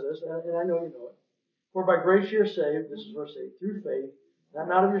simply says this, and I know you know it. For by grace you're saved, this is verse 8, through faith, that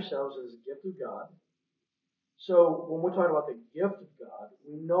not of yourselves, it is a gift of God. So when we're talking about the gift of God,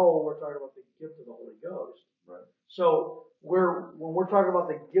 we know we're talking about the gift of the Holy Ghost. Right. So when we're talking about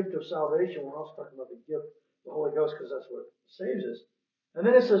the gift of salvation, we're also talking about the gift of the Holy Ghost because that's what saves us. And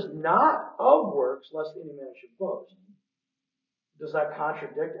then it says, not of works, lest any man should boast. Does that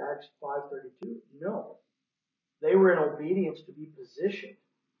contradict Acts 5:32? No. They were in obedience to be positioned.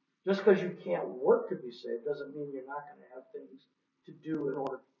 Just because you can't work to be saved doesn't mean you're not going to have things to do in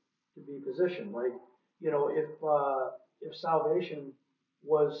order to be positioned. Like, if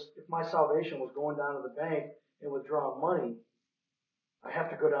my salvation was going down to the bank and withdrawing money, I have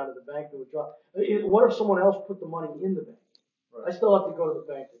to go down to the bank to withdraw. What if someone else put the money in the bank? Right. I still have to go to the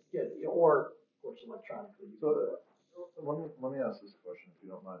bank to get it, or of course electronically. So let me ask this question, if you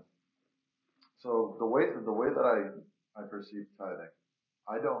don't mind. So the way that I perceive tithing,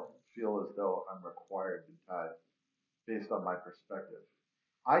 I don't feel as though I'm required to tithe based on my perspective.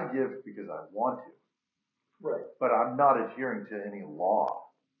 I give because I want to. Right. But I'm not adhering to any law.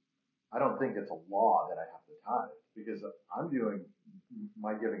 I don't think it's a law that I have to tithe because I'm doing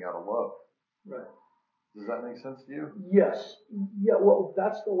my giving out of love. Right. Does that make sense to you? Yes. Yeah, well,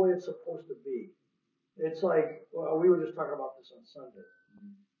 that's the way it's supposed to be. It's like, we were just talking about this on Sunday.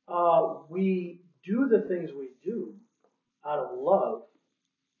 Mm-hmm. We do the things we do out of love,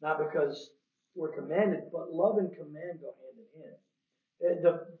 not because we're commanded, but love and command go hand in hand. And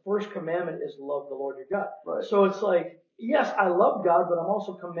the first commandment is love the Lord your God. Right. So it's like, yes, I love God, but I'm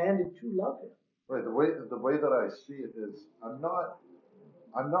also commanded to love Him. Right. The way that I see it is, I'm not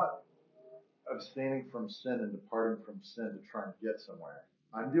abstaining from sin and departing from sin to try and get somewhere.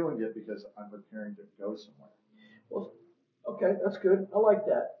 I'm doing it because I'm preparing to go somewhere. Well, okay, that's good. I like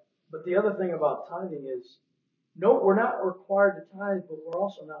that. But the other thing about tithing is, no, we're not required to tithe, but we're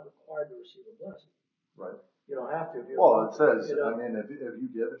also not required to receive a blessing. Right. You don't have to. Well, it says, if you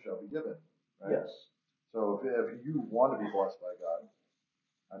give, it shall be given. Right? Yes. So if you want to be blessed by God,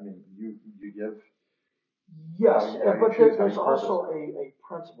 you give. Yes, but there's also a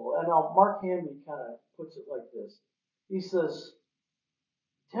principle. And now Mark Hanby kind of puts it like this. He says,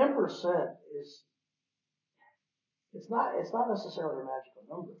 10% is, it's not necessarily a magical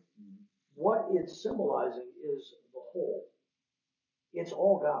number. Mm-hmm. What it's symbolizing is the whole. It's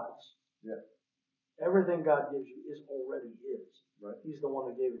all God's. Yeah. Everything God gives you is already His. Right. He's the one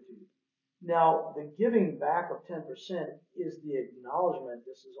that gave it to you. Now, the giving back of 10% is the acknowledgement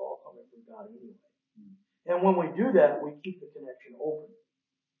this is all coming from God anyway. Mm-hmm. And when we do that, we keep the connection open.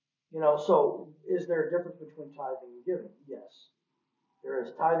 So is there a difference between tithing and giving? Yes. There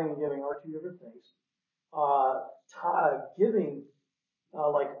is. Tithing and giving are two different things. Giving,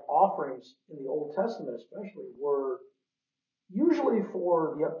 like offerings in the Old Testament especially, were usually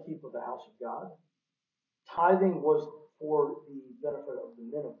for the upkeep of the house of God. Tithing was for the benefit of the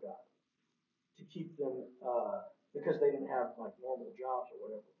men of God, to keep them, because they didn't have like normal jobs or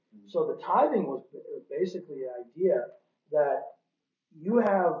whatever. Mm-hmm. So the tithing was basically the idea that you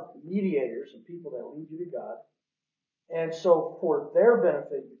have mediators and people that lead you to God, and so for their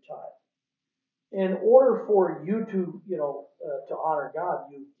benefit you tithe. In order for you to, to honor God,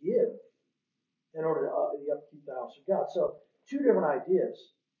 you give in order to upkeep the house of God. So two different ideas.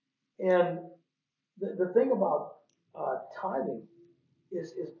 And the thing about tithing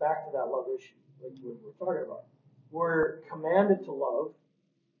is back to that love issue, like we were talking about. We're commanded to love,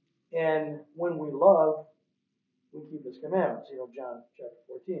 and when we love, we keep His commandments. John chapter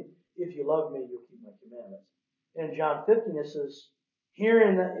 14. If you love me, you'll keep my commandments. And John 15, it says,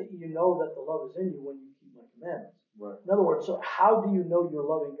 herein you know that the love is in you when you keep my commandments. Right. In other words, so how do you know you're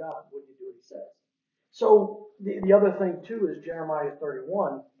loving God when you do what He says? So the other thing too is Jeremiah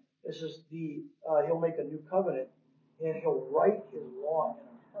 31. It says He'll make a new covenant and He'll write His law in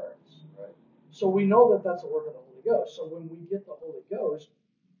our hearts. Right. So we know that that's a work of the Holy Holy Ghost. So when we get the Holy Ghost,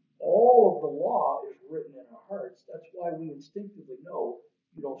 all of the law is written in our hearts. That's why we instinctively know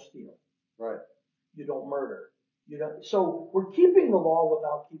you don't steal. Right. You don't murder. You don't. So we're keeping the law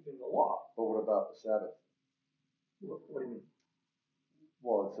without keeping the law. But what about the Sabbath? What do you mean?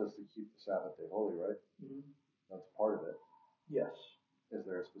 Well, it says to keep the Sabbath day holy, right? Mm-hmm. That's part of it. Yes. Is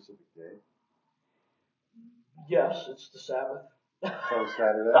there a specific day? Yes, it's the Sabbath. So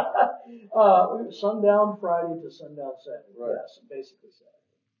Saturday? Sundown Friday to sundown Saturday. Right. Yes, basically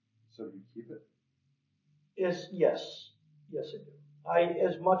Saturday. So do you keep it? Yes, I do.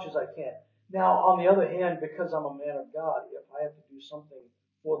 As much as I can. Now, on the other hand, because I'm a man of God, if I have to do something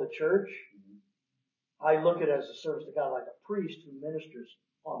for the church, I look at it as a service to God, like a priest who ministers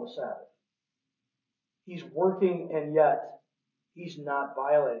on the Sabbath. He's working, and yet he's not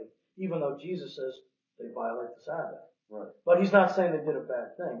violating, even though Jesus says they violate the Sabbath. Right. But he's not saying they did a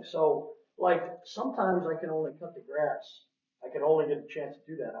bad thing. So, like, sometimes I can only cut the grass. I can only get a chance to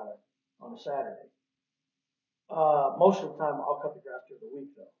do that on a Saturday. Most of the time, I'll cut the grass during the week,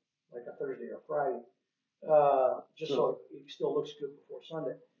 though, like a Thursday or Friday, just so it still looks good before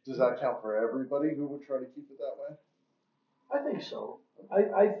Sunday. Does that count for everybody who would try to keep it that way? I think so.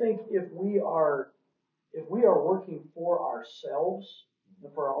 I think if we are working for ourselves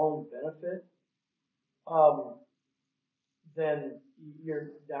and for our own benefit, then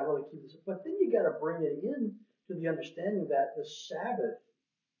you're not really keeping it. But then you got to bring it in to the understanding that the Sabbath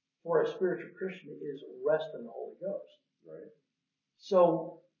for a spiritual Christian is rest in the Holy Ghost. Right.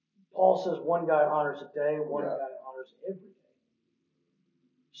 So Paul says one guy honors a day, one guy honors every day.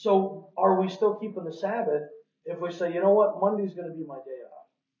 So are we still keeping the Sabbath if we say, you know what, Monday's going to be my day off?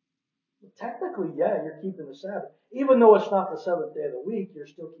 Well, technically, yeah, you're keeping the Sabbath. Even though it's not the seventh day of the week, you're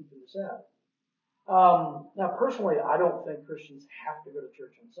still keeping the Sabbath. Now, personally, I don't think Christians have to go to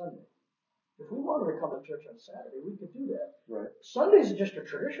church on Sunday. If we wanted to come to church on Saturday, we could do that. Right. Sunday's just a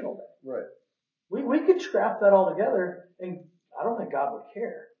traditional day. Right. We could scrap that all together, and I don't think God would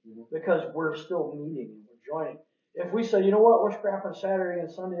care because we're still meeting and we're joining. If we say, you know what, we're scrapping Saturday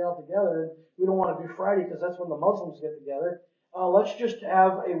and Sunday all together, and we don't want to do Friday because that's when the Muslims get together, let's just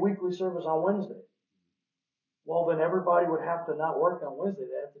have a weekly service on Wednesday. Well, then everybody would have to not work on Wednesday.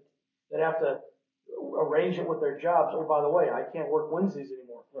 They'd have to arrange it with their jobs. Oh, by the way, I can't work Wednesdays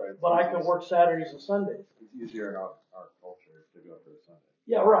anymore. Right. But I can work Saturdays and Sundays. It's easier in our culture to go for a Sunday.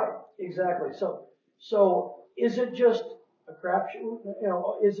 Yeah, right. Exactly. So is it just a crapshoot? You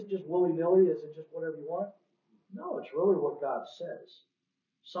know, is it just willy-nilly? Is it just whatever you want? No, it's really what God says.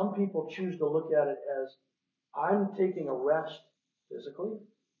 Some people choose to look at it as I'm taking a rest physically,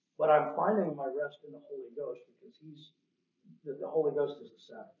 but I'm finding my rest in the Holy Ghost because the Holy Ghost is the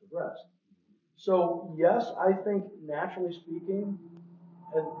Sabbath of rest. So yes, I think naturally speaking,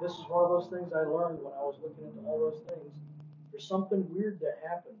 and this is one of those things I learned when I was looking into all those things, there's something weird that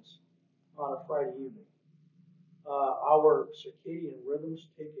happens on a Friday evening. Our circadian rhythms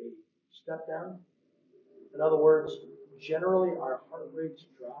take a step down. In other words, generally our heart rates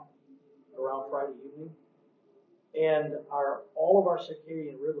drop around Friday evening, and all of our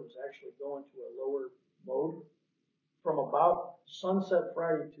circadian rhythms actually go into a lower mode from about sunset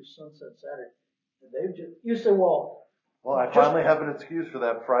Friday to sunset Saturday. And you say, well, I finally have an excuse for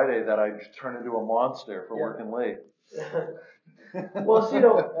that Friday that I turn into a monster for working late. Well,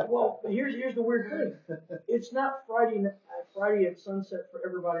 here's the weird thing. It's not Friday at sunset for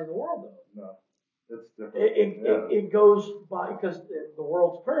everybody in the world, though. No, it's different. It goes by because the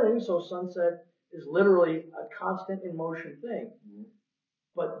world's turning, so sunset is literally a constant in motion thing. Mm-hmm.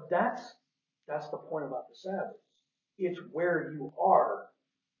 But that's the point about the Sabbath. It's where you are,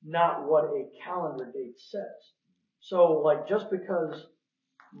 not what a calendar date says. So, like, just because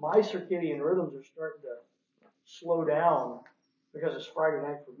my circadian rhythms are starting to slow down because it's Friday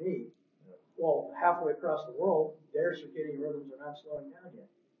night for me, well, halfway across the world, their circadian rhythms are not slowing down yet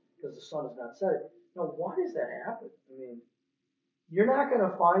because the sun is not setting. Now, why does that happen? I mean, you're not going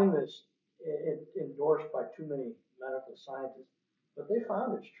to find this endorsed by too many medical scientists, but they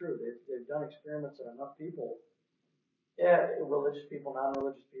found it's true. They've done experiments on enough people, religious people,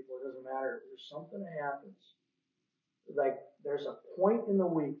 non-religious people, it doesn't matter. There's something that happens. Like, there's a point in the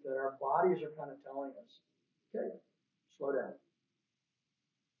week that our bodies are kind of telling us, okay, slow down.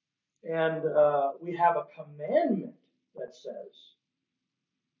 And we have a commandment that says,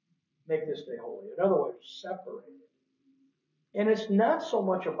 make this day holy. In other words, separate it. And it's not so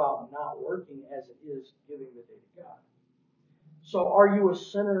much about not working as it is giving the day to God. So are you a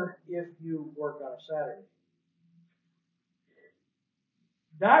sinner if you work on a Saturday?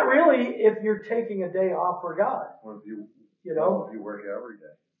 Not really if you're taking a day off for God. Or if you know, if you work every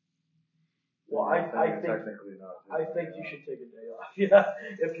day. Well, I think technically not. I think you should take a day off. Yeah,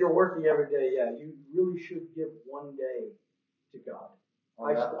 if you're working every day, yeah, you really should give one day to God.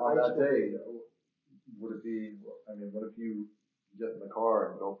 On that day, would it be? I mean, what if you get in the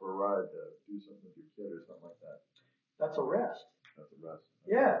car and go for a ride to do something with your kid or something like that? That's a rest. That's a rest.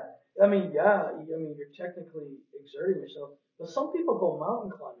 Yeah, I mean, you're technically exerting yourself, but some people go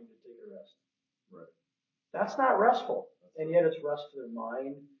mountain climbing to take a rest. Right. That's not restful, and yet it's rest to their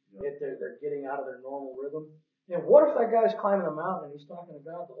mind. Yep. They're getting out of their normal rhythm. And what if that guy's climbing a mountain and he's talking to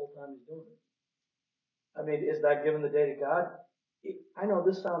God the whole time he's doing it? I mean, is that giving the day to God? I know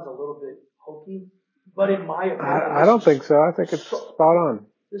this sounds a little bit hokey, but in my opinion, I don't think so. I think it's spot on.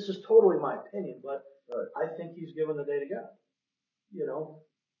 This is totally my opinion, but right. I think he's giving the day to God. You know.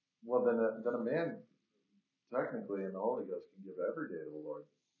 Well, then a man, technically, in the Holy Ghost, can give every day to the Lord.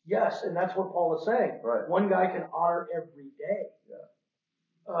 Yes, and that's what Paul is saying. Right. One guy can honor every day. Yeah.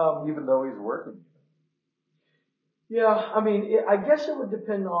 Even though he's working. Yeah, I mean, I guess it would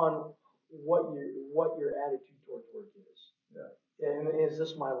depend on what your attitude towards work is. Yeah. And is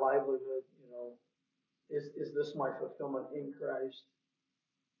this my livelihood? You know, is this my fulfillment in Christ?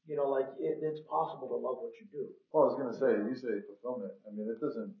 You know, like it's possible to love what you do. Well, I was gonna say, you say fulfillment. I mean, it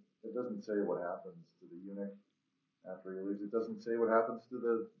doesn't say what happens to the eunuch after he leaves. It doesn't say what happens to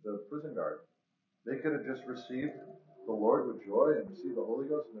the prison guard. They could have just received the Lord with joy and received the Holy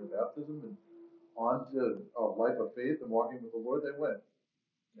Ghost in their baptism and on to a life of faith and walking with the Lord. They went,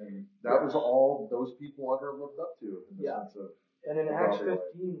 and that was all those people ever lived up to in the sense of. And in Acts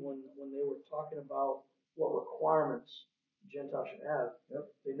 15, when they were talking about what requirements Gentiles should have,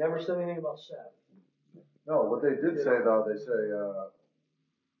 they never said anything about Sabbath. No, what they did say though, they say,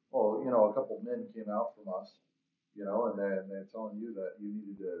 well, a couple of men came out from us, and they're telling you that you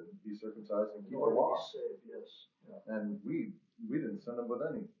needed to be circumcised and keep the law. Saved, yes. Yeah. And we didn't send them with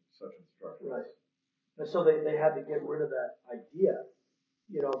any such instructions. Right. And so they had to get rid of that idea,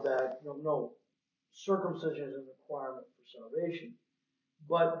 that no, circumcision is a requirement for salvation.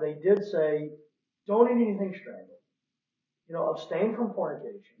 But they did say, don't eat anything strangled. Abstain from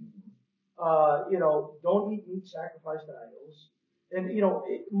fornication. Don't eat meat sacrificed to idols. And,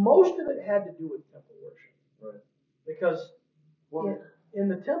 most of it had to do with temple worship. Right. Because in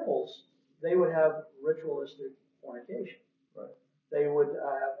the temples, they would have ritualistic fornication. Right. They would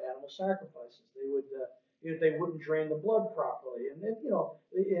have animal sacrifices. They wouldn't drain the blood properly. And then,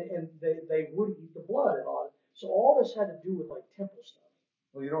 and they would eat the blood and all. So all this had to do with like temple stuff.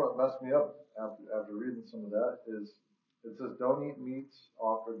 Well, you know what messed me up after reading some of that is it says don't eat meats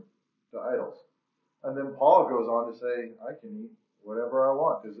offered to idols. And then Paul goes on to say, I can eat whatever I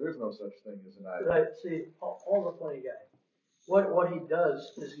want because there's no such thing as an idol. Right. See, Paul's a funny guy. What he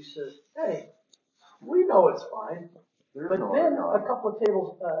does is he says, hey, we know it's fine. But then a couple of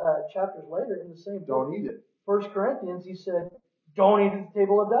chapters later in the same book, don't eat it. 1 Corinthians, he said, don't eat at the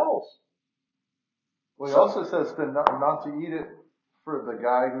table of devils. Well, he also says not to eat it for the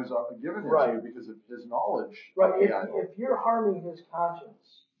guy who's given it to you because of his knowledge. Right. If you're harming his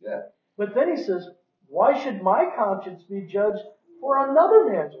conscience. Yeah. But then he says, why should my conscience be judged for another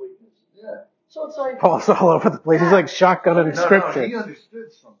man's weakness? Yeah. So it's like Paul's all over the place. He's like shotgunning scripture. No, he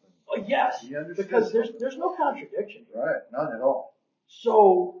understood something. Well, yes, because there's no contradiction here. Right, none at all.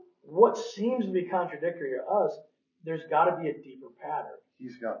 So what seems to be contradictory to us, there's got to be a deeper pattern.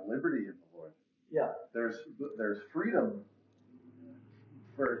 He's got liberty in the Lord. Yeah. There's freedom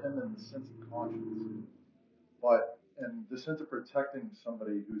for him in the sense of conscience, but in the sense of protecting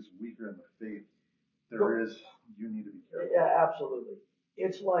somebody who's weaker in the faith, you need to be careful. Yeah, absolutely.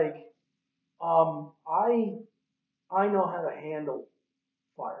 It's like I know how to handle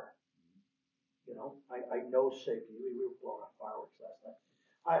fire. I know safety. We were blowing up fireworks last night.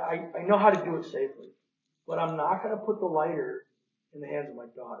 I know how to do it safely, but I'm not going to put the lighter in the hands of my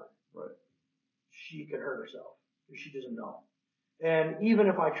daughter. Right. She could hurt herself because she doesn't know. And even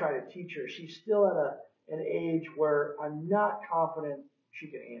if I try to teach her, she's still at an age where I'm not confident she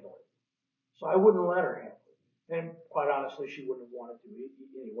can handle it. So I wouldn't let her handle it. And quite honestly, she wouldn't have wanted to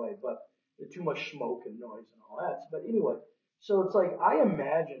anyway, but there's too much smoke and noise and all that. But anyway, so it's like I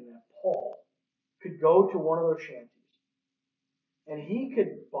imagine that Paul could go to one of those shanties and he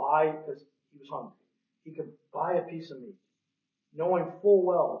could buy, because he was hungry, he could buy a piece of meat, knowing full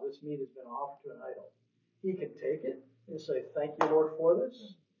well this meat has been offered to an idol. He could take it and say, thank you, Lord, for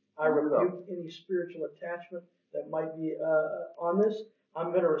this. I rebuke any spiritual attachment that might be on this.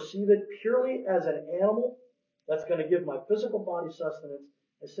 I'm going to receive it purely as an animal that's going to give my physical body sustenance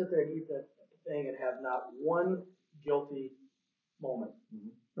and sit there and eat that thing and have not one guilty moment.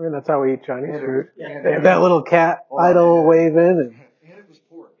 I mean, that's how we eat Chinese food. Yeah. They have that little cat idol waving. And it was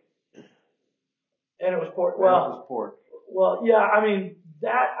pork. And it was pork. And it was pork. Well, yeah. I mean,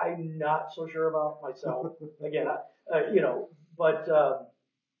 that I'm not so sure about myself. Again, but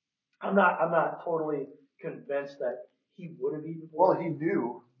I'm not totally convinced that he would have eaten pork. Well, he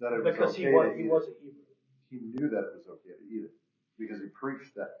knew that it was because okay he was to eat he it. was a Hebrew. He knew that it was okay to eat it because he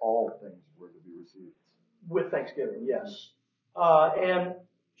preached that all things were to be received With Thanksgiving, yes. And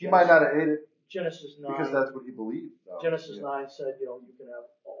he might not have ate it Genesis 9. because that's what he believed. Though. Genesis 9 said, you can have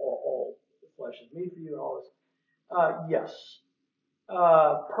all the flesh is meat for you and all this. Yes.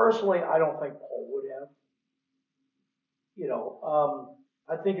 Personally, I don't think Paul would have.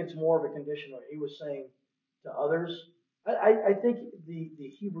 I think it's more of a condition where he was saying to others. I think the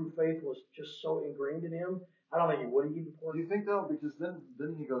Hebrew faith was just so ingrained in him. I don't think he would have eaten pork. Do you think though? Because then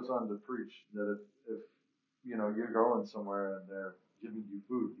he goes on to preach that if you're going somewhere and they're giving you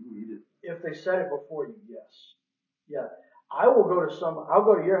food, you eat it. If they said it before you, yes. Yeah. I'll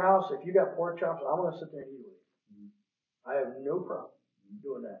go to your house. If you got pork chops, I'm going to sit there and eat with you. I have no problem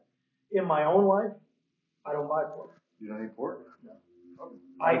doing that. In my own life, I don't buy pork. You don't eat pork? No.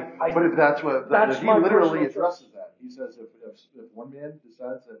 But if that's what, he my literally personal addresses that. He says if one man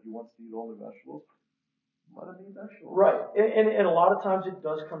decides that he wants to eat only vegetables, let him eat vegetables. Right. And a lot of times it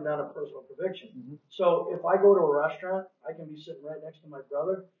does come down to personal conviction. Mm-hmm. So if I go to a restaurant, I can be sitting right next to my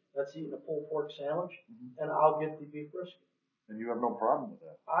brother that's eating a pulled pork sandwich, and I'll get the beef brisket. And you have no problem with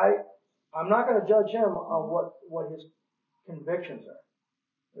that. I'm not going to judge him on what his convictions are.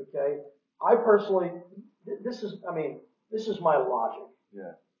 Okay? I personally, this is my logic.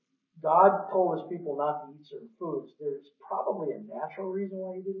 Yeah. God told his people not to eat certain foods. There's probably a natural reason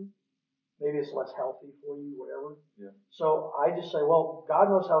why he didn't. Maybe it's less healthy for you, whatever. Yeah. So I just say, well, God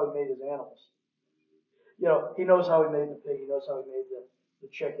knows how he made his animals. He knows how he made the pig. He knows how he made the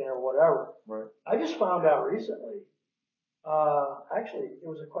chicken or whatever. Right. I just found out recently, actually, it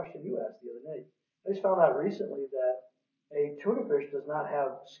was a question you asked the other night. I just found out recently that a tuna fish does not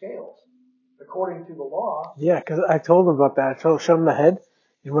have scales. According to the law. Yeah, because I told him about that. I showed him the head,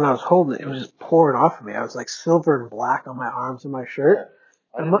 and when I was holding it, it was just pouring off of me. I was like silver and black on my arms and my shirt.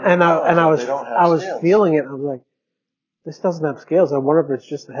 Yeah. I was feeling it. I was like, this doesn't have scales. I wonder if it's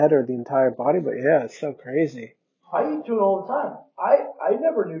just the head or the entire body. But yeah, it's so crazy. I eat tuna all the time. I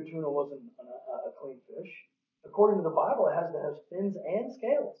never knew tuna wasn't a clean fish. According to the Bible, it has to have fins and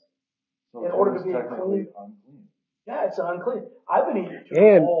scales So in order to be technically unclean. Yeah, it's unclean. I've been eating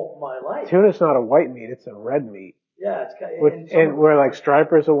tuna all my life. Tuna's not a white meat; it's a red meat. Yeah, and where like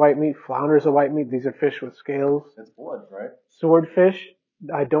striper's a white meat, flounder's a white meat. These are fish with scales. It's blood, right? Swordfish,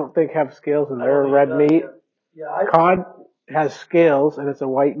 I don't think have scales, and they're a red meat. Cod has scales, and it's a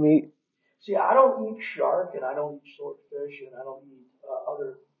white meat. See, I don't eat shark, and I don't eat swordfish, and I don't eat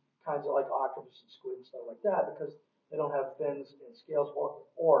other kinds of like octopus and squid and stuff like that because they don't have fins and scales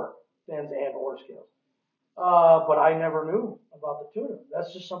or fins and or scales. But I never knew about the tuna.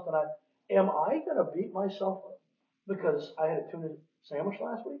 That's just something am I going to beat myself up because I had a tuna sandwich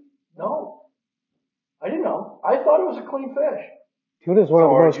last week? No. I didn't know. I thought it was a clean fish. Tuna is one of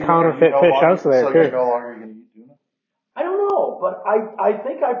the most counterfeit fish out there. So you're no longer going to eat tuna? I don't know, but I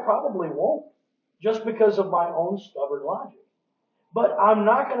think I probably won't just because of my own stubborn logic. But I'm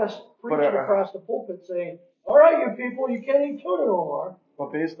not going to preach it across the pulpit saying, all right, you people, you can't eat tuna no more.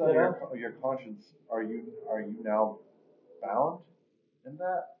 But based on your conscience, are you now bound in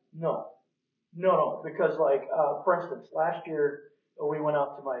that? No, because like for instance, last year we went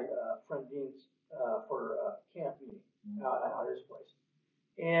out to my friend Dean's for a camp meeting at his place,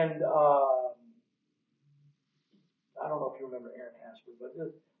 and I don't know if you remember Aaron Hasper, but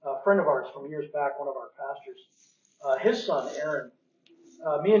a friend of ours from years back, one of our pastors, his son Aaron.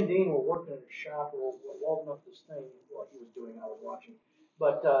 Me and Dean were working in a shop. We were welding up this thing. What he was doing, I was watching.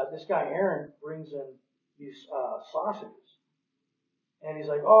 But this guy Aaron brings in these sausages, and he's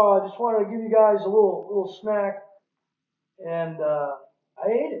like, "Oh, I just wanted to give you guys a little snack," and I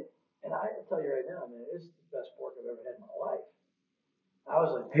ate it. And I tell you right now, man, it's the best pork I've ever had in my life. I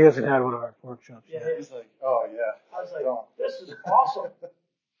was like, he hasn't had one of our pork chops yet. He's like, oh yeah. I was like, this is awesome.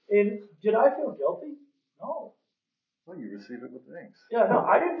 And did I feel guilty? No. Well, you receive it with thanks. Yeah, no,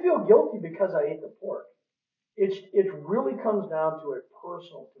 I didn't feel guilty because I ate the pork. It really comes down to a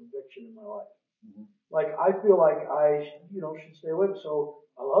personal conviction in my life. Mm-hmm. Like I feel like I should stay away. So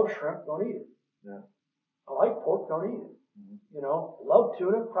I love shrimp, don't eat it. Yeah. I like pork, don't eat it. Mm-hmm. Love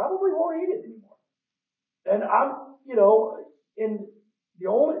tuna, probably won't eat it anymore. And I'm and the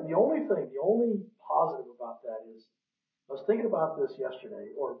only positive about that is I was thinking about this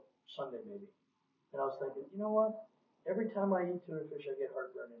yesterday or Sunday maybe, and I was thinking, you know what? Every time I eat tuna fish, I get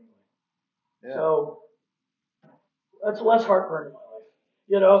heartburn anyway. Yeah. So that's less heartburn in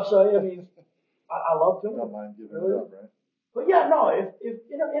my life. So I mean, I love doing Don't it. mind giving Really. it up, right? But yeah, no, if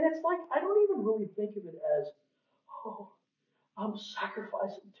you know, and it's like I don't even really think of it as, oh, I'm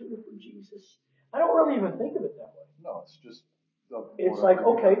sacrificing tuna for Jesus. I don't really even think of it that way. No, it's just. It's like,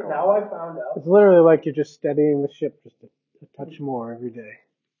 okay, now I found out. It's literally like you're just steadying the ship just a touch more every day.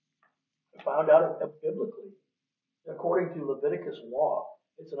 I found out biblically, according to Leviticus law,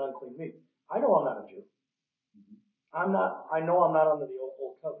 it's an unclean meat. I know I'm not a Jew. I'm not. I know I'm not under the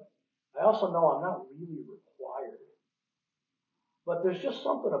old covenant. I also know I'm not really required. But there's just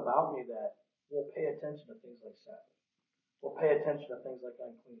something about me that will pay attention to things like Sabbath. Will pay attention to things like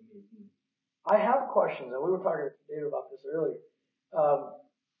unclean meat. I have questions, and we were talking to David about this earlier.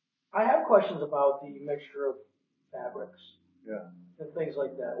 I have questions about the mixture of fabrics, and things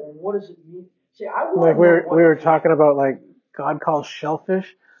like that. Well, what does it mean? See, I want like to know we were talking about, like God calls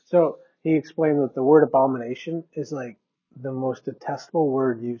shellfish. So he explained that the word abomination is like the most detestable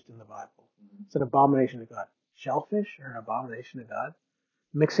word used in the Bible. It's an abomination to God. Shellfish are an abomination to God.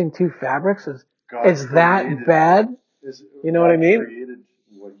 Mixing two fabrics is that bad? You know what I mean? Created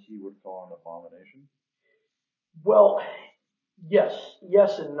what he would call an abomination. Well, yes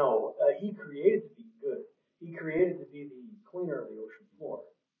and no. He created to be good. He created to be the cleaner of the ocean floor.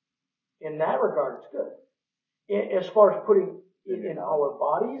 In that regard, it's good. As far as putting it in our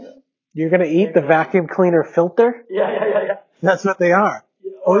bodies, you're gonna eat the vacuum cleaner filter? Yeah. That's what they are.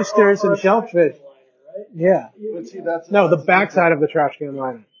 Oysters and shellfish. Liner, right? Yeah. But see, the backside of the trash can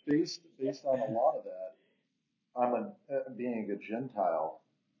liner. Based on a lot of that, being a Gentile,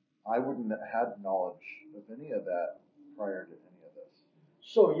 I wouldn't have had knowledge of any of that prior to any of this.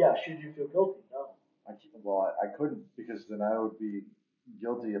 So yeah, should you feel guilty? No. I couldn't, because then I would be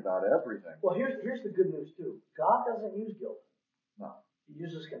guilty about everything. Well, here's the good news too. God doesn't use guilt. No. He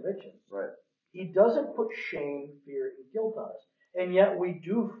uses conviction. Right. He doesn't put shame, fear, and guilt on us, and yet we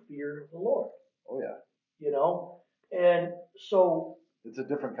do fear the Lord. Oh yeah. You know, and so it's a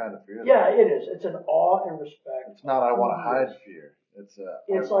different kind of fear. Yeah, it is. It's an awe and respect. It's not I want to hide fear. It's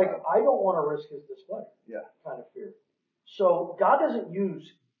I don't want to risk his displeasure. Yeah. Kind of fear. So God doesn't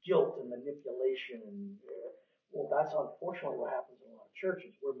use guilt and manipulation and well, that's unfortunately what happens in a lot of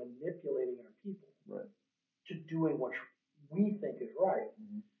churches. We're manipulating our people to doing what we think is right.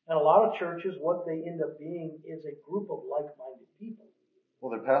 Mm-hmm. And a lot of churches, what they end up being is a group of like-minded people.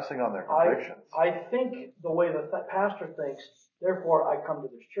 Well, they're passing on their convictions. I think the way the pastor thinks, therefore I come to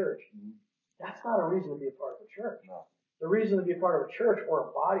this church. Mm-hmm. That's not a reason to be a part of a church. No. The reason to be a part of a church or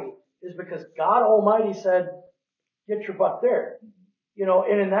a body is because God Almighty said, get your butt there. Mm-hmm. You know,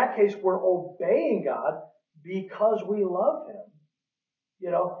 and in that case, we're obeying God because we love Him. You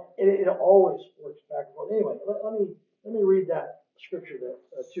know, it always works back and forth. Anyway, let me read that scripture there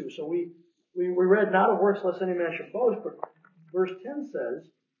too. So we read, not of works lest any man should boast, but verse 10 says,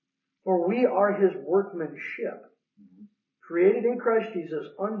 for we are His workmanship, created in Christ Jesus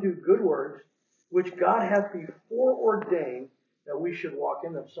unto good works, which God hath before ordained that we should walk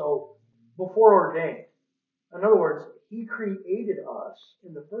in them. So, before ordained. In other words, He created us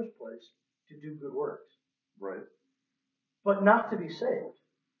in the first place to do good works. Right. But not to be saved.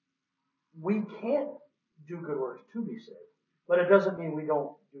 We can't do good works to be saved. But it doesn't mean we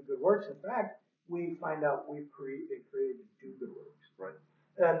don't do good works. In fact, we find out we've created to do good works.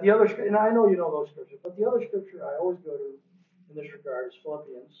 Right. The other, and I know you know those scriptures, but the other scripture I always go to in this regard is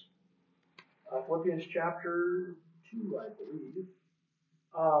Philippians. Philippians chapter 2, I believe.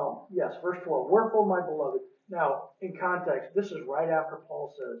 Yes, verse 12. Wherefore, my beloved. Now, in context, this is right after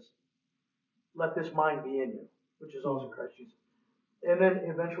Paul says, let this mind be in you, which is also Christ Jesus. And then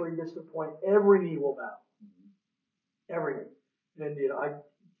eventually he gets to the point, every knee will bow. Every knee. And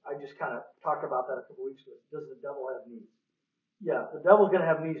I just kind of talked about that a couple weeks ago. Does the devil have knees? Yeah, the devil's going to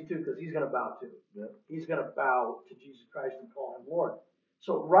have knees too, because he's going to bow too. Yeah. He's going to bow to Jesus Christ and call him Lord.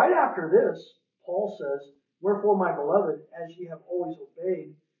 So right after this, Paul says, wherefore, my beloved, as ye have always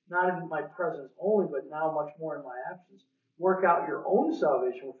obeyed, not in my presence only, but now much more in my absence, work out your own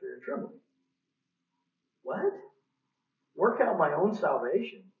salvation with fear and trembling. What? Work out my own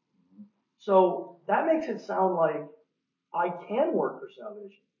salvation? So that makes it sound like I can work for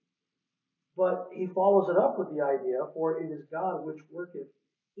salvation. But he follows it up with the idea, for it is God which worketh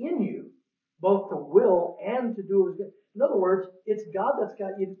in you, both to will and to do his good. In other words, it's God that's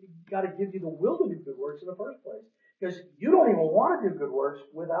got to give you the will to do good works in the first place. Because you don't even want to do good works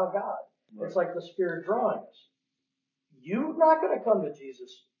without God. Right. It's like the Spirit drawing us. You're not going to come to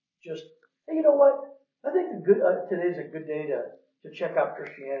Jesus just, hey, you know what? I think today's a good day to check out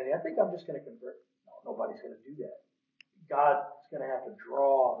Christianity. I think I'm just going to convert. No, nobody's going to do that. God is going to have to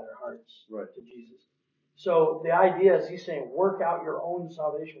draw their hearts to Jesus. So the idea is he's saying, work out your own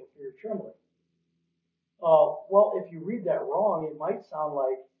salvation with fear and trembling. Well, if you read that wrong, it might sound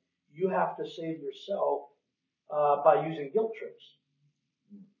like you have to save yourself by using guilt trips.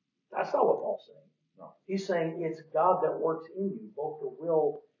 That's not what Paul's saying. No. He's saying it's God that works in you, both to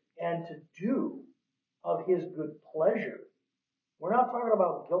will and to do of His good pleasure. We're not talking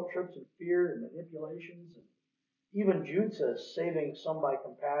about guilt trips and fear and manipulations. And even Jude says saving some by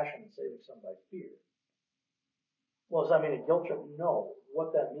compassion and saving some by fear. Well, does that mean a guilt trip? No.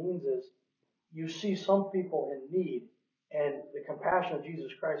 What that means is you see some people in need, and the compassion of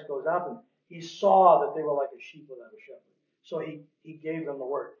Jesus Christ goes out to them. He saw that they were like a sheep without a shepherd, so he gave them the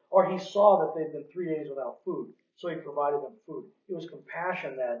word. Or he saw that they'd been 3 days without food, so he provided them food. It was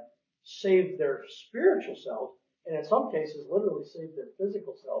compassion that saved their spiritual selves, and in some cases literally saved their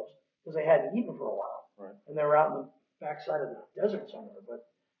physical selves because they hadn't eaten for a while. Right. And they were out in the backside of the desert somewhere. But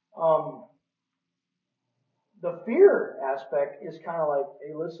the fear aspect is kind of like,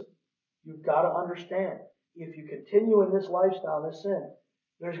 hey, listen, you've got to understand, if you continue in this lifestyle, this sin,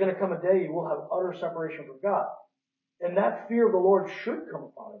 there's going to come a day you will have utter separation from God. And that fear of the Lord should come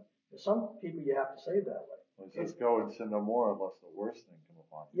upon him. For some people, you have to say it that way. Well, it says, go and sin no more unless the worst thing come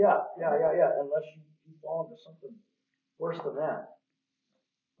upon you. Yeah. Unless you fall into something worse than that.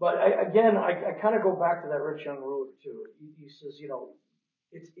 But I kind of go back to that rich young ruler too. He says,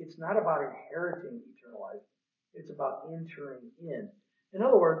 it's not about inheriting eternal life. It's about entering in. In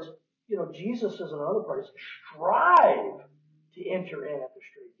other words, Jesus says in another place, strive to enter in at the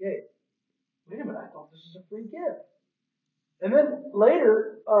straight gate. Wait a minute, I thought this is a free gift. And then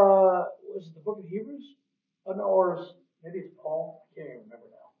later, was it the book of Hebrews? Maybe it's Paul? I can't even remember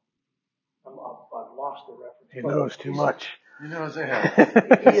now. I've lost the reference. He knows too much. He knows ahead.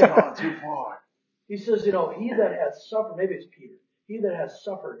 He's gone too far. He says, he that has suffered, maybe it's Peter, he that has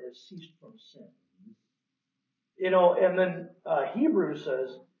suffered has ceased from sin. And then Hebrews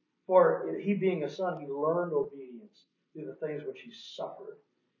says, for he being a son, he learned obedience through the things which he suffered.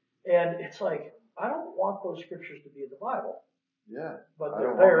 And it's like, I don't want those scriptures to be in the Bible. Yeah. But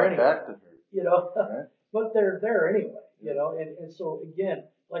they're there anyway. Back to her. Right? But they're there anyway, and so again,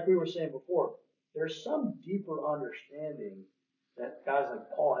 like we were saying before, there's some deeper understanding that guys like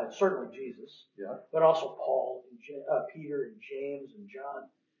Paul had, certainly Jesus, but also Paul and Peter and James and John,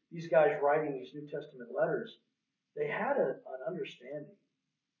 these guys writing these New Testament letters, they had an understanding.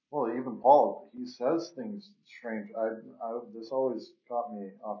 Well, even Paul, he says things strange. This always caught me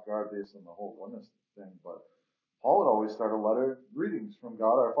off guard based on the whole oneness thing, but Paul would always start a letter, greetings from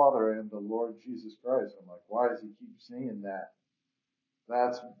God our Father and the Lord Jesus Christ. I'm like, why does he keep saying that?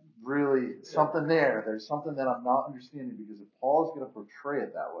 That's really something there. There's something that I'm not understanding, because if Paul is going to portray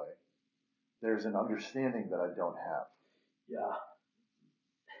it that way, there's an understanding that I don't have. Yeah.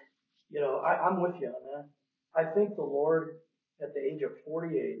 I'm with you on that. I think the Lord, at the age of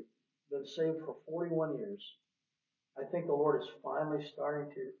 48, been saved for 41 years. I think the Lord is finally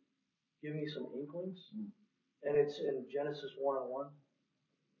starting to give me some inklings. And it's in Genesis 1:1.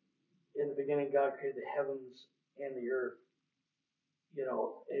 In the beginning, God created the heavens and the earth.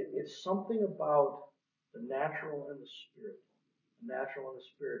 It's something about the natural and the spirit. The natural and the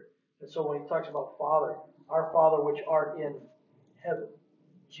spirit. And so when he talks about Father, our Father which art in heaven,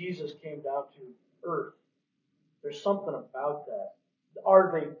 Jesus came down to earth. There's something about that.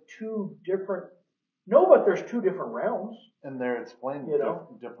 Are they two different? No, but there's two different realms. And they're explained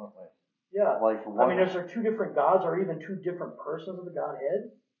differently. Yeah. Like is there two different gods or even two different persons of the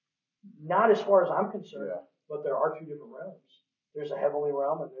Godhead? Not as far as I'm concerned, but there are two different realms. There's a heavenly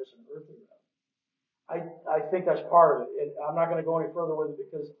realm and there's an earthly realm. I think that's part of it. And I'm not going to go any further with it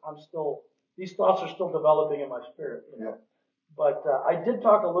because these thoughts are still developing in my spirit. But I did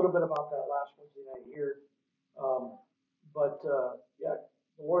talk a little bit about that last Wednesday night here. The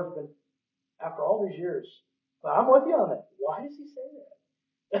Lord's been, after all these years, but I'm with you on that. Why does he say that?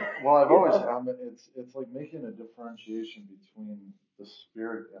 Well, I've always found that it's like making a differentiation between the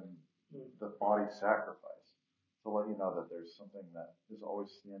spirit and the body sacrifice, to let you know that there's something that is always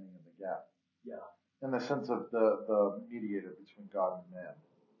standing in the gap. Yeah. In the sense of the mediator between God and man.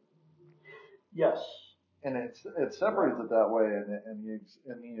 Yes. And it separates it that way,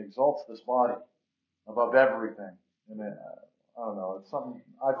 and he exalts this body above everything. And I don't know, it's something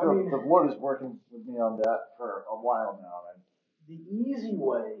I feel the Lord is working with me on that for a while now. The easy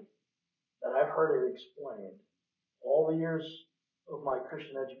way that I've heard it explained all the years of my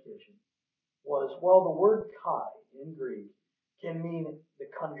Christian education was, the word kai in Greek can mean the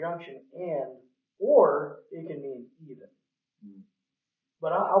conjunction and, or it can mean even.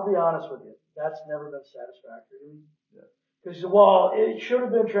 But I'll be honest with you, that's never been satisfactory to me. Because, it should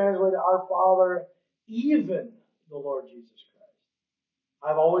have been translated, our Father, even the Lord Jesus Christ.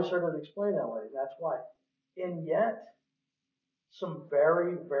 I've always heard it explained that way. That's why. And yet, some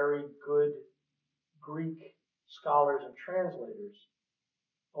very, very good Greek scholars and translators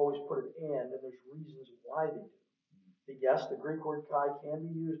always put it and there's reasons why they do. Yes, the Greek word kai can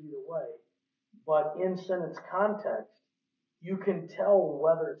be used either way, but in sentence context, you can tell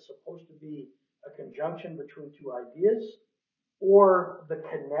whether it's supposed to be a conjunction between two ideas or the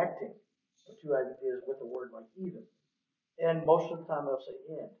connecting of two ideas with a word like even. And most of the time they'll say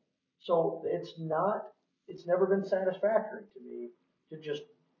and. So it's never been satisfactory to me to just,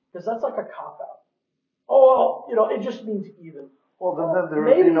 because that's like a cop out. Oh, well, it just means even. Well, then there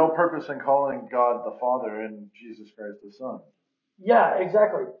would be no purpose in calling God the Father and Jesus Christ the Son. Yeah,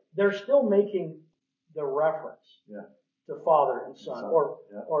 exactly. They're still making the reference to Father and Son, or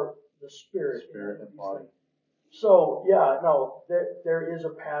the Spirit. Spirit and body. So yeah, no, there is a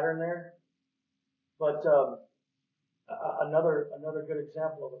pattern there, but another good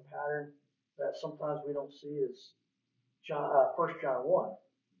example of a pattern that sometimes we don't see is John, 1 John 1.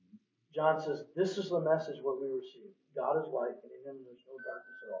 John says, "This is the message what we received. God is light, and in Him there's no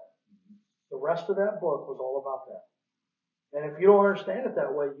darkness at all." The rest of that book was all about that. And if you don't understand it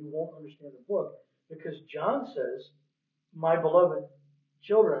that way, you won't understand the book, because John says, "My beloved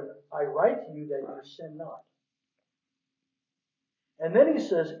children, I write to you that you sin not." And then he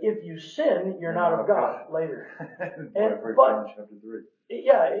says, "If you sin, you're not of God." Later. John chapter 3.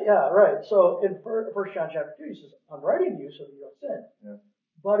 Yeah, right. So in 1 John chapter 2, he says, "I'm writing to you so that you don't sin." Yeah.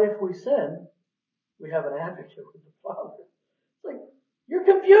 But if we sin, we have an advocate with the Father. It's like, you're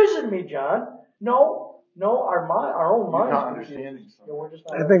confusing me, John. No, our own minds. You're not understanding something. We're just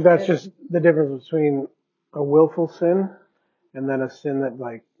not. I think that's just the difference between a willful sin and then a sin that,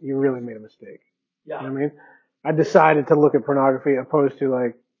 like, you really made a mistake. Yeah. You know what I mean? I decided to look at pornography opposed to,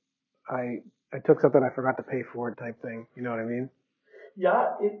 like, I took something I forgot to pay for it type thing. You know what I mean?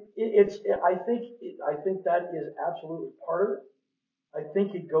 Yeah, I think that is absolutely part of it. I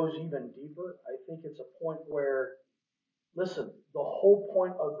think it goes even deeper. I think it's a point where, listen, the whole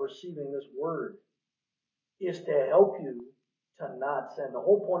point of receiving this word is to help you to not sin. The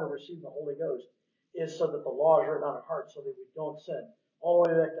whole point of receiving the Holy Ghost is so that the law is written on our hearts so that we don't sin. All the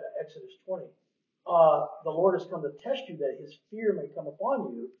way back to Exodus 20. The Lord has come to test you that His fear may come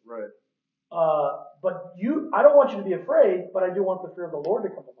upon you. Right. But I don't want you to be afraid, but I do want the fear of the Lord to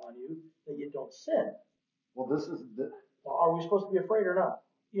come upon you that you don't sin. Well, Well, are we supposed to be afraid or not?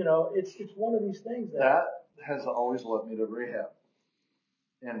 It's one of these things that has always led me to Rahab.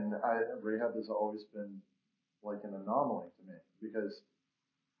 And Rahab has always been like an anomaly to me, because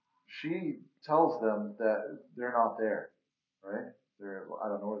she tells them that they're not there, right? I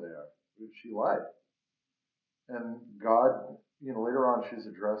don't know where they are. She lied. And God, later on she's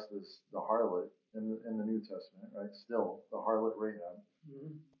addressed as the harlot in the New Testament, right? Still, the harlot Rahab,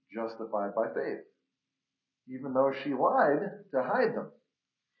 justified by faith, even though she lied to hide them.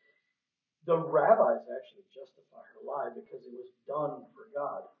 the rabbis actually justify her lie because it was done for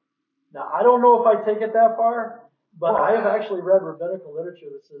God. Now, I don't know if I take it that far, but I have actually read rabbinical literature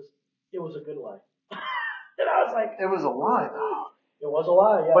that says it was a good lie. And I was like, it was a lie, though. It was a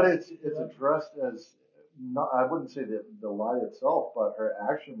lie, yes. But it's addressed as, not, I wouldn't say that the lie itself, but her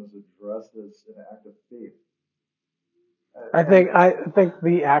action was addressed as an act of faith. I think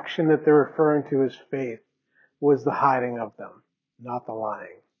the action that they're referring to as faith was the hiding of them, not the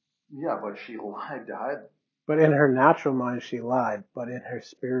lying. Yeah, but she lied to hide them. But in her natural mind, she lied. But in her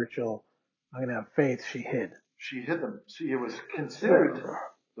spiritual, I'm gonna have faith, she hid. She hid them. See, it was considered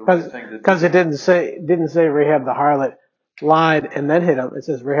the right thing to do. Because it didn't say Rahab the harlot lied and then hid them. It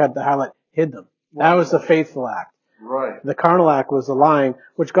says Rahab the harlot hid them. That was the faithful act. Right. The carnal act was the lying,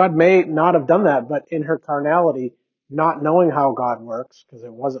 which God may not have done that, but in her carnality, not knowing how God works, because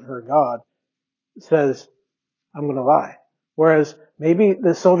it wasn't her God, says, I'm going to lie. Whereas maybe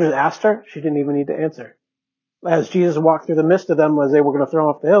the soldiers asked her, she didn't even need to answer. As Jesus walked through the midst of them as they were going to throw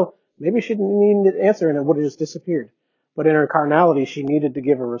him off the hill, maybe she didn't need to answer and it would have just disappeared. But in her carnality, she needed to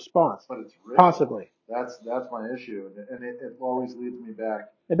give a response. But it's written. Possibly. That's my issue, and it always leads me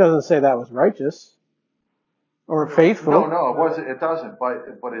back. It doesn't say that was righteous or faithful. No, it wasn't. It doesn't. But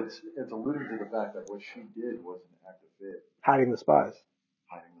it's alluding to the fact that what she did was an act of faith. Hiding the spies.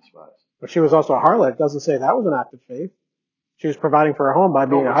 Hiding the spies. But she was also a harlot. It doesn't say that was an act of faith. She was providing for her home by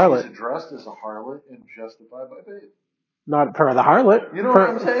being a harlot. She's addressed as a harlot and justified by faith. Not for the harlot. You know what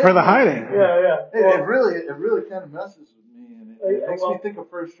I'm saying? For the hiding. Yeah. It really kind of messes with me, and it makes me think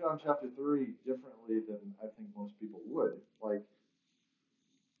of 1 John chapter 3 differently than I think most people would. Like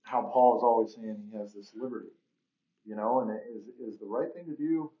how Paul is always saying he has this liberty, and it is the right thing to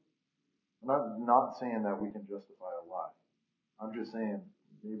do. I'm not saying that we can justify a lie. I'm just saying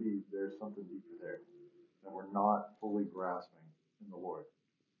maybe there's something deeper there. that we're not fully grasping in the Lord.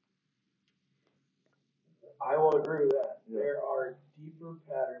 I will agree with that. Yeah. There are deeper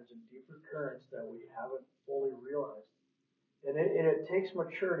patterns and deeper currents that we haven't fully realized. And it takes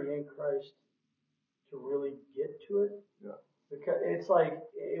maturity in Christ to really get to it. Yeah. Because it's like,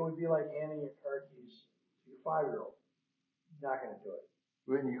 it would be like handing your car keys to your 5-year-old. Not going to do it.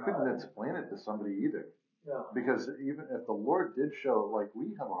 When you couldn't explain it to somebody either. Yeah. Because even if the Lord did show, like,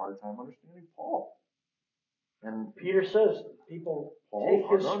 we have a hard time understanding Paul. And Peter says people take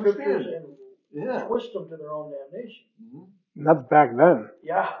his scriptures and twist them to their own damnation. Mm-hmm. That's back then.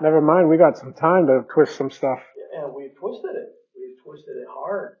 Yeah. Never mind, we got some time to twist some stuff. And we twisted it. We twisted it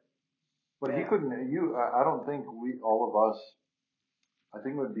hard. But he couldn't, I don't think all of us, I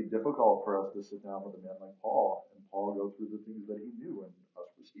think it would be difficult for us to sit down with a man like Paul and Paul go through the things that he knew and us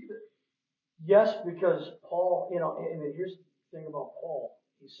receive it. Yes, because Paul, and here's the thing about Paul.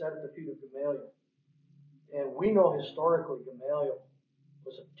 He sat at the feet of Gamaliel. And we know historically Gamaliel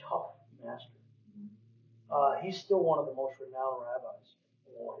was a tough master. He's still one of the most renowned rabbis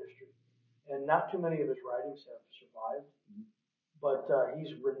in all history. And not too many of his writings have survived. But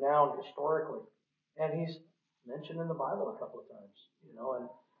he's renowned historically. And he's mentioned in the Bible a couple of times. And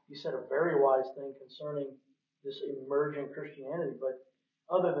he said a very wise thing concerning this emerging Christianity. But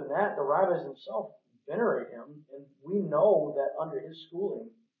other than that, the rabbis themselves venerate him. And we know that under his schooling,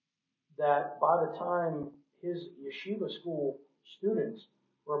 that by the time his yeshiva school students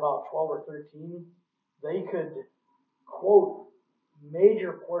were about 12 or 13, they could quote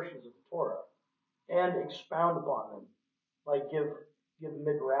major portions of the Torah and expound upon them, like give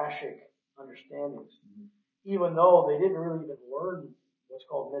midrashic understandings, even though they didn't really even learn what's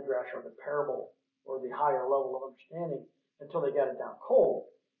called midrash or the parable or the higher level of understanding until they got it down cold.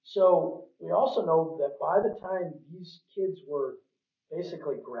 So we also know that by the time these kids were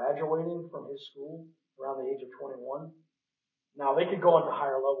basically graduating from his school around the age of 21. Now, they could go into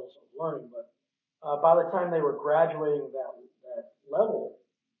higher levels of learning, but by the time they were graduating that level,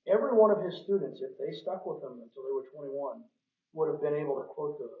 every one of his students, if they stuck with him until they were 21, would have been able to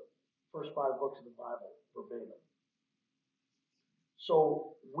quote the first 5 books of the Bible verbatim.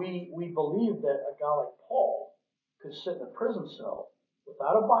 So we believe that a guy like Paul could sit in a prison cell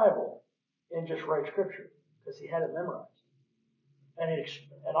without a Bible and just write scripture because he had it memorized.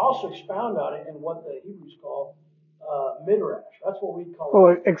 And also expound on it in what the Hebrews call midrash. That's what we call it.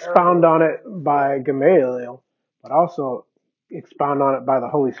 Well, expound on it by Gamaliel, but also expound on it by the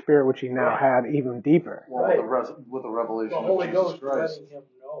Holy Spirit, which he now had even deeper. Well, with the revelation the Holy of Jesus Ghost Christ. letting him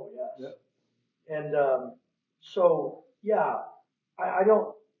know, yes. Yeah. And so, yeah, I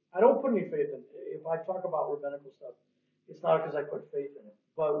don't put any faith in it. If I talk about rabbinical stuff, it's not because I put faith in it.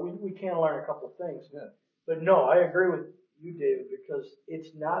 But we can learn a couple of things. Yeah. But no, I agree with you, David, because it's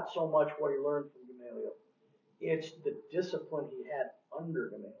not so much what he learned from Gamaliel. It's the discipline he had under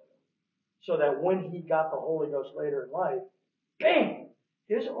Gamaliel. So that when he got the Holy Ghost later in life, bang!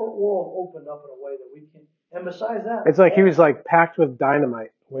 His world opened up in a way that we can. And besides that, it's like he was like packed with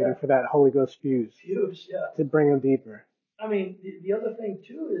dynamite, waiting for that Holy Ghost fuse to bring him deeper. I mean, the other thing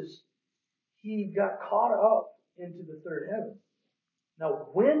too is he got caught up into the third heaven. Now,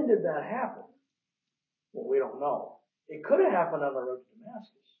 when did that happen? Well, we don't know. It could have happened on the road to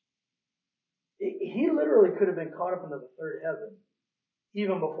Damascus. He literally could have been caught up into the third heaven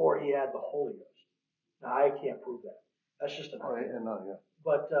even before he had the Holy Ghost. Now, I can't prove that. That's just an idea.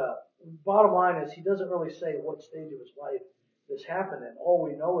 But bottom line is, he doesn't really say what stage of his life this happened in. All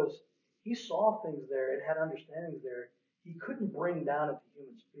we know is he saw things there and had understandings there he couldn't bring down into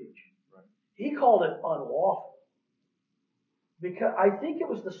human speech. Right. He called it unlawful. Because I think it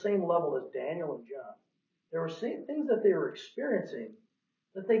was the same level as Daniel and John. There were things that they were experiencing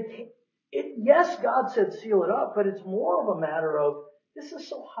that they can't. Yes, God said seal it up, but it's more of a matter of this is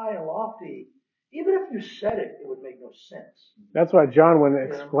so high and lofty. Even if you said it, it would make no sense. That's why John, when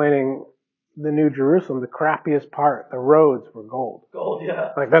explaining the New Jerusalem, the crappiest part, the roads were gold. Gold,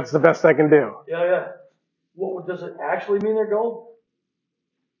 yeah. Like, that's the best I can do. Yeah. What does it actually mean they're gold?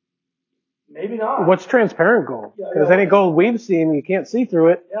 Maybe not. What's transparent gold? Because any gold we've seen, you can't see through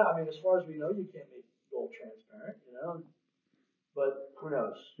it. Yeah, I mean, as far as we know, you can't make gold transparent, But who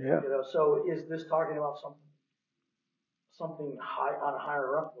knows? Yeah. So is this talking about something high on a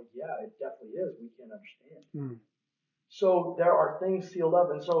higher up? Well, yeah, it definitely is. We can't understand. So there are things sealed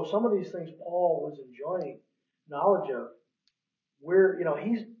up, and so some of these things Paul was enjoying knowledge of. Whoever, it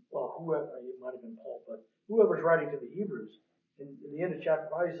might have been Paul, but whoever's writing to the Hebrews in the end of chapter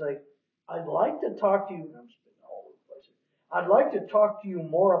 5, he's like, I'd like to talk to you. I'm spitting all over the place. I'd like to talk to you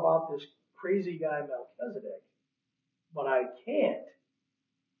more about this crazy guy Melchizedek, but I can't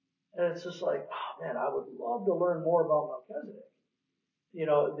And it's just like, oh man, I would love to learn more about Melchizedek. You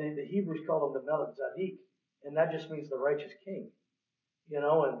know, the Hebrews call him the Melech Tzaddik, and that just means the righteous king. You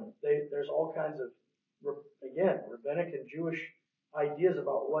know, and there's all kinds of, again, rabbinic and Jewish ideas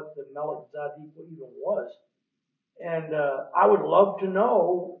about what the Melech Tzaddik even was. And I would love to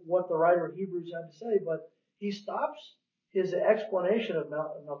know what the writer of Hebrews had to say, but he stops his explanation of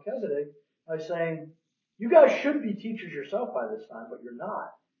Melchizedek by saying, you guys should be teachers yourself by this time, but you're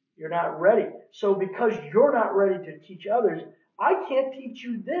not. You're not ready. So because you're not ready to teach others, I can't teach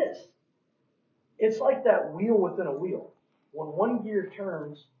you this. It's like that wheel within a wheel. When one gear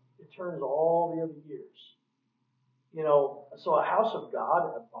turns, it turns all the other gears. You know, so a house of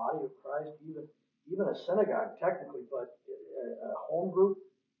God, a body of Christ, even a synagogue technically, but a home group,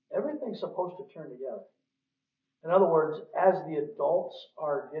 everything's supposed to turn together. In other words, as the adults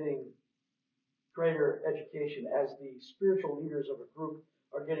are getting greater education, as the spiritual leaders of a group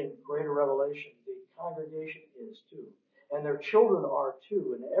are getting greater revelation, the congregation is too. And their children are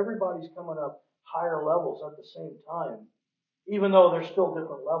too. And everybody's coming up higher levels at the same time, even though there's still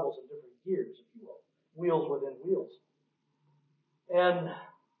different levels and different gears, if you will. Wheels within wheels. And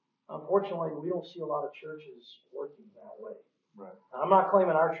unfortunately, we don't see a lot of churches working that way. Right. And I'm not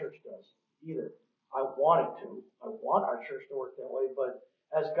claiming our church does either. I want it to. I want our church to work that way. But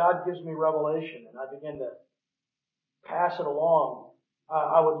as God gives me revelation and I begin to pass it along,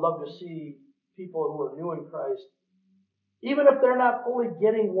 I would love to see people who are new in Christ, even if they're not fully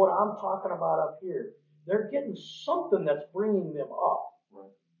getting what I'm talking about up here, they're getting something that's bringing them up.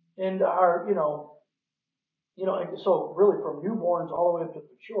 Right. And are, so really from newborns all the way up to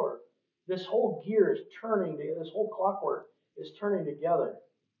mature, this whole gear is turning, this whole clockwork is turning together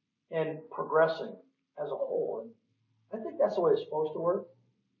and progressing as a whole. And I think that's the way it's supposed to work.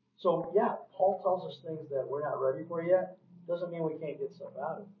 So yeah, Paul tells us things that we're not ready for yet. Doesn't mean we can't get stuff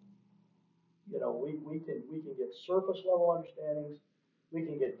out of it. You know, we can get surface level understandings, we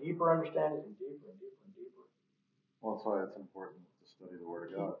can get deeper understandings and deeper and deeper and deeper. Well, that's why it's important to study the Word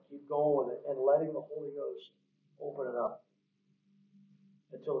of God. Keep going with it and letting the Holy Ghost open it up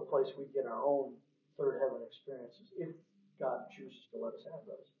until the place we get our own third heaven experiences, if God chooses to let us have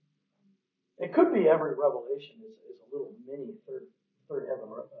those. It could be every revelation is a little mini third heaven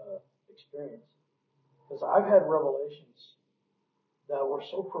experience. Because I've had revelations that were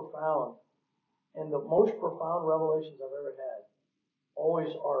so profound, and the most profound revelations I've ever had always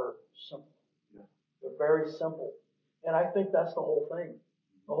are simple. Yeah. They're very simple. And I think that's the whole thing.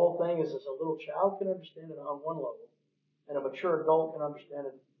 The whole thing is a little child can understand it on one level, and a mature adult can understand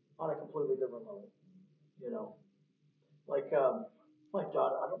it on a completely different level. You know, like my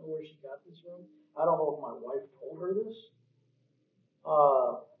daughter, I don't know where she got this from. I don't know if my wife told her this.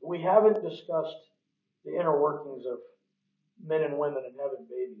 We haven't discussed the inner workings of men and women and having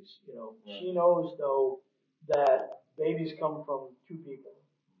babies. You know, right. She knows though that babies come from two people,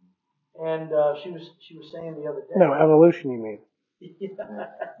 and she was saying the other day. No, evolution, you mean? Yeah.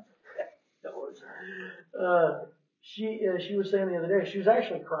 She was saying the other day, she was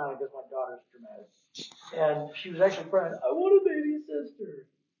actually crying because my daughter's dramatic. And she was actually crying, I want a baby sister.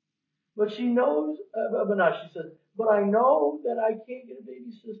 But she knows, she said, but I know that I can't get a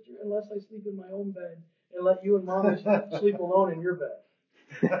baby sister unless I sleep in my own bed and let you and mommy sleep alone in your bed.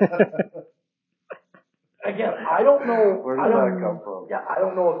 Again, I don't know. Where did that come from? Yeah, I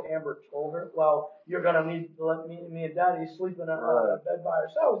don't know if Amber told her, well, you're going to need to let me and Daddy sleep in a bed by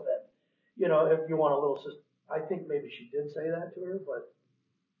ourselves then. You know, if you want a little sister. I think maybe she did say that to her, but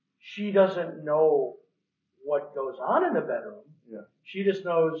she doesn't know what goes on in the bedroom. Yeah. She just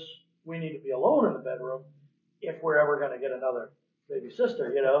knows we need to be alone in the bedroom if we're ever going to get another baby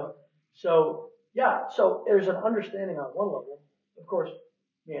sister, you know. So, yeah, so there's an understanding on one level. Of course,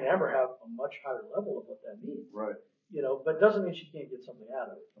 me and Amber have a much higher level of what that means. Right. You know, but doesn't mean she can't get something out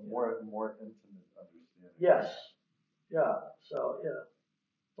of it. A more intimate understanding. Yes. Yeah. So, yeah.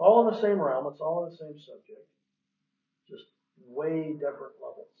 It's all in the same realm. It's all in the same subject. Just way different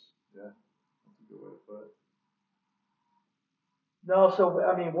levels. Yeah. That's a good way to put it. No, so,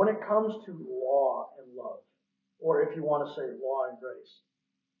 I mean, when it comes to law and love, or if you want to say law and grace,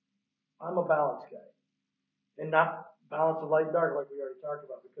 I'm a balance guy. And not balance of light and dark like we already talked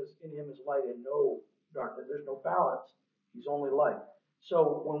about, because in him is light and no darkness. There's no balance. He's only light.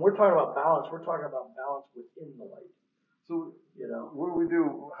 So when we're talking about balance, we're talking about balance within the light. So, you know, what do we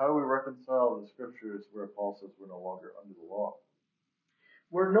do? How do we reconcile the scriptures where Paul says we're no longer under the law?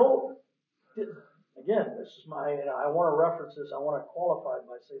 Again, this is I want to reference this, I want to qualify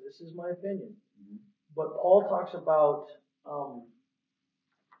by saying this is my opinion. Mm-hmm. But Paul talks about,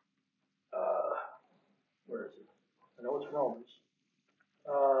 where is it? I know it's Romans.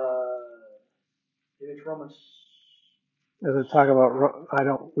 Maybe it's Romans. Does it talk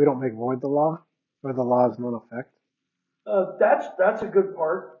about we don't make void the law, or the law is none effect? That's a good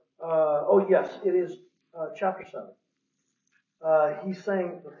part. Oh yes, it is chapter 7. He's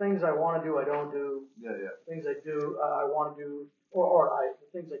saying the things I want to do, I don't do. Yeah, yeah. Things I do, I want to do,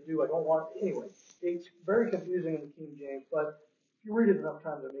 the things I do, I don't want. Anyway, it's very confusing in the King James, but if you read it enough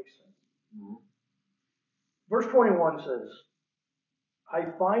times, it makes sense. Mm-hmm. Verse 21 says, I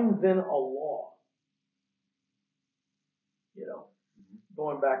find then a law.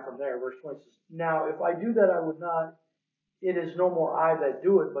 Going back from there, verse 20 says, now if I do that, I would not, it is no more I that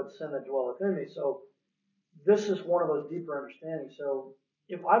do it, but sin that dwelleth in me. So this is one of those deeper understandings. So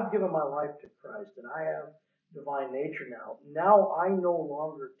if I've given my life to Christ and I have divine nature now I no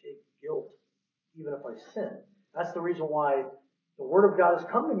longer take guilt even if I sin. That's the reason why the Word of God has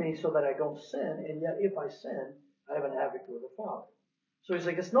come to me so that I don't sin, and yet if I sin, I have an advocate with the Father. So he's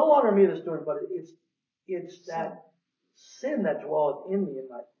like, it's no longer me that's doing it, but it's that sin that dwelleth in me, in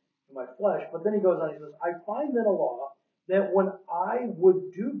my flesh. But then he goes on, he says, I find then a law that when I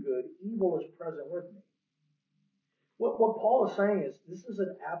would do good, evil is present with me. What Paul is saying is this is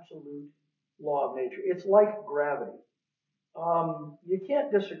an absolute law of nature. It's like gravity. You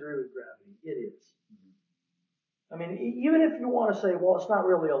can't disagree with gravity. It is. I mean, even if you want to say, well, it's not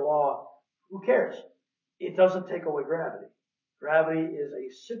really a law, who cares? It doesn't take away gravity. Gravity is a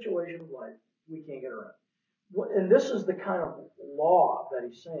situation of life we can't get around. And this is the kind of law that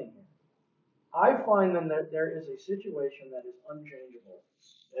he's saying here. I find then that there is a situation that is unchangeable.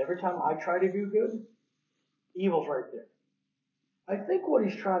 Every time I try to do good, evil's right there. I think what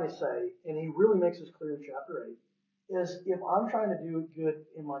he's trying to say, and he really makes this clear in chapter 8, is if I'm trying to do good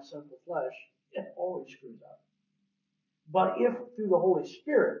in my sinful flesh, it always screws up. But if through the Holy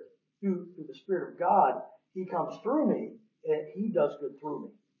Spirit, through the Spirit of God, he comes through me, and he does good through me.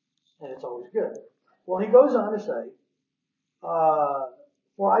 And it's always good. Well, he goes on to say,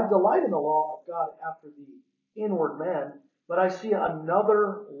 for I delight in the law of God after the inward man, but I see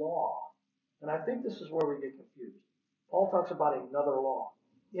another law. And I think this is where we get confused. Paul talks about another law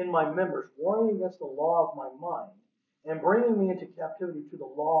in my members, warring against the law of my mind, and bringing me into captivity to the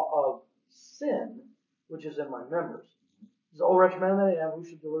law of sin, which is in my members. He says, O wretched man that I am, who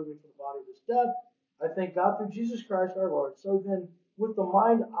should deliver me from the body of this death? I thank God through Jesus Christ our Lord. So then, with the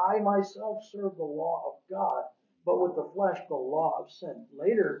mind, I myself serve the law of God, but with the flesh, the law of sin.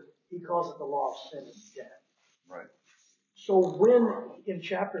 Later, he calls it the law of sin and death. Right. So when in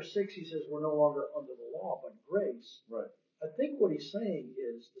chapter 6 he says we're no longer under the law, but grace, right. I think what he's saying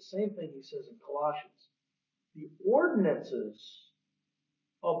is the same thing he says in Colossians. The ordinances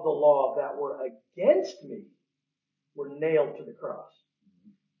of the law that were against me were nailed to the cross.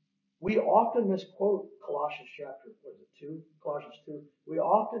 We often misquote Colossians chapter, 2? Colossians 2. We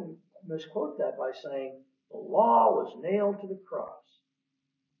often misquote that by saying the law was nailed to the cross.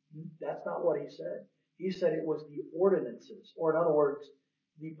 That's not what he said. He said it was the ordinances, or in other words,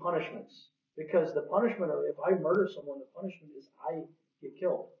 the punishments. Because the punishment of, if I murder someone, the punishment is I get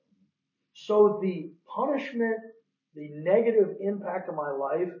killed. So the punishment, the negative impact of my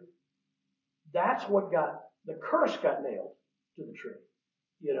life, that's what the curse got nailed to the tree.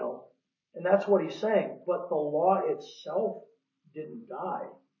 And that's what he's saying. But the law itself didn't die.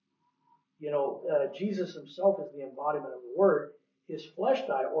 Jesus himself is the embodiment of the word. His flesh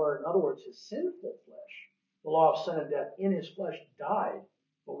died, or in other words, his sinful flesh. The law of sin and death in his flesh died.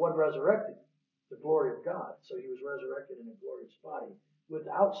 But what resurrected? The glory of God. So he was resurrected in a glorious body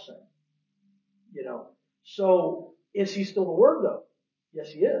without sin. So is he still the word though? Yes,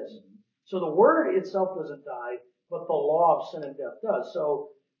 he is. So the word itself doesn't die, but the law of sin and death does. So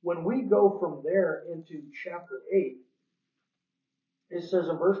when we go from there into chapter 8, it says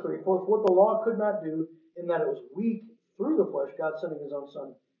in verse 3, for what the law could not do, in that it was weak through the flesh, God sending his own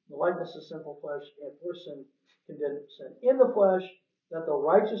Son, in the likeness of sinful flesh, and for sin condemned sin in the flesh, that the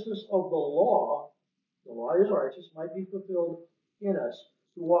righteousness of the law is righteous, might be fulfilled in us,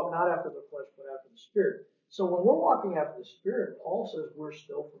 who walk not after the flesh, but after the Spirit. So when we're walking after the Spirit, Paul says we're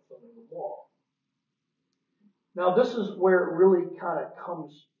still fulfilling the law. Now this is where it really kind of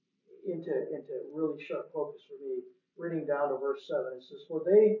comes into really sharp focus for me, reading down to verse 7. It says, for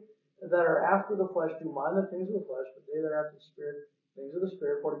they that are after the flesh do mind the things of the flesh, but they that are after the Spirit, things of the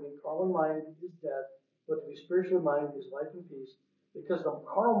Spirit. For to be carnally minded is death, but to be spiritually minded is life and peace. Because the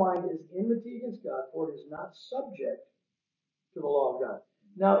carnal mind is enmity against God, for it is not subject to the law of God.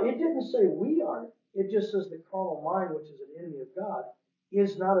 Now, it didn't say we aren't. It just says the carnal mind, which is an enemy of God,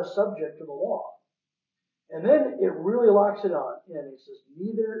 is not a subject to the law. And then it really locks it on. And it says,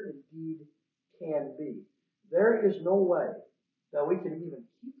 neither indeed can be. There is no way that we can even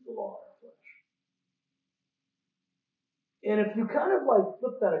keep the law in our flesh. And if you kind of like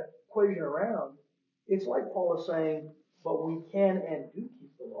flip that equation around, it's like Paul is saying, but we can and do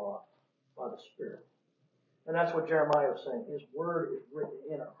keep the law by the Spirit. And that's what Jeremiah was saying. His word is written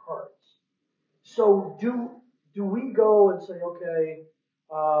in our hearts. So do we go and say, okay,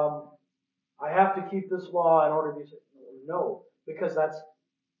 I have to keep this law in order to be saved? No, because that's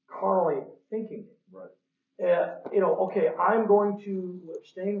carnally thinking it. Right. Okay, I'm going to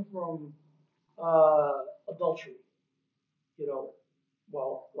abstain from adultery.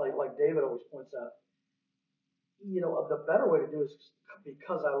 Well, like David always points out, the better way to do it is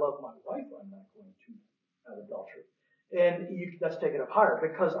because I love my wife, I'm not going to have adultery. And that's taken up higher.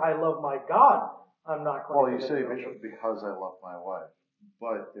 Because I love my God, I'm not going to. Well, you say because I love my wife,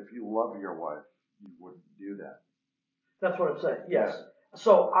 but if you love your wife, you wouldn't do that. That's what I'm saying. Yes. Yeah.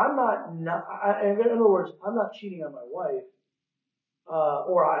 So I'm not. In other words, I'm not cheating on my wife,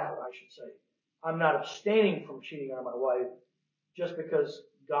 or I should say, I'm not abstaining from cheating on my wife just because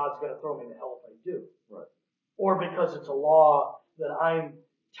God's going to throw me in hell if I do. Right. Or because it's a law that I'm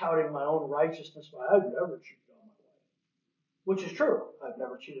touting my own righteousness by. I've never cheated on my wife, which is true. I've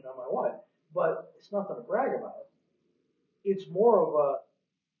never cheated on my wife, but it's nothing to brag about. It's more of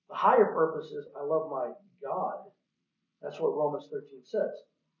the higher purpose is I love my God. That's what Romans 13 says.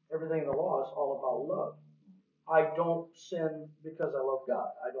 Everything in the law is all about love. I don't sin because I love God.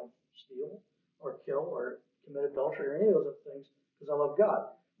 I don't steal or kill or commit adultery or any of those other things because I love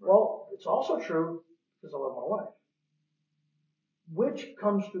God. Right. Well, it's also true because I love my wife, which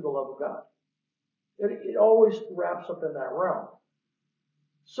comes through the love of God. It always wraps up in that realm.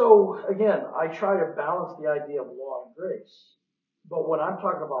 So, again, I try to balance the idea of law and grace. But when I'm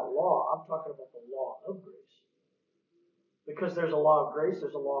talking about law, I'm talking about the law of grace. Because there's a law of grace,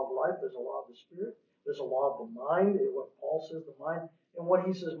 there's a law of life, there's a law of the Spirit, there's a law of the mind, what Paul says, the mind. And when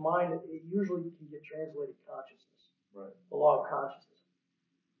he says mind, it usually can get translated consciousness. Right. The law of consciousness.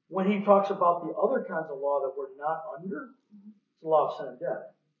 When he talks about the other kinds of law that we're not under, it's the law of sin and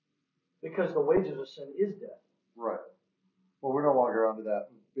death. Because the wages of sin is death. Right. Well, we're no longer under that.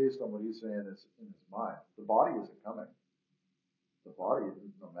 Based on what he's saying, is in his mind. The body isn't coming. The body,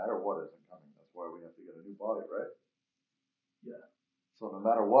 no matter what, isn't coming. That's why we have to get a new body, right? Yeah. So no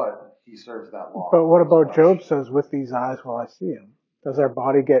matter what, he serves that law. But what about Job says, with these eyes will I see him? Does our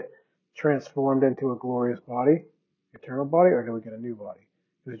body get transformed into a glorious body, eternal body, or do we get a new body?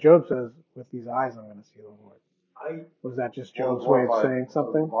 Because Job says, with these eyes I'm going to see the Lord. Was that just Job's way of saying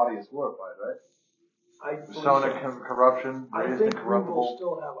something? The body is glorified, right? Sown in corruption, raised incorruptible. I think we will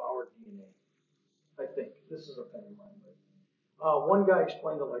still have our DNA. I think. This is a penny line. One guy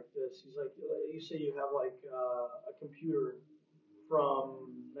explained it like this. He's like, you say you have like a computer from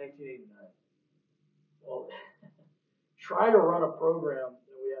 1989. Well, try to run a program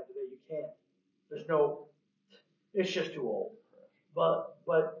that we have today. You can't. It's just too old. But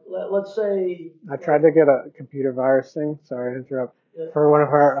let's say I tried to get a computer virus thing. Sorry to interrupt. For one of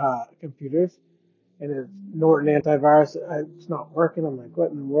our computers, and it's Norton antivirus. It's not working. I'm like,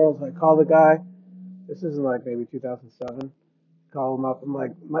 what in the world? So I call the guy. This isn't like maybe 2007. Call him up. I'm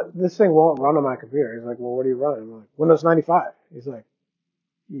like, this thing won't run on my computer. He's like, well, what are you running? I'm like, Windows 95. He's like,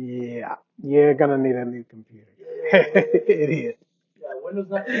 yeah, you're gonna need a new computer. Idiot. Yeah, Windows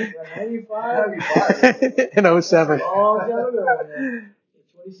 95. In 07. Long time ago, man.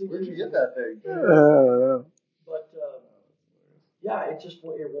 26 Where'd you years get that thing? I don't know. But yeah, it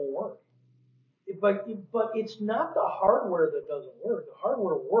won't work. But it's not the hardware that doesn't work. The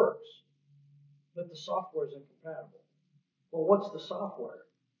hardware works, but the software is incompatible. Well, what's the software?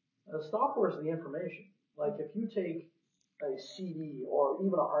 The software is the information. Like if you take a CD or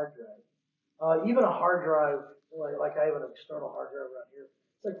even a hard drive, like I have an external hard drive right here,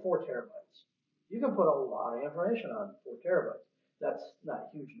 it's like 4 terabytes. You can put a lot of information on 4 terabytes. That's not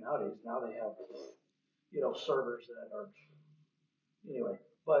huge nowadays. Now they have, servers that are, anyway.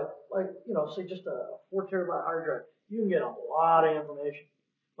 But say just a 4 terabyte hard drive, you can get a lot of information.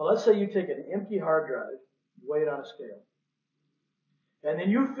 Well, let's say you take an empty hard drive, weigh it on a scale, and then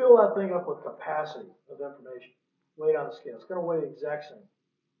you fill that thing up with capacity of information, weigh it on a scale. It's going to weigh the exact same.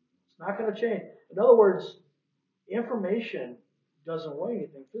 It's not going to change. In other words, information doesn't weigh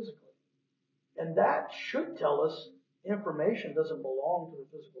anything physically. And that should tell us information doesn't belong to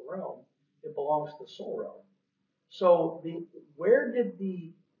the physical realm. It belongs to the soul realm. So where did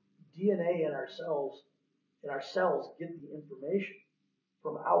the DNA in our cells get the information?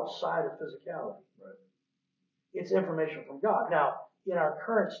 From outside of physicality. Right. It's information from God. Now, in our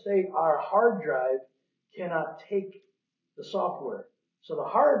current state, our hard drive cannot take the software. So the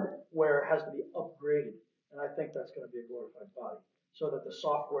hardware has to be upgraded. and I think that's going to be a glorified body, so that the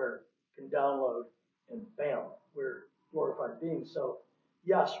software can download and bam, we're glorified beings. So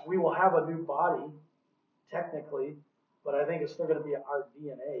yes, we will have a new body technically, but I think it's still going to be our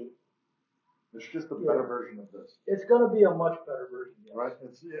DNA. It's just a better version of this. It's going to be a much better version. Yes. Right?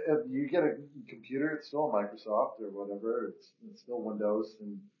 If you get a computer, it's still a Microsoft or whatever. It's still Windows,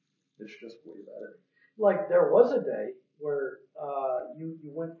 and it's just way better. Like there was a day where you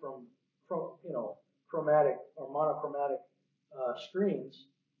went from chromatic or monochromatic screens,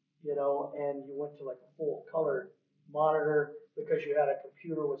 and you went to like a full color monitor because you had a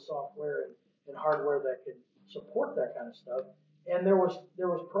computer with software and hardware that could support that kind of stuff. And there was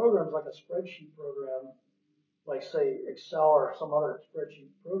programs like a spreadsheet program, like say Excel or some other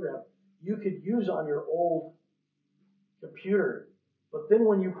spreadsheet program, you could use on your old computer. But then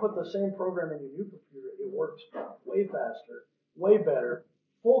when you put the same program in your new computer, it works way faster, way better,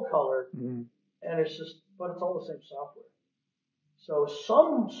 full color, and it's all the same software. So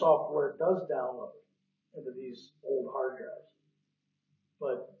some software does download into these old hard drives,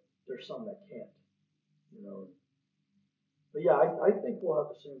 but there's some that can't, But yeah, I think we'll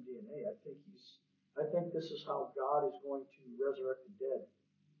have the same DNA. I think this is how God is going to resurrect the dead.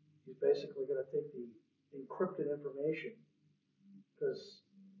 He's basically going to take the encrypted information, because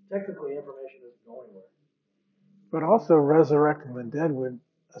technically information isn't going anywhere. But also resurrecting the dead would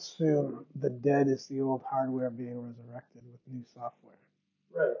assume the dead is the old hardware being resurrected with new software.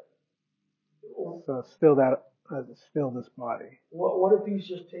 Right. So it's still still this body. What if he's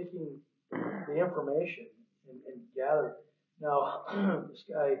just taking the information and gathering? Now, this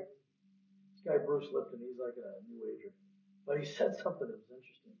guy Bruce Lipton, he's like a new ager, but he said something that was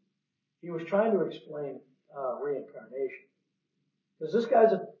interesting. He was trying to explain reincarnation, because this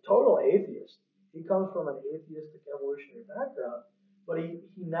guy's a total atheist. He comes from an atheistic evolutionary background, but he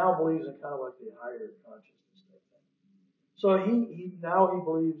now believes in kind of like the higher consciousness type thing. So he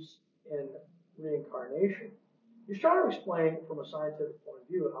believes in reincarnation. He's trying to explain from a scientific point of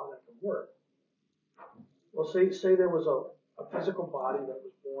view how that can work. Well, say there was a physical body that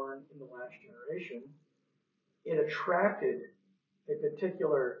was born in the last generation. It attracted a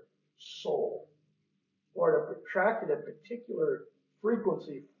particular soul, or it attracted a particular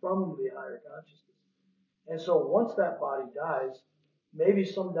frequency from the higher consciousness. And so once that body dies, maybe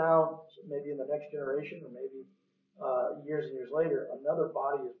maybe in the next generation, or maybe years and years later, another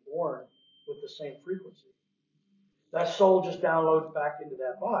body is born with the same frequency. That soul just downloads back into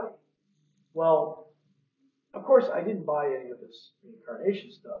that body. Well, of course, I didn't buy any of this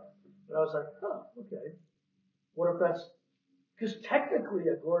reincarnation stuff, but I was like, okay. What if that's, because technically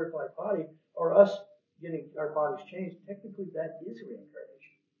a glorified body, or us getting our bodies changed, technically that is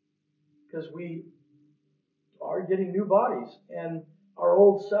reincarnation. Because we are getting new bodies, and our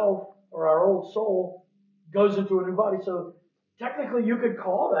old self or our old soul goes into a new body. So technically you could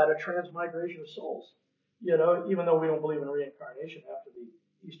call that a transmigration of souls, even though we don't believe in reincarnation after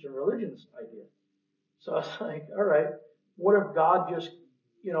the Eastern religions idea. So I was like, all right, what if God just,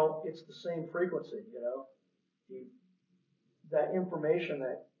 it's the same frequency, that information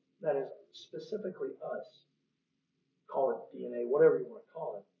that is specifically us, call it DNA, whatever you want to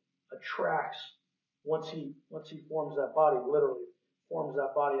call it, attracts, once he forms that body, literally forms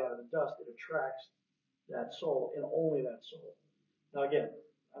that body out of the dust, it attracts that soul, and only that soul. Now again,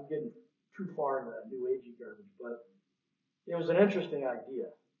 I'm getting too far into that new agey garbage, but it was an interesting idea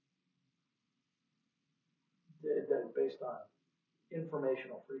that based on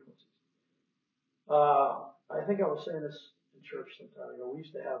informational frequencies. I think I was saying this in church some time ago. We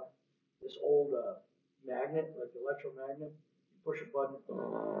used to have this old magnet, like the electromagnet. You push a button,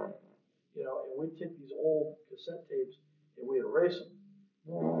 and we'd take these old cassette tapes and we'd erase them.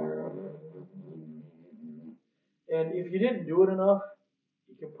 And if you didn't do it enough,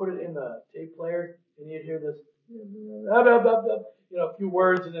 you can put it in the tape player and you'd hear this, a few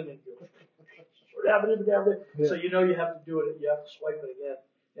words, and then it'd go. So you have to do it. You have to swipe it again,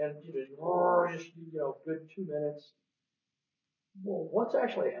 and just good 2 minutes. Well, what's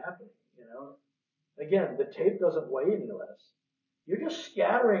actually happening? Again, the tape doesn't weigh any less. You're just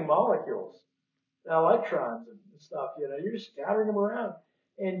scattering molecules, electrons and stuff. You're just scattering them around,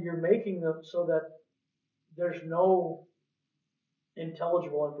 and you're making them so that there's no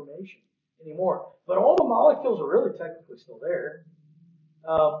intelligible information anymore. But all the molecules are really technically still there.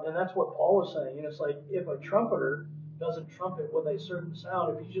 And that's what Paul was saying. It's like if a trumpeter doesn't trumpet with a certain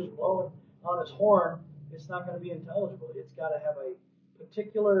sound, if he's just blowing on his horn, it's not going to be intelligible. It's got to have a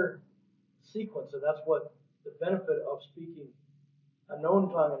particular sequence, and that's what the benefit of speaking a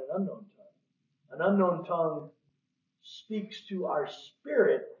known tongue and an unknown tongue. An unknown tongue speaks to our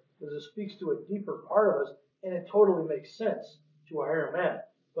spirit because it speaks to a deeper part of us, and it totally makes sense to our inner man.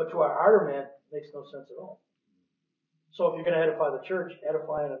 But to our outer man, it makes no sense at all. So if you're going to edify the church,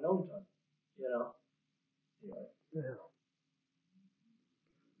 edify in a known tongue. Anyway. Yeah.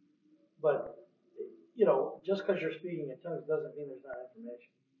 But, just because you're speaking in tongues doesn't mean there's not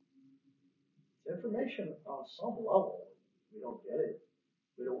information. It's information on some level. We don't get it.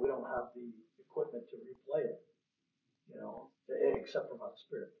 We don't have the equipment to replay it, except for by the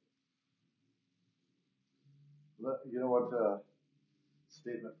Spirit. You know what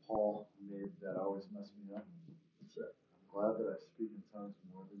statement Paul made that always messed me up? I'm glad that I speak in tongues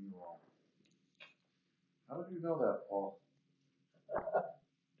more than you all. How did you know that, Paul?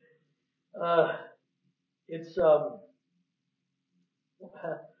 It's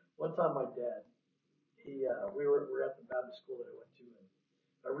one time my dad, we were at the Baptist school that I went to, and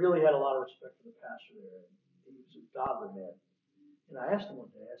I really had a lot of respect for the pastor there, and he was a godly man. And I asked him one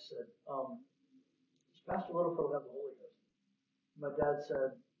day, I said, does Pastor Littlefield have the Holy Ghost? My dad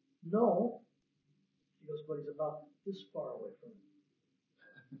said, no. He goes, but he's about this far away from me.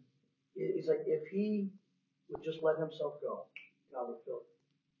 He's like, if he would just let himself go, God would fill it.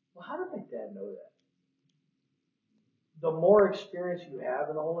 Well, how did my dad know that? The more experience you have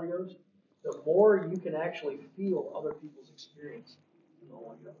in the Holy Ghost, the more you can actually feel other people's experience in the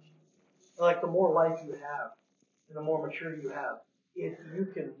Holy Ghost. Like the more life you have and the more maturity you have, if you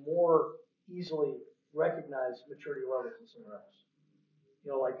can more easily recognize maturity levels in someone else.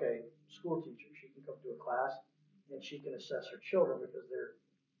 Like a school teacher, she can come to a class and she can assess her children because they're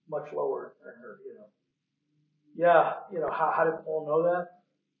much lower than her, Yeah, how did Paul know that?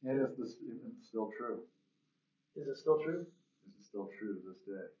 And is this even still true? Is it still true? Is it still true to this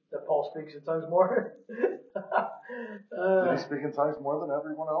day? That Paul speaks in tongues more? Did he speak in tongues more than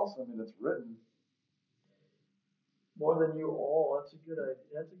everyone else? I mean, it's written. More than you all? That's a good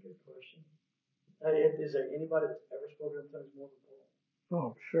idea. That's a good question. Is there anybody that's ever spoken in tongues more than Paul?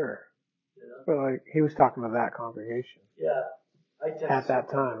 Oh, sure. Yeah. But he was talking to that congregation. Yeah. At that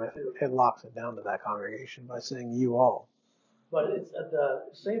time, it locks it down to that congregation by saying you all. But it's the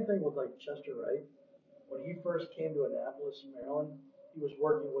same thing with Chester Wright. When he first came to Annapolis, Maryland, he was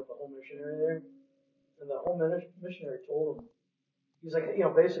working with the home missionary there, and the home missionary told him, he's like,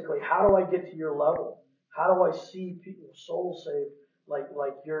 basically, how do I get to your level? How do I see people's souls saved like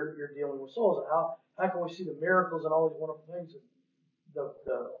you're dealing with souls? And how can we see the miracles and all these wonderful things? And the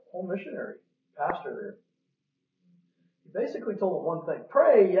home missionary pastor there, he basically told him one thing: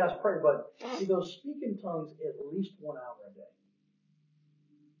 pray, yes, pray, but he goes, speak in tongues at least 1 hour a day.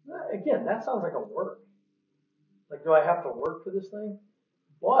 Again, that sounds like a work. Like, do I have to work for this thing?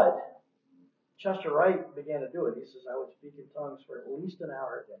 But Chester Wright began to do it. He says, I would speak in tongues for at least an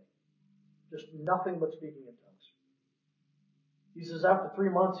hour a day. Just nothing but speaking in tongues. He says after 3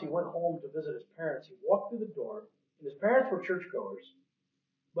 months, he went home to visit his parents. He walked through the door, and his parents were churchgoers.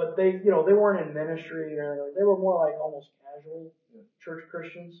 But they weren't in ministry, or they were more like almost casual church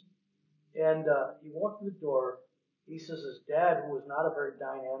Christians. And he walked through the door. He says his dad, who was not a very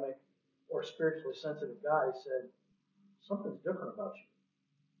dynamic or spiritually sensitive guy, said, something's different about you.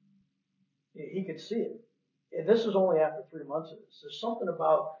 He could see it. And this is only after 3 months of this. There's something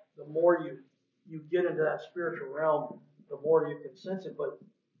about the more you get into that spiritual realm, the more you can sense it. But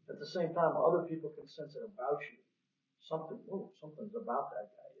at the same time, other people can sense it about you. Something's about that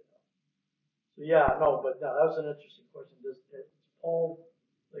guy, So that was an interesting question. Is Paul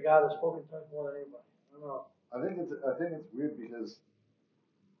the guy that spoke in tongues more than anybody? I don't know. I think it's weird because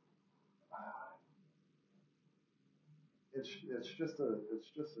it's just an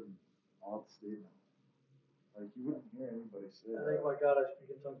odd statement. Like, you wouldn't hear anybody say that. I think, my God, I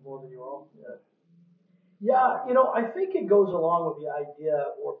speak in tongues more than you all. Yeah. Yeah, I think it goes along with the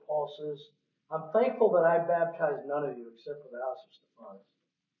idea where Paul says, I'm thankful that I baptized none of you except for the house of Stephanus.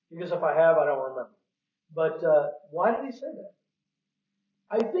 Because if I have, I don't remember. But why did he say that?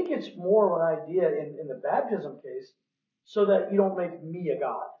 I think it's more of an idea in the baptism case so that you don't make me a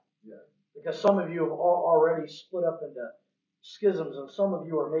God. Yeah. Because some of you have already split up into schisms, and some of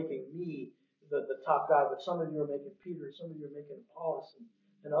you are making me the top guy, but some of you are making Peter, some of you are making Apollos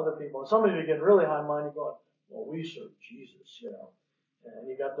and other people. And some of you are getting really high-minded going, well, we serve Jesus, And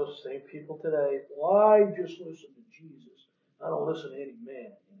you got those same people today. Well, I just listen to Jesus. I don't listen to any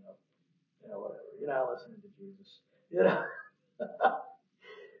man, whatever. You're not listening to Jesus,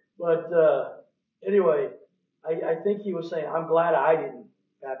 But anyway, I think he was saying, I'm glad I didn't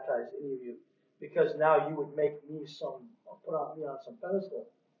baptize any of you, because now you would make me put me on some pedestal.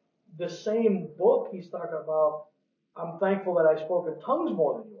 The same book he's talking about, I'm thankful that I spoke in tongues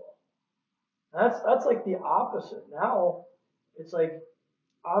more than you all. That's like the opposite. Now it's like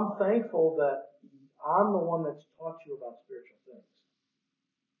I'm thankful that I'm the one that's taught you about spiritual things.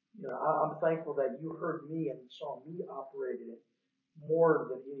 I'm thankful that you heard me and saw me operate in it more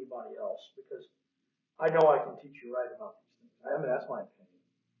than anybody else, because I know I can teach you right about these things. I mean, that's my opinion.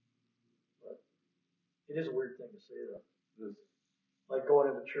 But it is a weird thing to say, though. Like going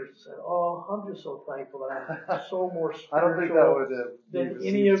into church and saying, "Oh, I'm just so thankful that I'm so more spiritual I don't think that would than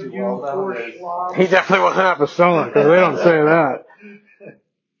any of you poor slobs." He definitely wasn't at the song because they don't say that.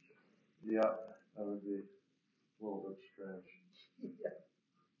 Yeah, that would be a little bit strange.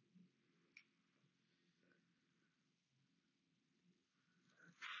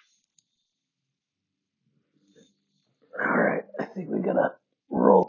 All right, I think we gotta